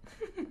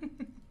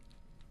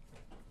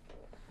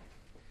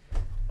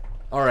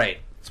 All right.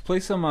 Let's play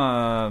some,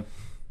 why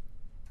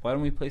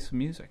don't we play some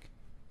music?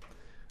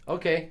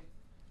 Okay.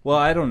 Well,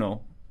 I don't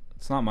know.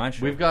 It's not my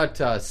show. We've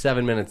got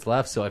 7 minutes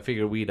left, so I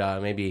figured we'd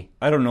maybe...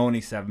 I don't know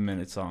any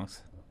 7-minute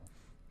songs.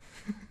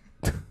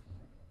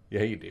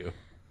 Yeah, you do.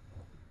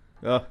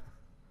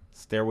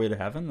 Stairway to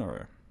Heaven,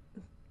 or...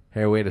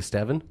 Hairway to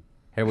Steven?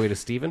 Hairway to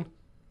Steven?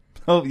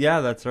 Oh,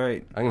 yeah, that's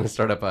right. I'm going to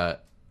start up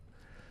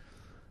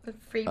The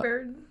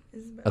Freebird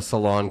is a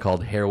salon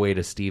called Hairway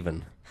to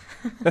Steven.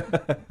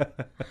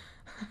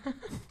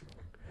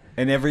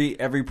 And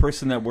every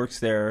person that works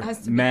there,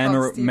 Has to be man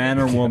called or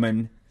Steven.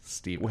 woman,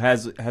 Steven.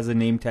 has a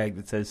name tag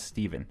that says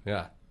Steven.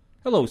 Yeah.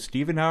 Hello,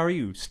 Steven. How are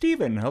you?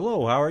 Steven.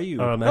 Hello. How are you?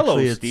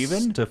 Hello,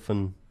 Steven.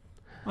 Stefan.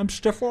 I'm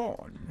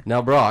Stefan.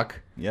 Now, Brock,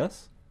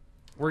 Yes.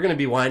 we're going to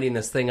be winding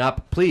this thing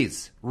up.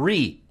 Please,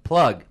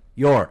 plug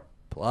your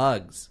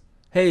plugs.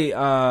 Hey,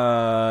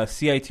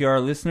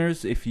 CITR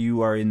listeners, if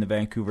you are in the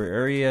Vancouver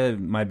area,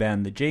 my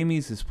band, The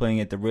Jamies, is playing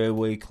at the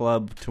Railway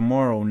Club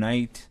tomorrow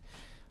night.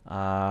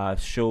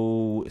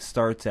 Show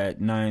starts at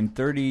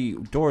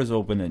 9:30. Doors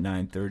open at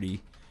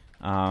 9:30.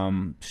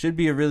 Should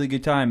be a really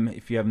good time.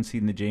 If you haven't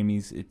seen The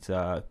Jamies, it's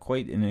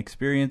quite an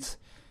experience.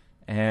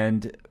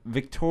 And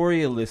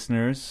Victoria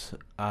listeners,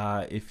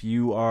 if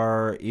you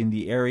are in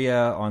the area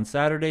on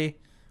Saturday,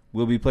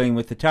 we'll be playing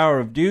with the Tower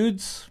of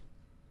Dudes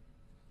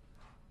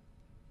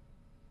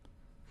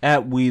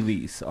at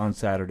Wheelies on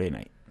Saturday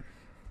night.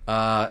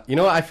 You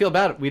know what? I feel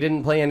bad. We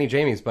didn't play any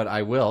Jamies, but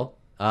I will.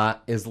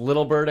 Is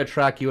Little Bird a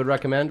track you would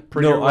recommend?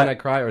 Prettier When I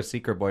Cry or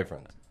Secret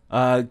Boyfriend?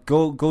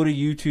 Go to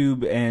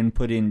YouTube and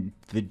put in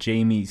The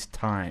Jamies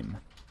Time.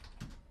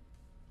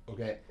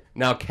 Okay.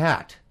 Now,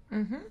 Kat,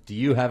 do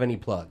you have any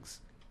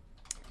plugs?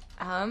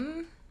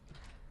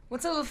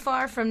 What's a little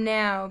far from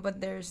now,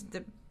 but there's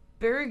the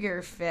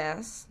Burger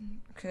Fest,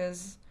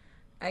 because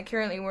I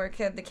currently work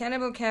at the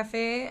Cannibal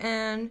Cafe,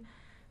 and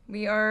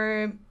we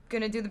are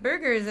going to do the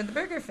burgers at the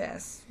Burger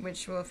Fest,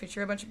 which will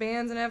feature a bunch of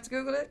bands, and I have to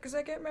Google it because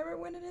I can't remember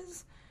when it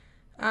is.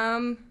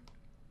 Do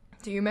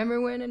you remember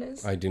when it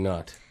is? I do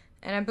not.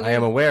 And I believe I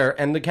am aware,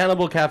 and the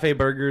Cannibal Cafe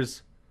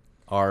burgers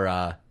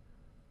are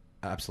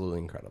absolutely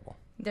incredible.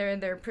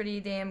 they're pretty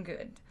damn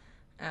good,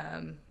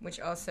 which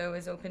also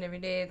is open every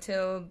day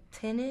until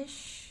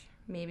 10-ish,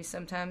 maybe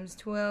sometimes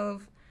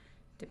 12,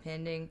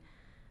 depending.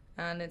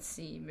 Let's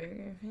see.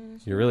 Burger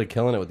Fest. You're really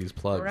killing it with these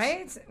plugs.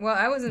 Right? Well,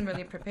 I wasn't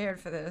really prepared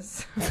for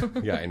this.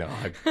 Yeah, I know.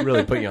 I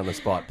really put you on the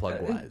spot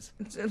plug-wise.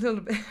 It's a little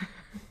bit.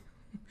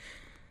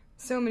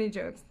 So many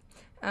jokes.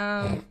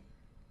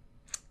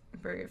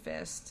 Burger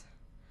Fest.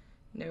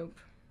 Nope.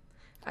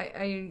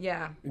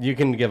 Yeah. You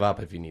can give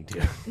up if you need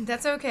to.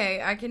 That's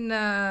okay. I can,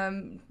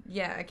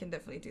 I can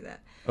definitely do that.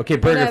 Okay,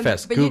 Burger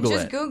Fest. But Google you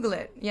just it. Google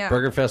it. Yeah.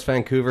 Burger Fest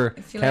Vancouver.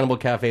 If you Cannibal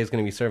Cafe is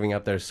going to be serving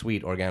up their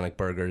sweet organic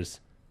burgers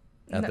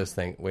at this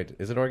thing. Wait,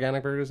 is it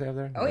organic burgers they have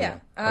there? Oh, yeah.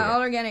 All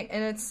organic.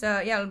 And it's,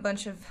 a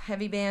bunch of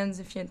heavy bands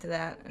if you're into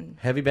that. And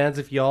Heavy bands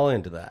if y'all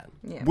into that.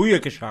 yeah.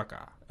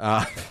 Booyakashaka.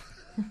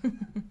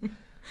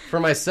 For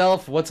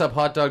myself, what's up,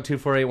 Hot Dog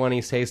 2481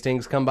 East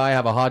Hastings? Come by,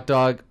 have a hot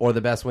dog or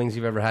the best wings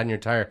you've ever had in your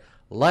entire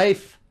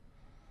life.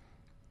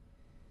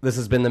 This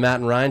has been the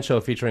Matt and Ryan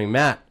Show featuring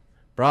Matt,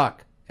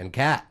 Brock, and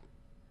Kat.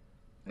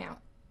 Meow.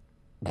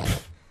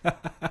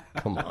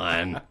 Come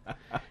on.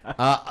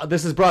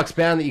 This is Brock's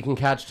band that you can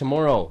catch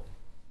tomorrow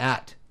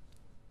at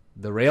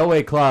the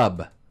Railway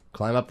Club.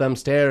 Climb up them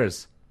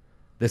stairs.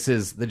 This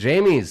is the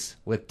Jamies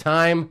with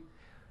Time.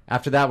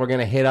 After that, we're going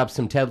to hit up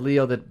some Ted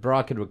Leo that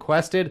Brock had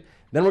requested.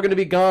 Then we're going to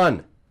be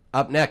gone.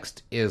 Up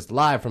next is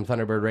live from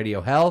Thunderbird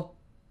Radio Hell.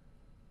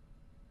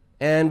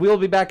 And we'll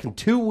be back in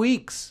 2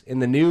 weeks in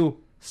the new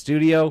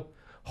studio.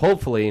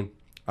 Hopefully,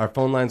 our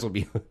phone lines will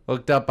be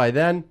hooked up by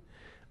then.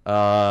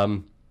 I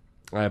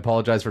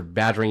apologize for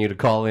badgering you to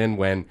call in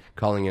when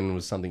calling in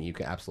was something you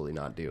can absolutely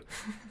not do.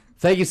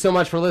 Thank you so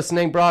much for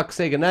listening. Brock,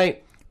 say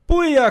goodnight.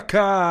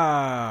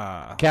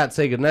 Booyaka! Kat,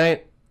 say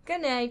goodnight.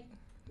 Good night.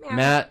 Meow.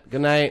 Matt,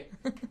 good night.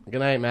 Good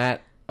night,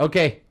 Matt.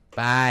 Okay,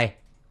 bye.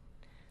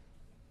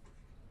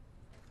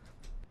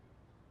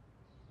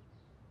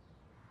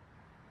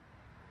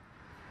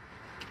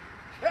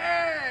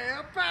 Hey,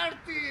 a party!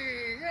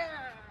 Yeah!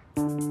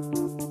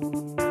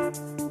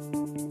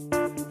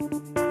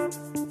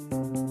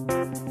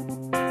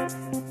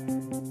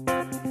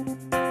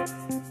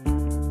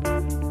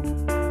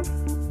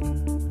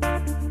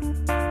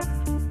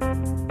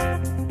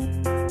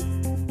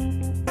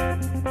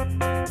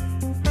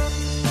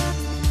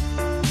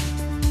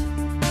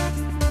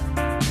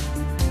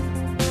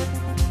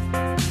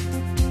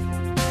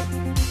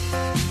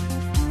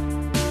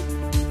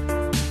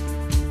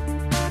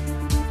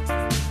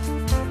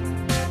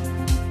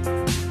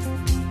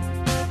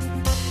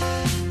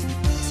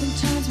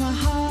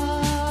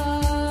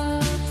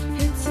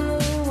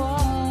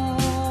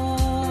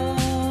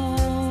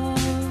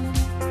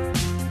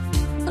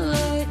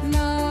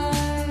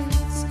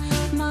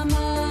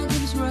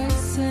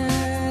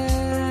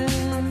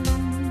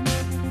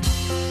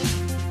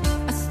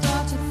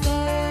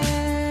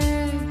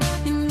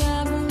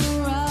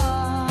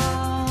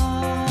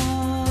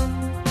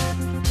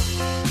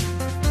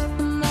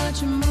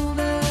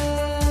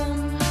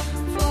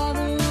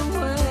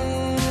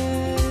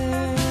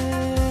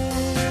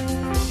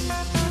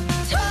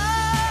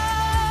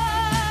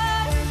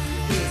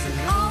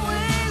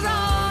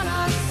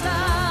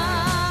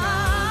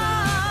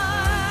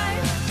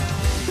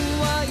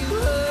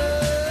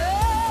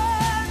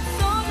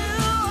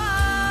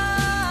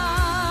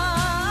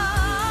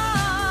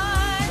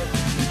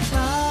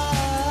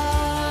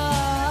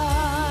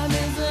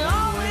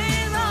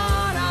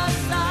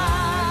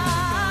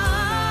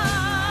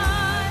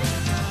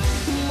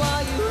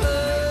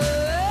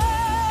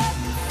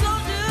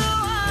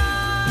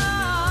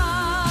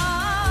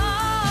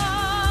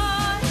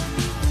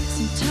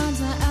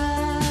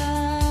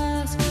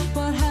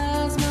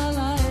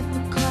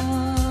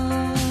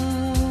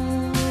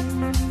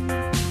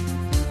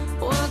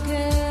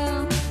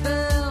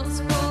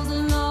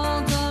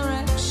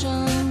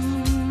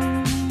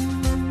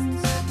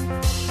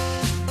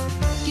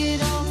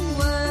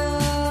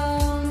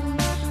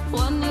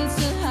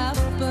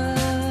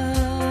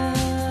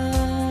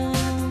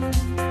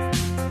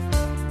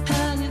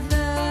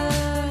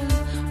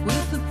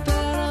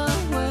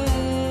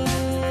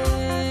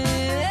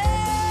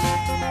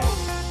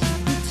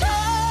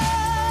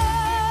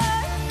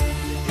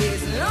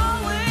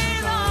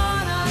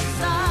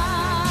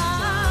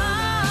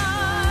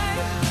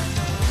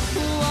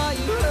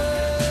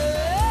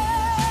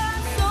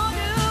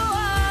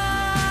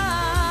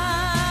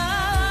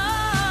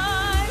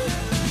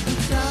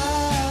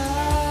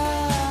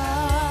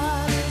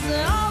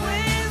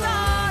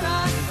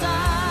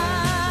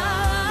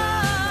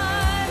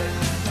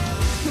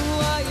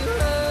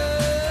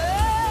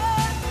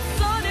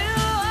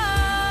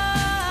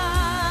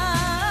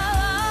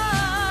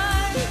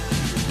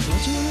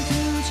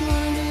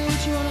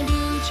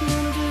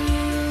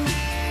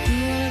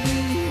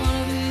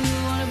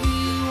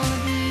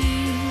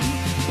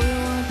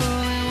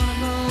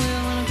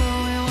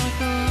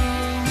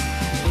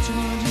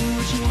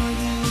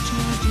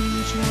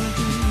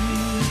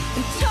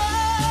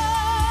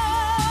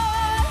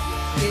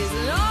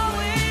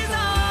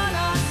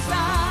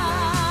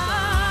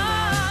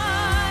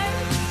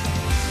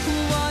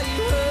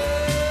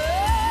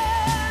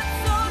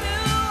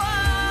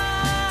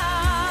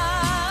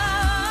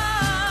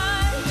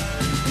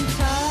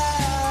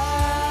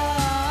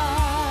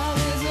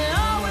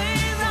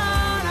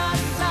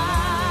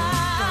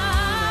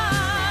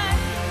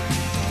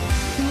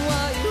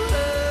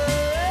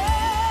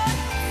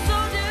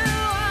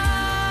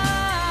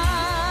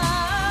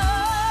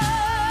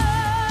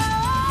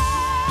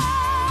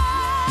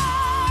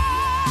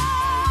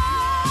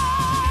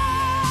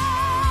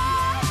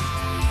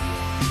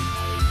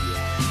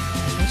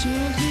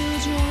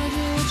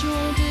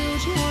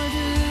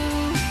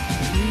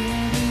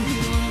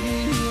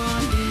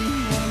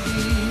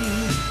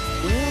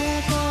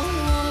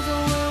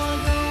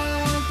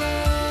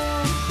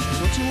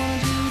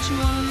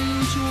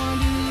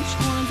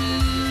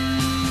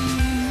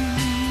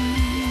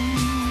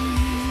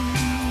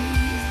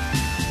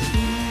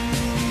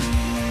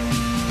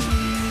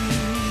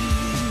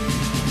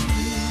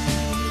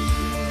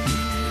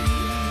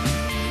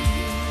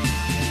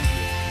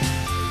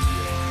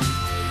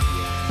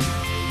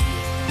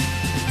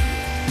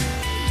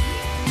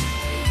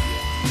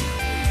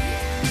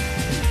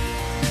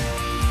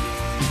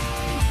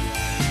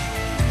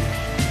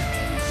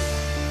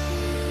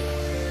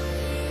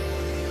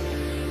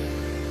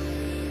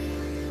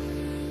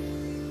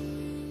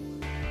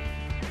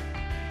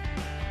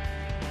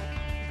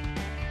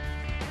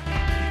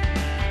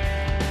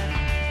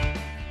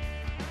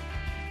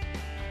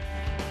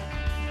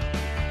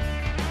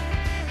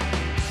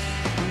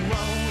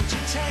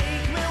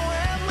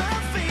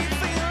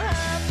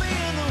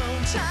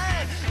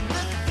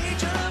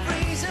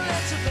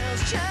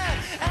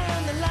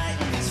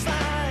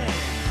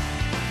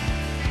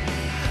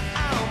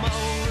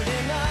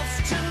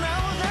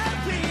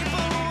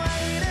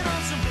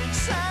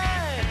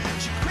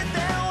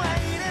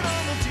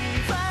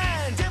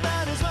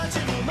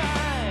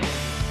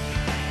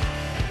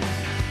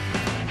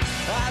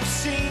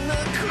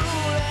 the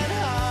cruel and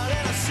hard,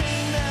 and I've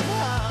seen them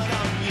hard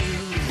on you.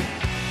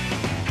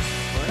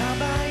 But I'll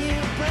buy you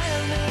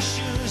brand new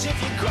shoes if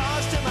you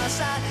cross to my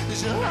side.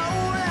 There's a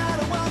whole lot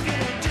of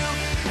walking to do,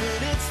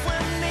 and it's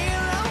when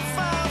Nero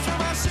falls from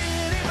our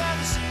city by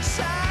the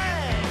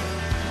seaside.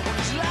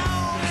 As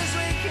long as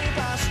we keep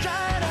our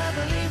stride, I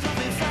believe we'll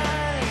be fine.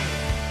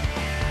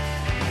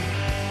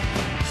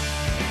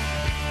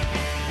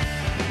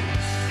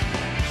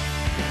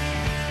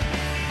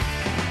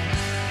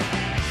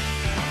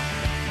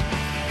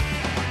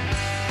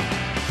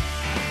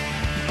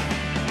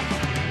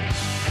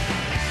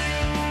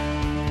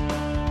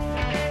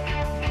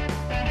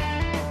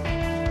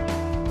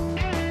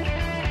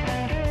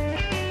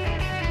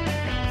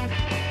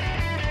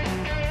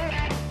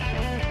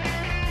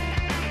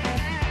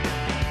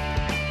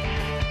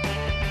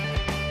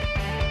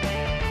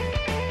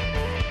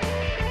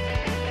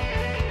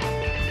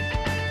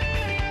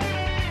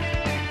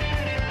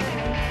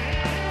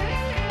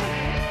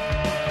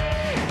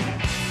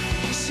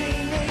 You see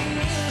the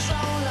years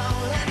roll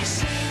on, and you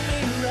see me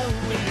roll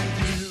with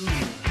you.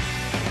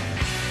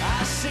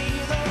 I see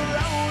the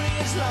road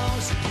is long,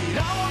 so get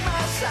on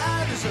my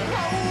side. There's a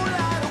whole